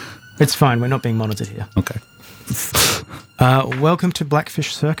 It's fine, we're not being monitored here. Okay. Welcome to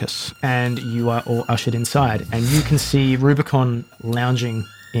Blackfish Circus, and you are all ushered inside, and you can see Rubicon lounging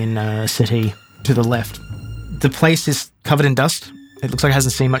in a settee to the left. The place is covered in dust. It looks like it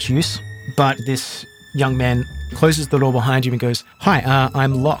hasn't seen much use, but this young man closes the door behind you and goes, "Hi,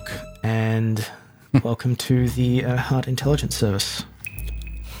 I'm Locke, and welcome to the Heart Intelligence Service."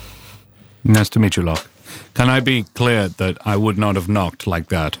 Nice to meet you, Locke. Can I be clear that I would not have knocked like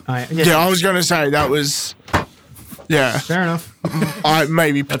that? Yeah, I was going to say that was... Yeah. Fair enough. I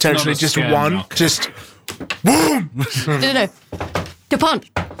maybe potentially just one. Knock. Just... Boom! No. DuPont.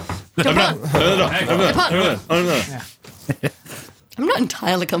 DuPont. I'm not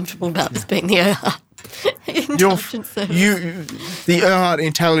entirely comfortable about this being the intelligence service. the Erhard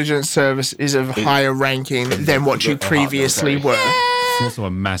Intelligence Service is of higher ranking than what you previously were. It's also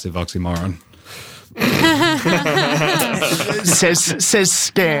a massive oxymoron. says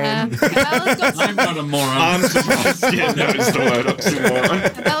Scan. I'm not a moron. I'm surprised you noticed the word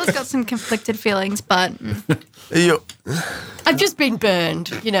oxymoron. Bella's got some conflicted feelings, but I've just been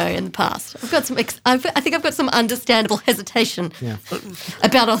burned, in the past. I've got some. I think I've got some understandable hesitation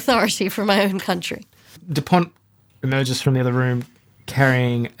about authority from my own country. DuPont emerges from the other room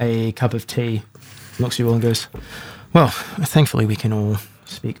carrying a cup of tea, looks at you all and goes, "Well, thankfully we can all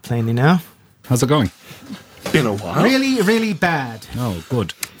speak plainly now." How's it going? Been a while. Really, really bad. Oh,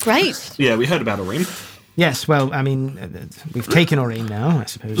 good. Great. Yeah, we heard about Aureen. Yes, well, I mean, we've taken Aureen now, I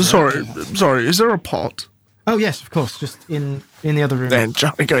suppose. Sorry, is there a pot? Oh, yes, of course, just in the other room. Then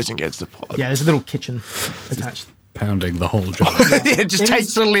Johnny goes and gets the pot. Yeah, there's a little kitchen attached. Pounding the whole job. Yeah, just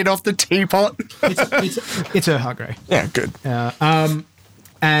takes the lid off the teapot. It's Erhard Grey. Yeah, good.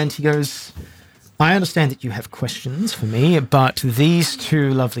 And he goes, "I understand that you have questions for me, but these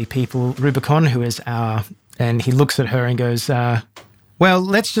two lovely people, Rubicon, who is our..." And he looks at her and goes, "Well,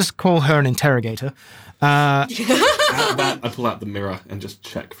 let's just call her an interrogator." At that, I pull out the mirror and just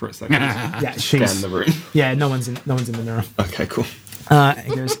check for a second. Yeah, Scan the room. Yeah, no one's in the mirror. Okay, cool.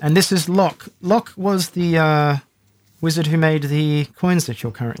 He goes, "And this is Locke. Locke was the wizard who made the coins that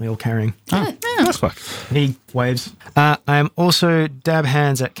you're currently all carrying." That's fuck. And he waves. "I am also dab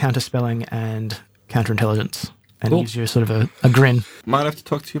hands at counterspelling and counterintelligence." And he gives you sort of a grin. Might have to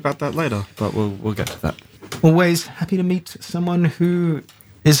talk to you about that later, but we'll get to that. Always happy to meet someone who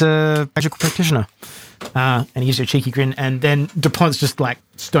is a magical practitioner. And he gives you a cheeky grin. And then DuPont's just like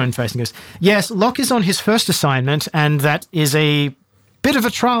stone-faced and goes, "Yes, Locke is on his first assignment, and that is a bit of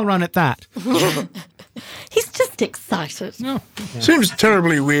a trial run at that." He's just excited. No. Seems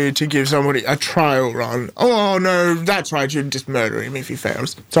terribly weird to give somebody a trial run. Oh, no, that's right, you'd just murder him if he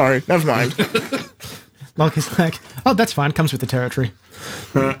fails. Sorry, never mind. Locke is like, "Oh, that's fine, comes with the territory."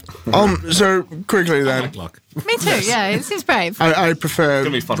 So, quickly then. Luck. me too. Yeah, it seems brave. I prefer It's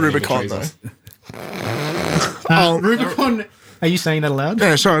gonna be fun when he Rubicon, betrays though. us. Rubicon, are you saying that aloud?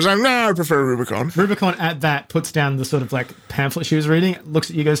 Yeah, sorry, no, I prefer Rubicon. Rubicon at that puts down the sort of like pamphlet she was reading, looks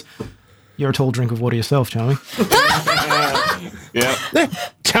at you, goes, "You're a tall drink of water yourself, Charlie." Yeah.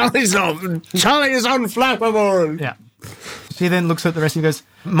 Charlie is unflappable. Yeah. She then looks at the rest of you and goes,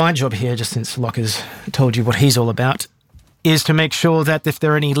 "My job here, just since Locke has told you what he's all about, is to make sure that if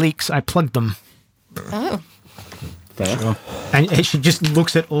there are any leaks, I plug them." Oh. Fair. Sure. And she just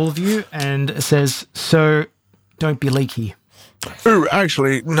looks at all of you and says, "So don't be leaky." Ooh,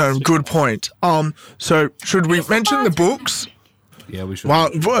 actually, no, good point. So should we mention the books? Yeah, we should.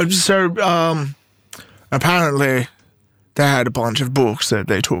 Well, so, apparently they had a bunch of books that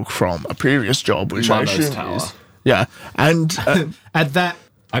they took from a previous job, which I Mother's assume Tower. is... Yeah, and... At that,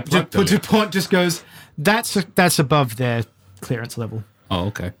 I plugged them. DuPont just goes, that's above their clearance level." Oh,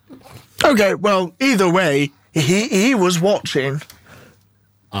 okay. okay, well, either way, he was watching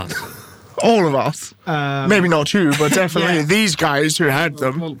Us. all of us. Maybe not you, but definitely Yeah. these guys who had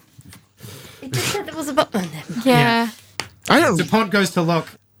them. Well, It just said there was a button on them. Yeah. I don't... DuPont goes to Locke,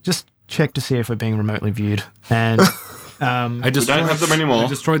 "Just check to see if we're being remotely viewed." And I We don't have them anymore. I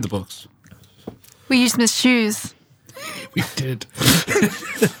destroyed the books. We used them as shoes. We did.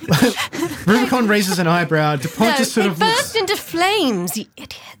 Rubicon raises an eyebrow. DuPont No, just sort they of looks... burst into flames, you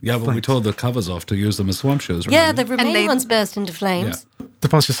idiot. Yeah, but we tore the covers off to use them as swamp shoes. Yeah, remember? the remaining they- ones burst into flames.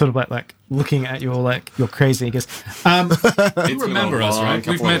 DuPont's just sort of like looking at you all like you're crazy. He goes, You remember us, right?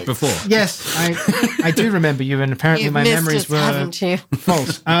 We've met before. "Yes, I do remember you, and apparently You've my missed memories us, were haven't you?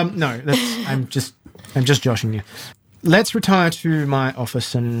 false." No, I'm just joshing you. Let's retire to my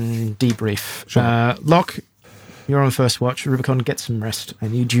office and debrief. Sure. Locke, you're on first watch. Rubicon, get some rest. I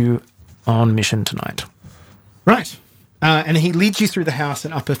need you on mission tonight. Right. And he leads you through the house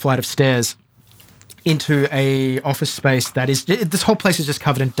and up a flight of stairs into a office space that is... This whole place is just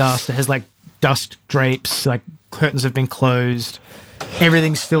covered in dust. It has, like, dust drapes, like, curtains have been closed.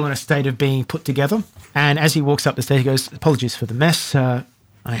 Everything's still in a state of being put together. And as he walks up the stairs, he goes, "Apologies for the mess. I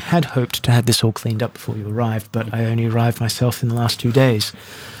had hoped to have this all cleaned up before you arrived, but I only arrived myself in the last 2 days."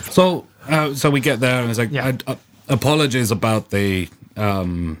 So we get there, and it's like, Yeah. apologies about the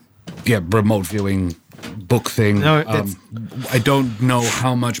remote viewing book thing. No, that's- I don't know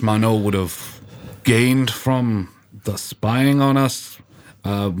how much Mano would have gained from the spying on us.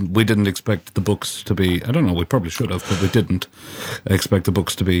 We didn't expect the books to be... I don't know, we probably should have, but we didn't expect the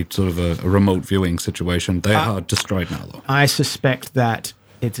books to be sort of a remote viewing situation. They are destroyed now, though. I suspect that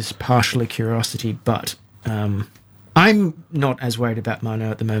it is partially curiosity, but I'm not as worried about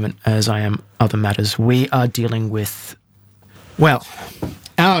Mano at the moment as I am other matters. We are dealing with Well,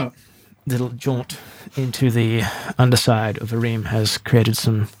 our little jaunt into the underside of Arim has created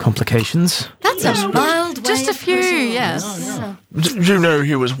some complications. That's a mild way. Just a few, yes. Do you know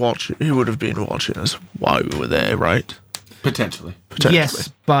he was watching? He would have been watching us while we were there, right? Potentially. Yes,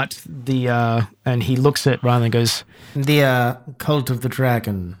 but and he looks at Rylan and goes, The cult of the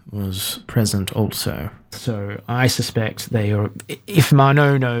dragon was present also. so I suspect they are, if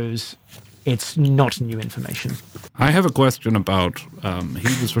Marno knows, it's not new information. I have a question about,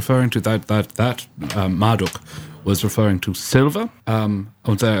 he was referring to that Marduk was referring to Silver.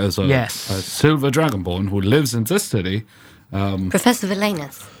 There is a Silver Dragonborn who lives in this city. Professor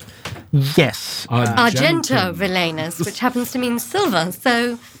Vilanus. Yes. Argento Vilanus, which happens to mean silver,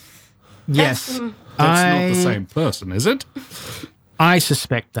 so... Yes. That's not the same person, is it? I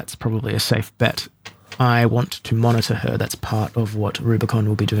suspect that's probably a safe bet. I want to monitor her. That's part of what Rubicon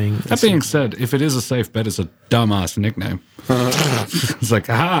will be doing. That being said, if it is a safe bet, it's a dumbass nickname. It's like,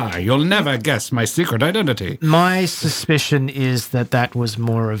 you'll never guess my secret identity. My suspicion is that was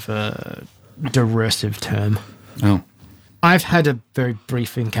more of a derisive term. Oh. I've had a very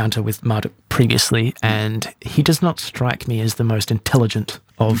brief encounter with Marduk previously, and he does not strike me as the most intelligent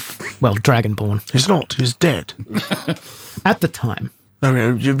of, Dragonborn. He's not. He's dead. At the time. I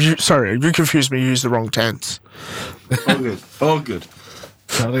mean, you confused me. You used the wrong tense. All good.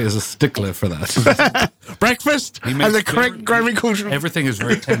 Charlie is a stickler for that. Breakfast and the correct grammar culture. Everything is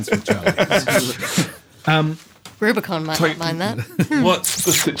very tense with Charlie. Rubicon might not mind that. What's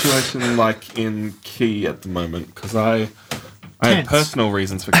the situation like in Key at the moment? Because I have personal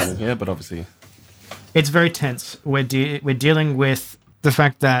reasons for coming here, but obviously... It's very tense. We're dealing with the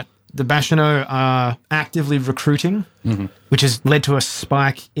fact that the Bashano are actively recruiting, which has led to a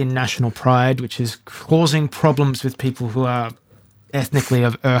spike in national pride, which is causing problems with people who are ethnically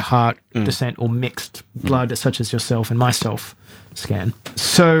of Urhat descent or mixed blood, such as yourself and myself, Scan.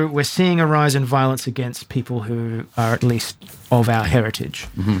 So we're seeing a rise in violence against people who are at least of our heritage.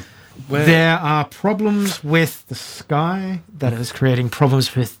 There are problems with the sky that is creating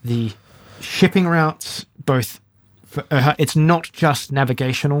problems with the shipping routes, both for Urhat. It's not just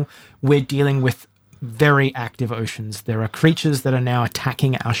navigational. We're dealing with very active oceans. There are creatures that are now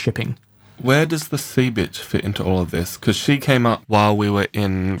attacking our shipping. Where does the sea bitch fit into all of this? Because she came up while we were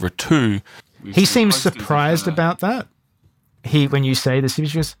in Ratu. He seems surprised about that. When you say the sea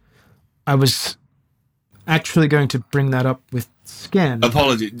bitch, goes, I was actually going to bring that up with Scan.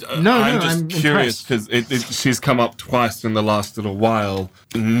 Apologies. I'm just curious because she's come up twice in the last little while,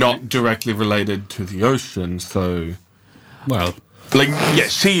 not directly related to the ocean, so... Well...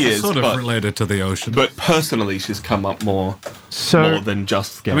 she is sort of related to the ocean, but personally, she's come up more than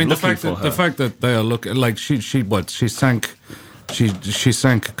just Scan. I mean, the fact that they are looking like she sank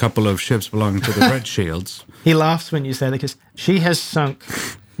a couple of ships belonging to the Red Shields. He laughs when you say that because she has sunk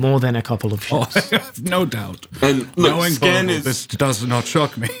more than a couple of ships. Oh, no doubt. And look, knowing this does not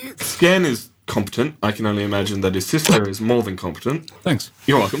shock me. Scan is competent. I can only imagine that his sister is more than competent. Thanks.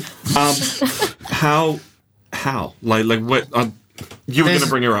 You're welcome. How? Like what? You were going to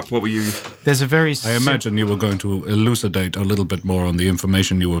bring her up. What were you... There's a very... I imagine you were going to elucidate a little bit more on the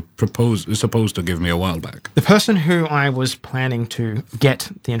information you were supposed to give me a while back. The person who I was planning to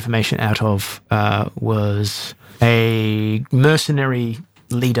get the information out of was a mercenary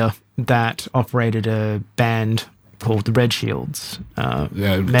leader that operated a band called the Red Shields.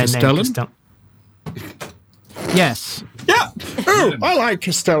 Castellan? Yes. Yeah. Oh, I like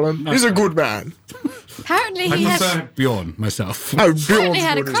Castellan. He's a good man. Apparently I prefer Bjorn myself. Oh, Apparently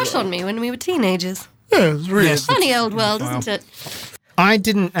had a crush on me when we were teenagers. Yeah, it's really Funny old world, isn't it? I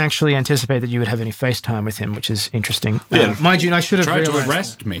didn't actually anticipate that you would have any FaceTime with him, which is interesting. Mind you, I should have tried to realized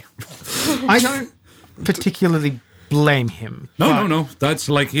arrest me. I don't particularly blame him. No. That's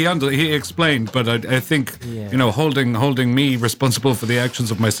like he explained, but I think holding me responsible for the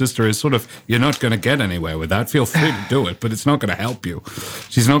actions of my sister is sort of, you're not going to get anywhere with that. Feel free to do it, but it's not going to help you.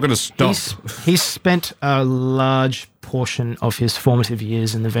 She's not going to stop. He's spent a large portion of his formative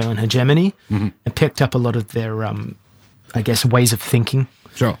years in the Valen hegemony and picked up a lot of their, ways of thinking.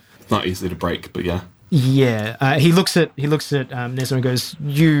 Sure, not easy to break, but yeah. Yeah, he looks at Nezra and goes,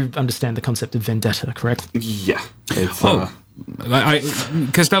 "You understand the concept of vendetta, correct?" Yeah, it's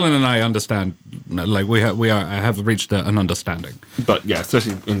Castellan and I understand. Like we have reached an understanding. But yeah,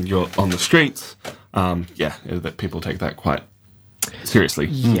 especially when you're on the streets, that people take that quite seriously.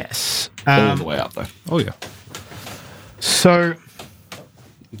 Yes, all the way up though. Oh yeah. So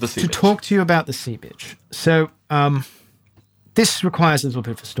to talk to you about the sea bitch. So this requires a little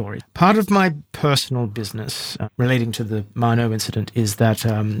bit of a story. Part of my personal business relating to the Marno incident is that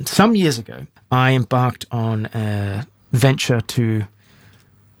some years ago, I embarked on a venture to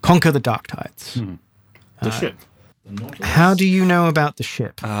conquer the Dark Tides. The ship. How do you know about the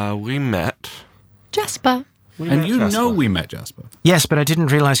ship? We met. Jasper. And you know we met Jasper. Yes, but I didn't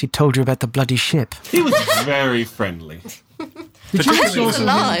realize he told you about the bloody ship. He was very friendly. I hope he's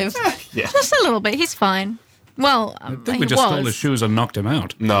alive. Just a little bit. He's fine. Well, I think we just stole his shoes and knocked him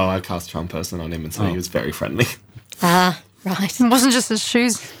out. No, I cast Charm Person on him and so he was very friendly. Ah, right. It wasn't just his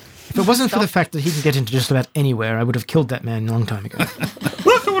shoes. If it wasn't for the fact that he can get into just about anywhere, I would have killed that man a long time ago.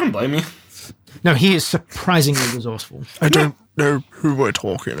 Look, I wouldn't blame you. No, he is surprisingly resourceful. I don't know who we're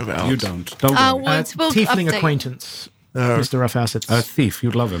talking about. You don't. Don't worry. We'll Tiefling update. Acquaintance, Mr. Roughhouse. A thief,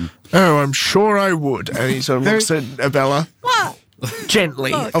 you'd love him. Oh, I'm sure I would. And he sort of looks at Abella. What?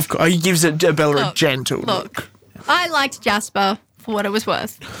 Gently. Look. Of course, he gives Abella a Look. gentle Look. look. I liked Jasper for what it was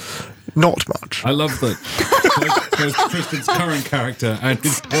worth. Not much. I love that there's Tristan's current character and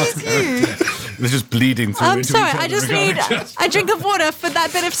his past character. They're just bleeding through I'm into sorry, each other I just need regarding a drink of water for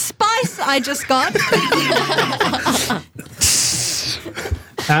that bit of spice I just got.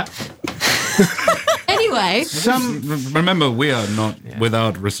 Anyway, Remember, we are not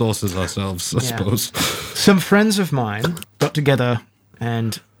without resources ourselves, I suppose. Some friends of mine got together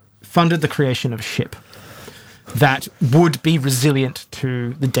and funded the creation of a ship that would be resilient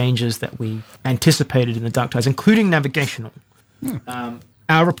to the dangers that we anticipated in the Dark Tides, including navigational.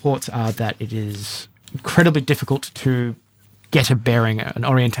 Our reports are that it is incredibly difficult to get a bearing, an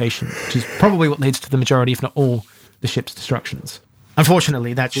orientation, which is probably what leads to the majority, if not all, the ship's destructions.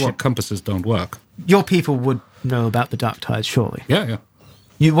 Unfortunately, that Well, ship... compasses don't work. Your people would know about the Dark Tides, surely. Yeah.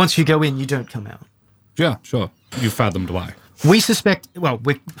 Once you go in, you don't come out. Yeah, sure. You fathomed why. We suspect... Well,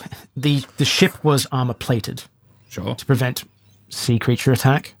 the ship was armor-plated Sure. to prevent sea creature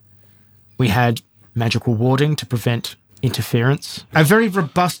attack. We had magical warding to prevent interference. A very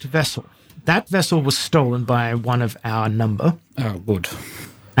robust vessel. That vessel was stolen by one of our number, Oh, good.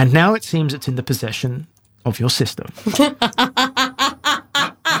 and now it seems it's in the possession of your sister.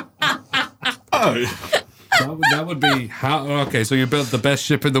 That would be how. Okay, so you built the best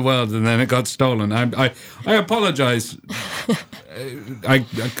ship in the world and then it got stolen. I apologize. I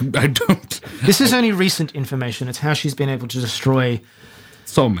don't. This is only recent information. It's how she's been able to destroy...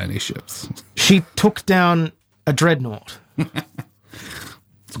 So many ships. She took down a dreadnought.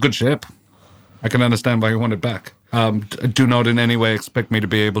 It's a good ship. I can understand why you want it back. Do not in any way expect me to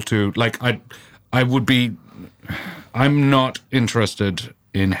be able to. I would be. I'm not interested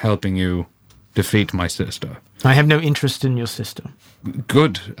in helping you defeat my sister. I have no interest in your sister.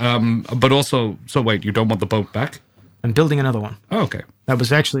 Good. But also, so wait, you don't want the boat back? I'm building another one. Oh, okay. That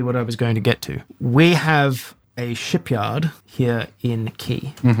was actually what I was going to get to. We have a shipyard here in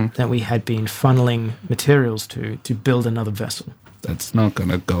Key that we had been funneling materials to build another vessel. That's not going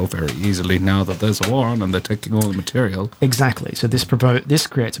to go very easily now that there's a war on and they're taking all the material. Exactly. So this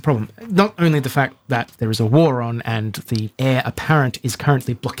creates a problem. Not only the fact that there is a war on and the heir apparent is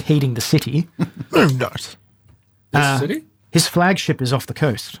currently blockading the city. No, not. This city? His flagship is off the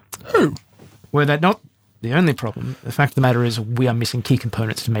coast. Oh. Were that not the only problem, the fact of the matter is we are missing key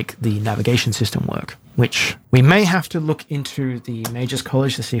components to make the navigation system work, which we may have to look into the Mages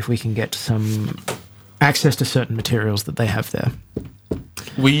College to see if we can get some access to certain materials that they have there.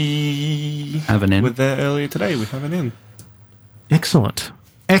 We have an inn. Were there earlier today. We have an inn. Excellent.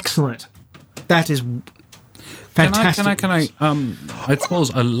 That is fantastic. Can I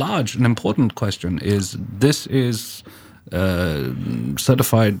suppose an important question is, this is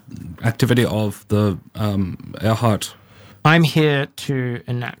certified activity of the Earhart. I'm here to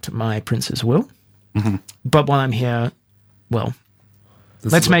enact my prince's will, but while I'm here, well,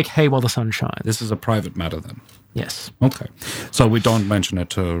 let's make hay while the sun shines. This is a private matter then? Yes. Okay. So we don't mention it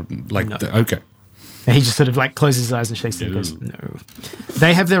to, okay. And he just sort of closes his eyes and shakes his head and goes, no.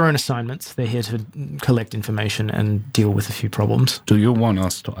 They have their own assignments. They're here to collect information and deal with a few problems. Do you want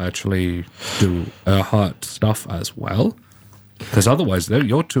us to actually do Earhart stuff as well? Because otherwise,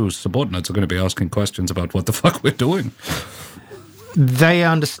 your two subordinates are going to be asking questions about what the fuck we're doing. They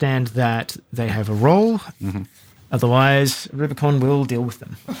understand that they have a role. Otherwise, Rubicon will deal with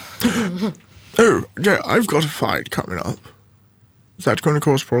them. Oh, yeah, I've got a fight coming up. Is that going to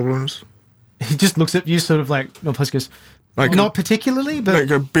cause problems? He just looks at you sort of plus goes, not particularly, but... Like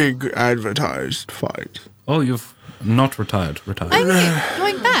a big advertised fight. Oh, you've not retired. I'm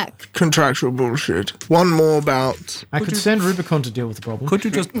going back. Contractual bullshit. One more bout. I could send Rubicon to deal with the problem. Could you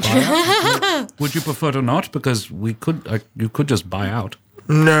just buy out? Would you prefer to not? Because we could, you could just buy out.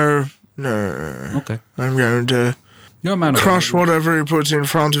 No. Okay. I'm going to crush whatever he puts in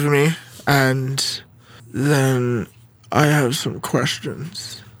front of me, and then I have some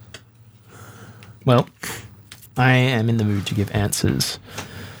questions. Well, I am in the mood to give answers.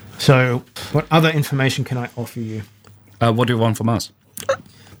 So, what other information can I offer you? What do you want from us?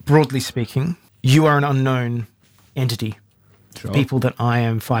 Broadly speaking, you are an unknown entity. Sure. People that I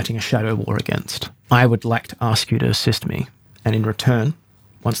am fighting a shadow war against. I would like to ask you to assist me. And in return,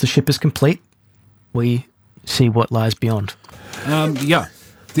 once the ship is complete, we see what lies beyond. Yeah.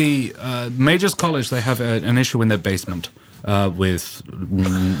 The Mages College, they have an issue in their basement with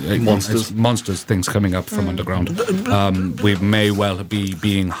monsters, things coming up from underground. We may well be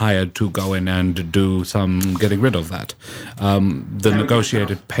being hired to go in and do some getting rid of that. The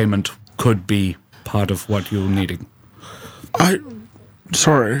negotiated payment could be part of what you're needing.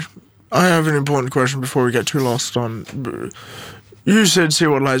 Sorry, I have an important question before we get too lost on... You said see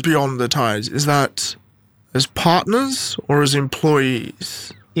what lies beyond the tides. Is that as partners or as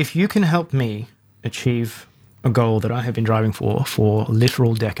employees? If you can help me achieve a goal that I have been driving for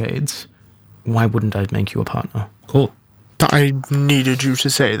literal decades, why wouldn't I make you a partner? Cool. I needed you to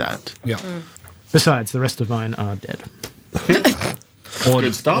say that. Yeah. Besides, the rest of mine are dead.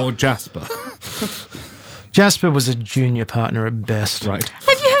 Or Jasper. Jasper was a junior partner at best. Right.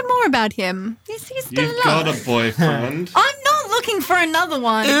 Have you heard more about him? He's still You've alive. got a boyfriend. I'm not looking for another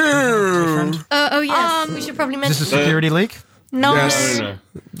one. Oh, yes. We should probably Is mention... this a security leak? No. Yes. No.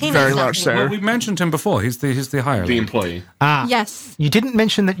 He Very knows much nothing. so. Well, we mentioned him before. He's the hire. The employee. Yes. You didn't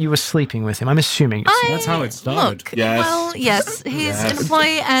mention that you were sleeping with him. I'm assuming. That's how it started. Look, Yes. well, yes, he's an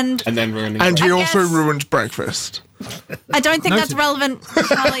employee, and And then ruining And he I also guess- ruined breakfast. I don't think that's Noted. relevant,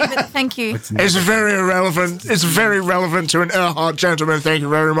 Charlie, but thank you. It's very irrelevant. It's very relevant to an Earhart gentleman. Thank you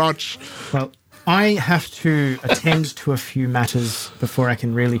very much. Well, I have to attend to a few matters before I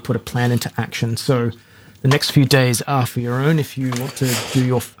can really put a plan into action. So the next few days are for your own. If you want to do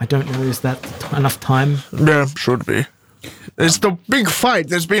your... I don't know, is that enough time? Yeah, should be. It's the big fight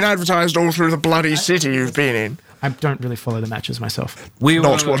that's been advertised all through the bloody city you've been in. I don't really follow the matches myself.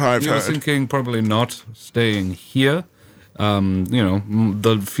 Not what I've we were heard. thinking probably not staying here.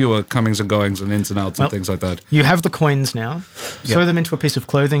 The fewer comings and goings and ins and outs Well, and things like that. You have the coins now. Sew them into a piece of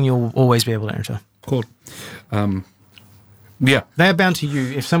clothing. You'll always be able to enter. Cool. Yeah. They're bound to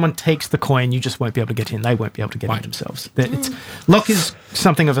you. If someone takes the coin, you just won't be able to get in. They won't be able to get in themselves. Locke is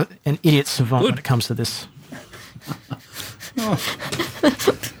something of an idiot savant when it comes to this.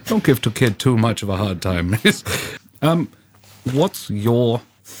 Don't give the kid too much of a hard time. What's your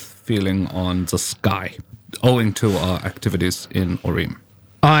feeling on the sky, owing to our activities in Orim?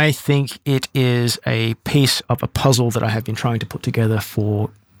 I think it is a piece of a puzzle that I have been trying to put together for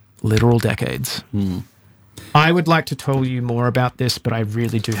literal decades. I would like to tell you more about this, but I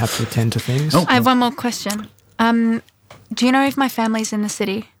really do have to attend to things. I have one more question. Do you know if my family's in the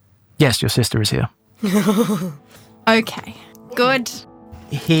city? Yes, your sister is here. Okay. Good.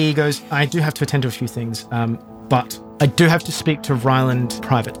 He goes, I do have to attend to a few things, but I do have to speak to Ryland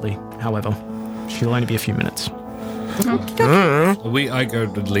privately, however. She'll only be a few minutes. I go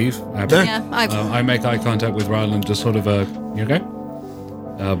to leave. Yeah, I make eye contact with Ryland, just sort of you okay?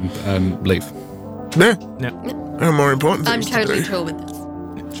 And leave. Yeah. No. There are more important I'm things totally to do. cool with this.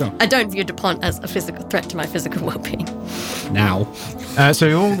 Sure. I don't view DuPont as a physical threat to my physical well-being. Now. So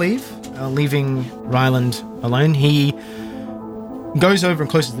you all leave, leaving Ryland alone. He goes over and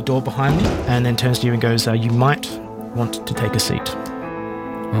closes the door behind me and then turns to you and goes, you might want to take a seat.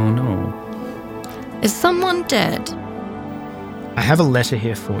 Oh, no. Is someone dead? I have a letter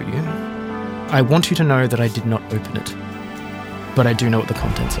here for you. I want you to know that I did not open it, but I do know what the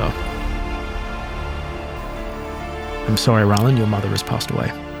contents are. I'm sorry, Ryland, your mother has passed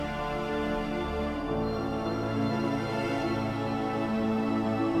away.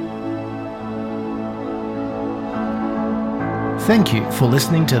 Thank you for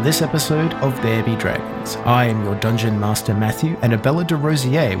listening to this episode of There Be Dragons. I am your Dungeon Master Matthew, and Abella de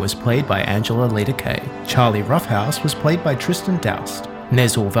Rosier was played by Angela Leda Kay. Charlie Roughhouse was played by Tristan Doust.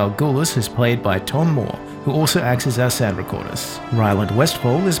 Nezor Valgulis is played by Tom Moore, who also acts as our sound recordist. Ryland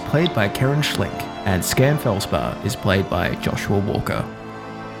Westfall is played by Karen Schlink, and Scam Felspar is played by Joshua Walker.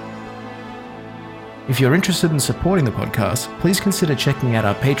 If you're interested in supporting the podcast, please consider checking out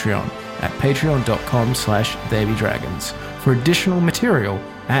our Patreon at patreon.com/therebedragons for additional material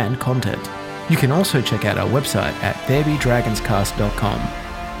and content. You can also check out our website at therebedragonscast.com.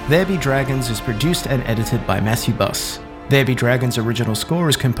 There Be Dragons is produced and edited by Matthew Buss. There Be Dragons' original score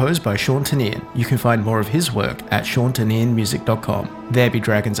is composed by Sean Tanian. You can find more of his work at seantanianmusic.com. There Be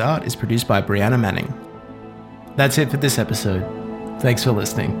Dragons' art is produced by Brianna Manning. That's it for this episode. Thanks for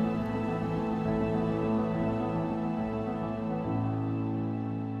listening.